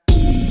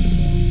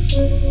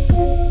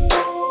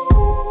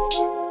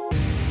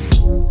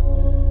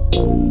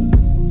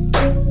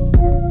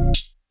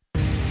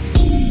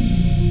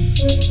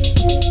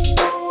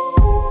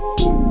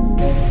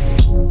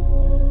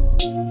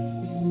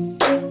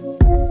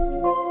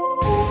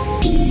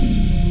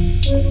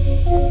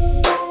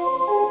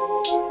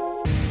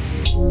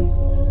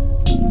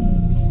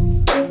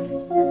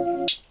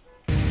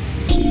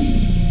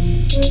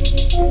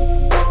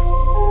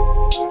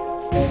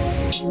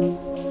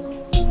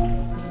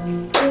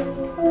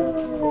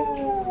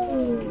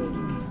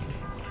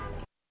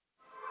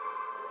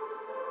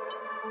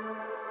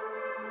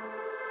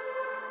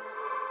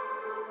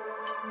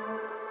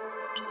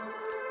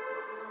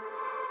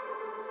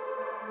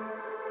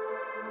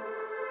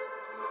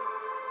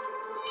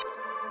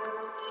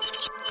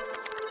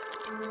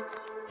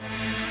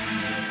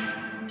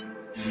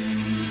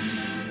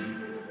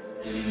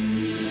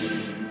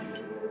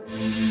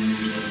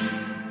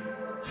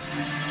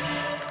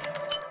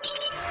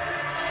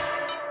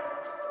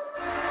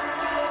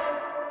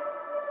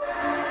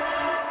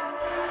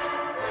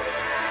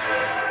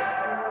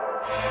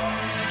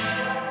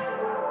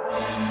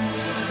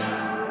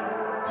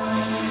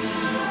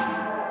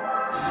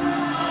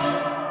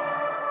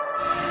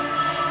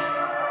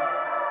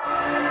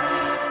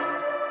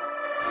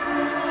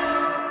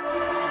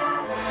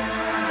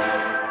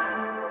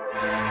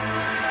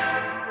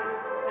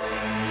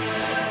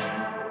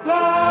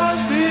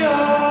 Lost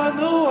beyond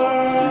the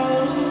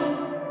world,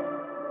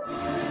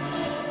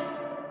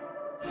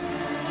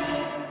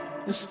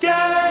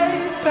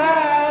 escape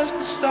past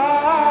the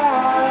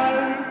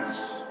stars,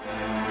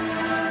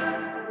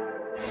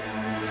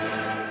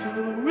 to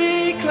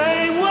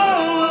reclaim what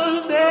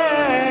was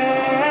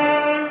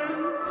there.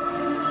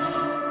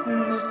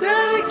 And it's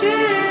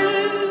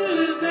delicate,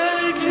 it's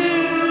delicate.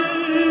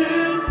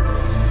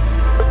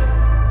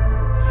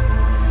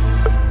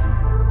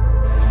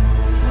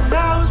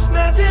 Now it's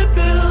snatching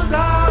pills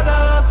out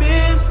of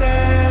his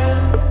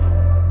hand.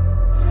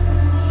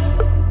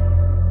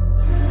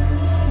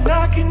 And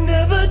I can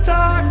never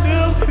talk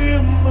to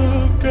him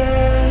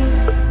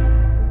again.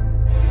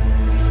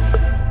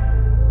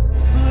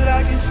 But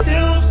I can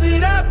still see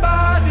that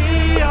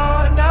body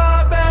on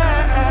our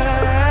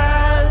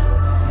bed.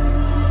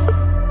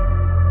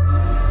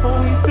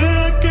 Only thing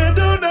I can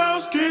do now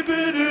is keep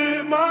it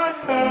in my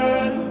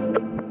head.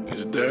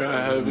 Is there a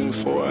heaven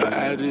for an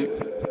addict?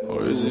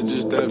 Or is it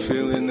just that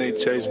feeling they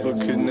chase but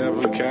could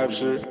never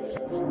capture?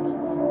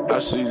 I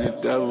see the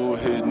devil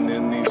hidden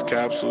in these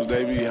capsules.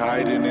 They be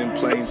hiding in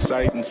plain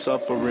sight and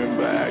suffering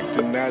but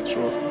acting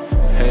natural.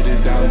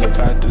 Headed down the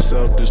path to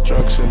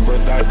self-destruction,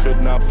 but I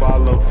could not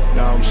follow.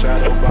 Now I'm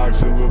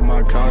shadowboxing with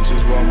my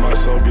conscience while my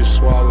soul gets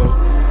swallowed.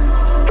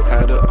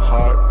 Had a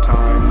hard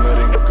time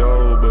letting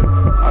go, but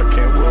I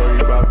can't worry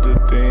about the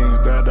things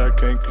that I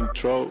can't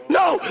control.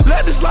 No,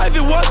 let this life,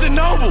 it wasn't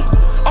noble.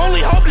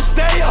 Only hope to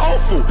stay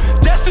hopeful.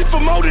 Destined for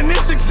more than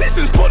this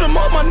existence. Put them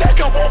on my neck,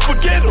 I won't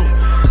forget them.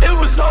 It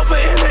was over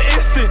in an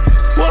instant.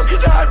 What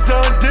could I have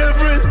done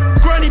different?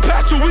 Granny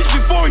passed 2 weeks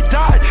before he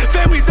died.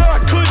 Family that I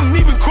couldn't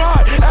even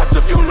cry.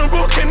 After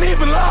funeral, can't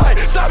even lie.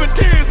 Sobbing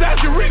tears,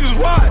 asking reasons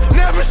why.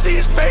 Never see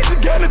his face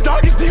again. The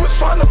darkest demons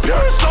find the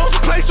purest souls, a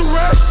place of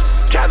rest.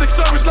 Catholic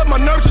service left my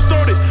nerves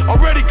distorted.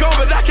 Already gone,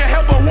 but I can't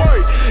help but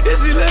worry.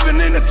 Is he living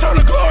in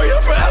eternal glory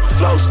or forever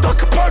flow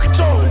stuck in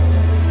purgatory?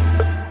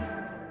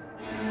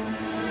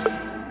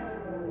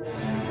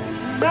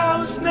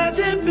 Now it's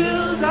snatching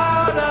pills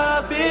out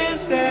of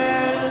his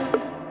hand.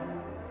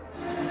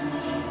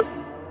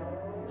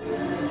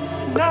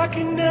 And I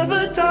can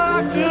never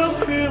talk to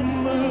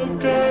him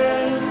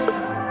again.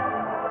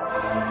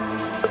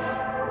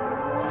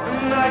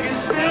 And I can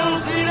still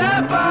see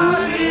that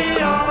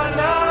body on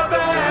our bed.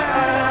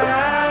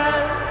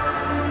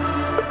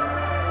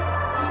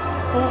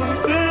 Only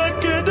thing I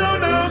can do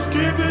now is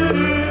keep it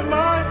in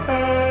my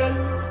head.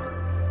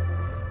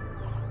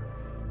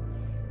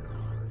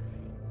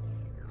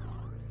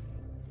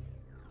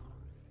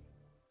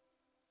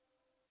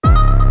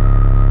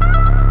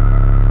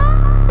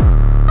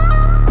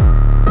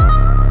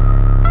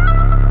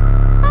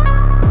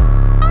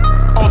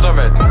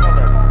 Ultimate.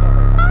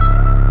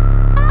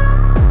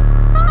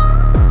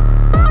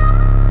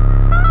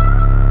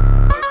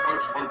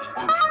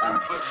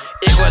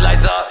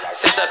 Equalizer,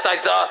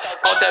 synthesizer.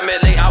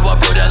 Ultimately, I will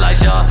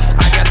brutalize ya.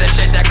 I got the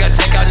shit that could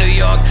take out New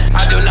York.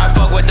 I do not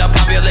fuck with the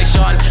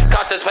population.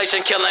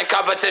 Contemplation, killing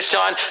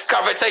competition.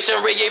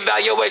 Confrontation,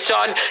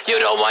 re-evaluation. You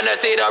don't wanna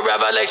see the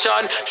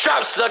revelation.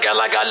 Straps looking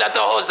like I left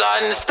the hose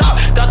on. Stop.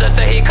 Doctor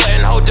said he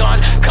couldn't hold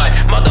on. Cut,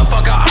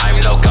 motherfucker, I'm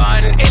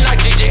Logan.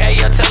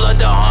 N-I-G-G-A, Attila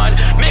Dawn.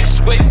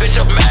 Mixed with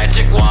Bishop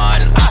Magic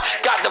Wand. I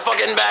got the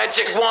fucking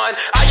magic wand.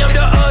 I am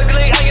the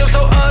ugly, I am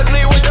so ugly.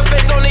 with the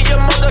face, only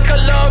your mother could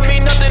love me.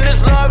 Nothing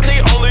is lovely,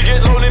 only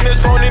get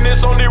loneliness.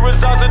 Phoniness only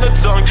resides in the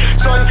tongue.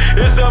 Son,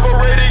 it's never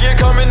radiant,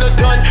 coming to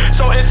done.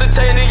 So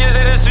instantaneous,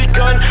 it has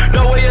begun.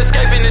 No way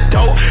escaping it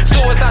though.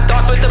 Suicide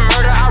thoughts with the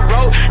murder I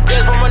wrote.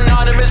 Dead from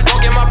anonymous,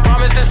 broken my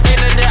promise and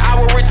standing there. I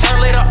will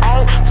return later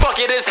on. Fuck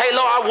it, it's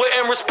Halo, I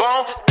wouldn't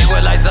respond.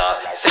 Equalizer,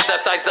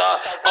 synthesizer.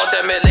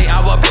 Ultimately, I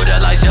will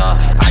brutalize ya.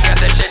 I got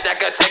the shit that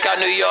could take out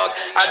New York.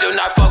 I do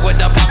not fuck with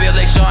the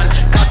population.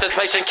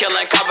 Contemplation,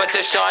 killing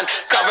competition.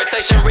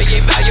 Conversation,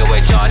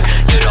 re-evaluation.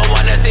 You don't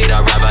wanna see the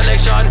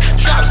revelation.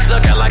 Straps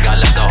looking like I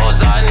left the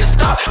hose on.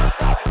 Stop.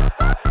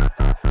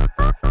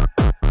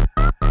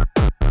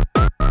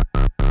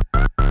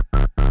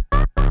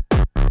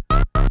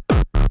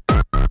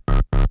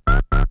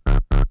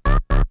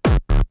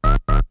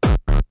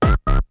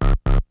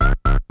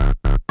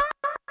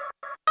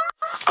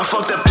 I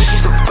fuck that bitch,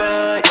 she's a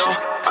fan, yo.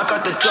 I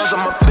got the drugs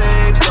on my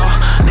babe, yo.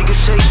 Niggas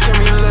say can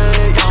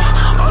relate, yo.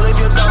 All of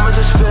your diamonds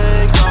is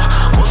fake, yo.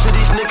 Most of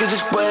these niggas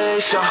is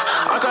waste, yo.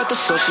 I got the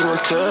sauce, she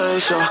won't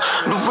taste, yo.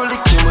 New really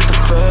came with the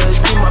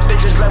face. Keep my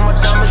bitches like my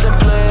diamonds in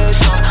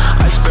place, yo.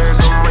 Iceberg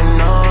on my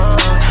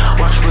nose.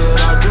 Watch what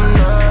I do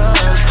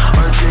next.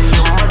 RJ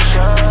on my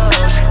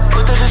chest.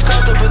 Put that just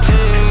got the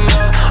fatigue,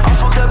 yo. I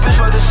fuck that bitch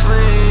right to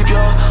sleep,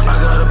 yo. I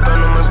got a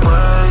pen on my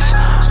waist.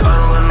 I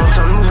don't got no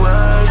time to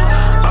waste.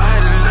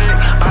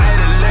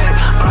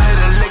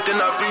 Then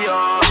I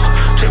re-up.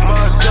 Check my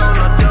account,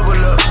 I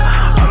double up.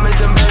 I made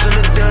 10 bands in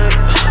a day.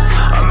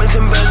 I made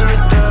 10 bands in a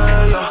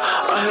day, yeah.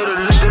 I hit a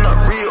lick, then I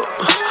re-up.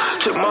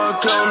 Check my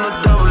account, I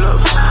double up.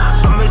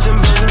 I made 10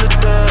 bands in a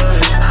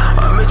day.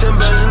 I made 10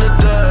 bands in a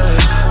day,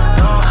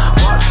 yeah.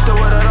 Watch the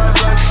way that I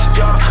flex,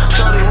 yeah.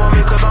 Shawty want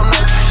me cause I'm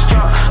next,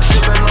 yeah.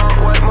 Sippin' on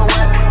white, my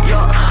wet,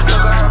 yeah.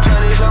 Look at her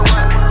panties, are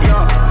wet,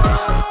 yeah.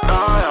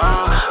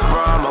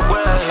 Ride my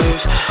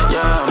wave,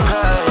 yeah, I'm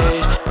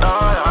paid.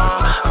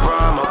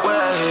 Ride my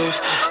wave,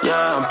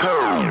 yeah, I'm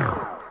paid.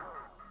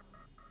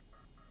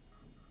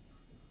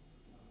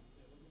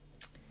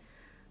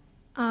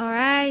 All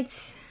right.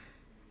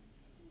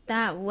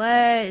 That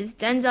was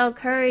Denzel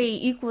Curry,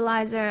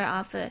 Equalizer,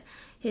 off of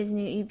his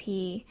new EP.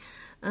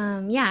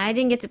 Yeah, I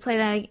didn't get to play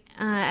that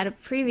at a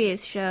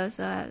previous show,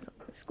 so I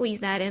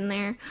squeezed that in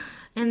there.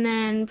 And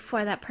then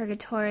before that,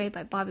 Purgatory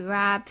by Bobby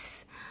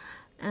Raps,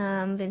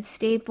 Vince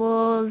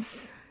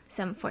Staples,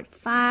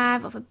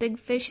 745 off of Big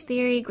Fish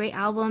Theory, great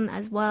album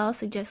as well,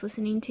 suggest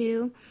listening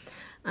to.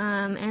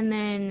 And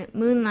then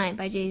Moonlight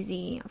by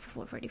Jay-Z off of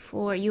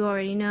 444, you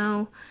already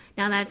know.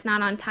 Now that's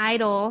not on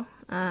Tidal,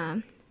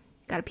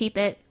 gotta peep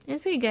it.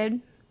 It's pretty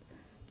good.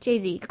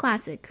 Jay-Z,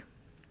 classic.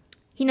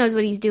 He knows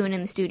what he's doing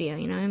in the studio,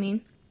 you know what I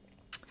mean?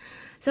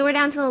 So we're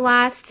down to the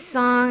last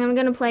song. I'm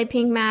gonna play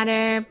Pink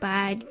Matter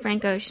by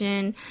Frank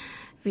Ocean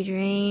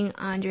featuring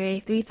Andre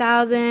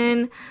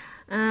 3000.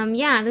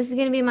 Yeah, this is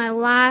going to be my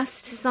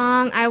last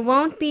song. I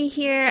won't be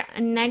here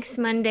next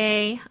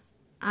Monday.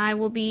 I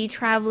will be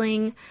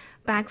traveling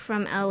back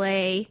from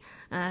LA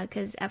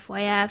because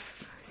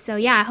FYF. So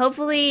yeah,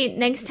 hopefully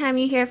next time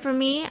you hear from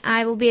me,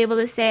 I will be able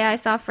to say I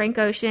saw Frank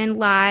Ocean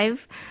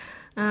live.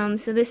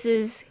 So this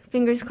is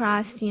fingers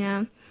crossed, you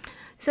know.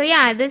 So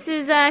yeah, this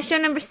is show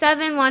number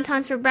 7,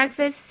 Wontons for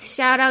Breakfast.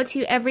 Shout out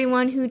to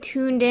everyone who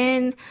tuned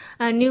in,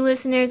 new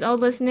listeners, old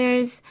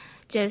listeners,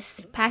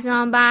 just pass it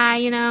on by,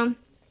 you know.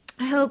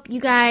 I hope you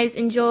guys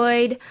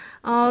enjoyed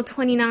all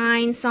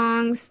 29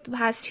 songs the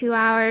past 2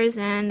 hours,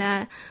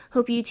 and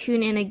hope you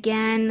tune in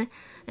again.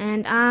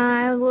 And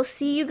I will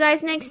see you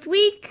guys next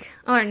week,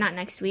 or not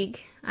next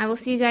week. I will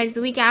see you guys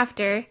the week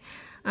after.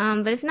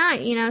 But if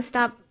not, you know,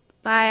 stop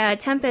by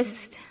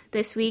Tempest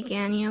this week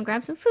and, you know,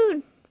 grab some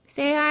food.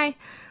 Say hi.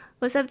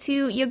 What's up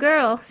to your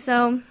girl?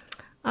 So,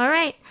 all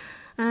right.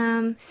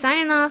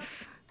 Signing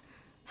off.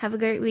 Have a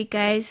great week,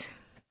 guys.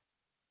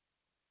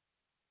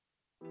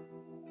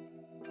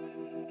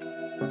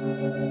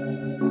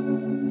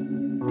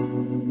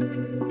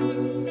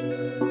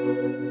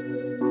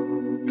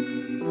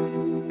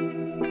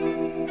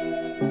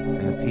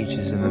 And the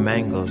peaches and the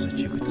mangoes that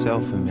you could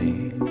sell for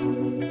me.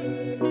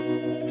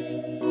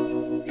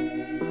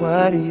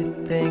 What do you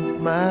think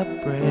my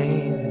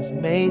brain is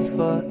made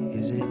for?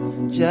 Is it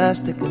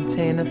just a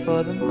container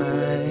for the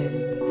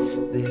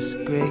mind? This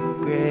great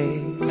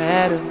gray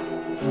matter.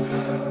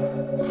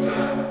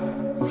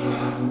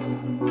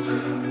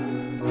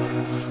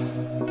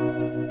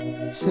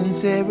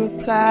 Sincere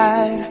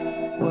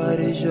replied, what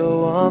is your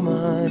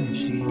woman? Is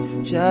she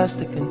just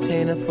a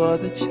container for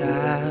the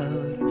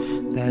child?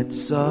 That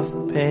soft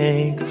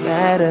pink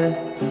matter,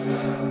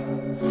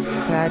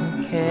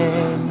 cotton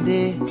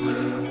candy,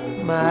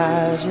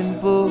 Majin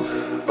Buu,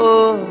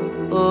 oh,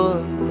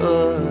 oh,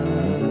 oh.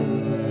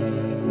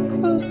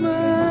 Close my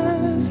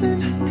eyes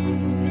and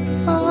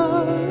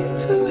fall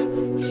into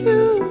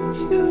you.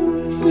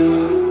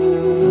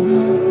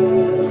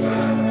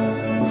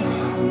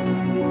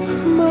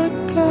 My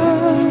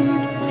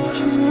God,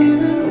 she's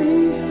giving me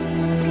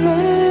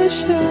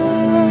pleasure.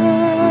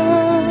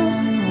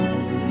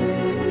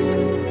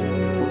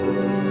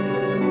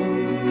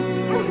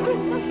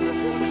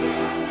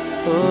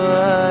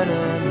 Oh,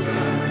 no, no.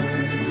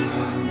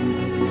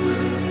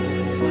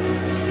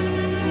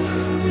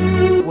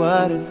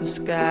 What if the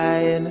sky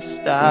and the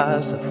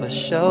stars are for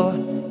show,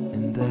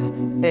 and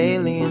the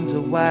aliens are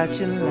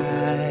watching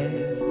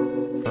live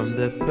from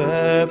the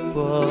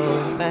purple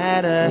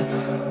matter?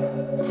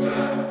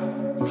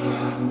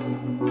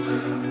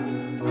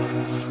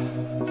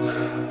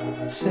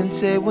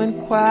 Since it went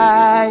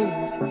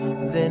quiet,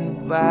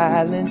 then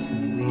violent,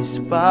 and we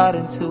sparred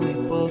until we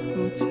both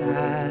grew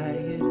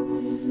tired.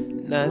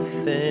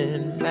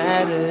 Nothing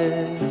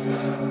mattered.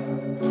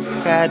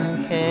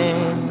 Cotton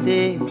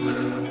candy,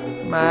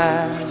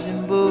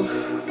 Majin Buu,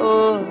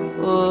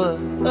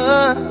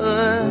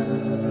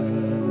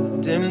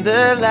 dim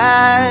the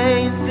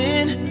lights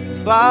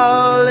and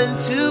fall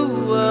into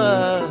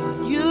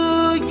you.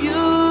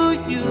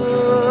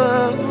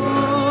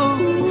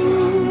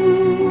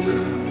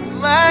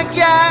 My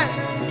God,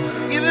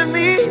 giving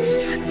me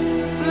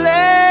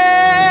pleasure.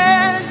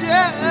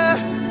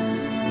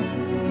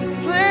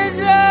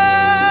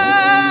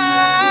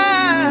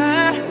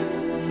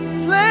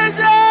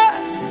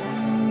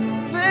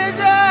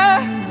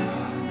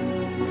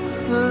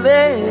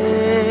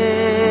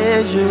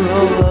 Pleasure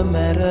over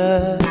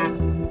matter.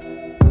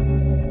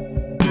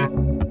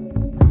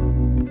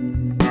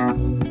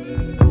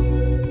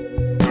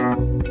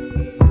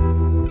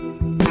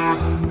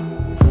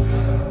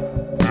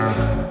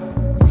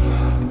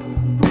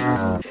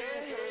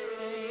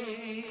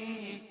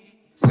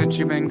 Since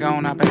you been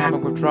gone, I've been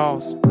having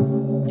withdrawals.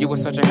 You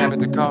was such a habit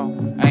to call.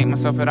 I ain't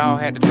myself at all,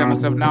 had to tell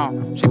myself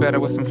no. She better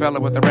with some fella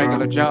with a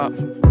regular job.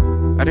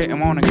 I didn't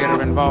want to get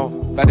her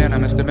involved. By then,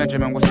 Mr.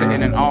 Benjamin was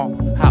sitting in awe.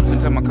 Hops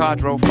into my car,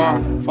 drove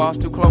far. Falls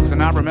too close,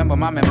 and I remember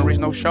my memories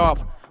no sharp.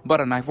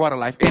 Butter knife, water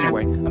life,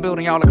 anyway. I'm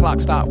building y'all a clock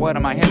stop. What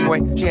am I,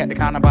 Hemingway? She had the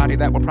kind of body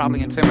that would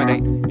probably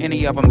intimidate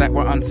any of them that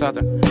were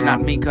unsouthern.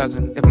 Not me,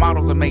 cousin. If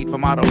models are made for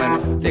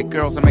modeling, thick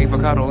girls are made for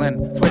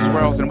cuddling. Switch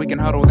worlds and we can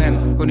huddle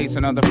then. Who needs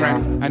another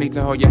friend? I need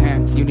to hold your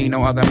hand. You need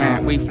no other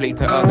man. We flee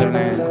to other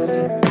lands.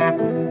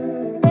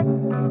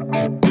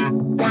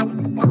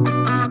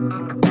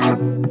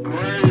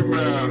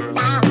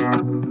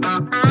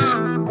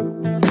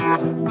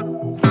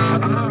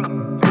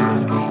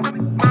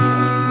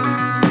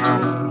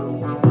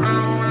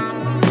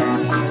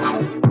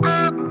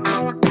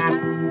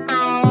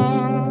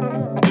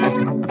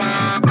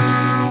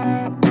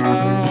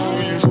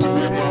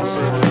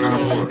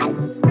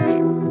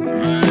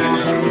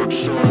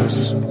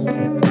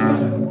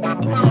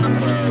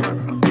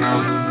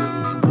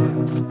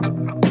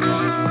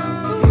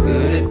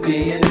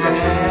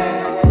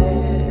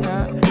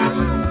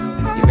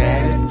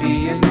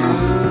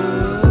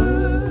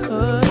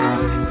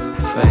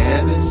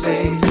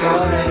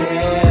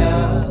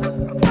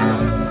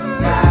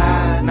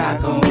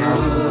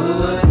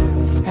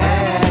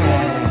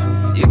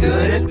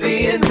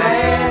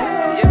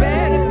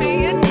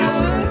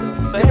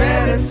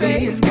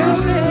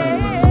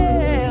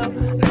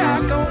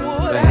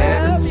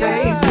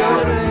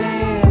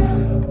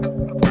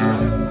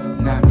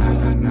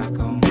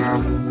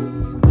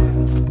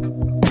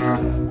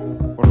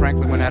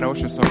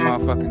 So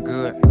motherfucking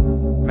good.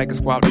 Make her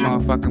squat the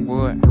motherfucking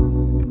wood.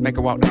 Make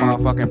her walk the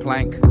motherfucking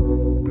plank.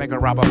 Make her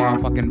rob a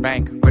motherfucking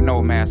bank with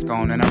no mask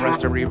on and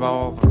arrest a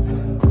revolver.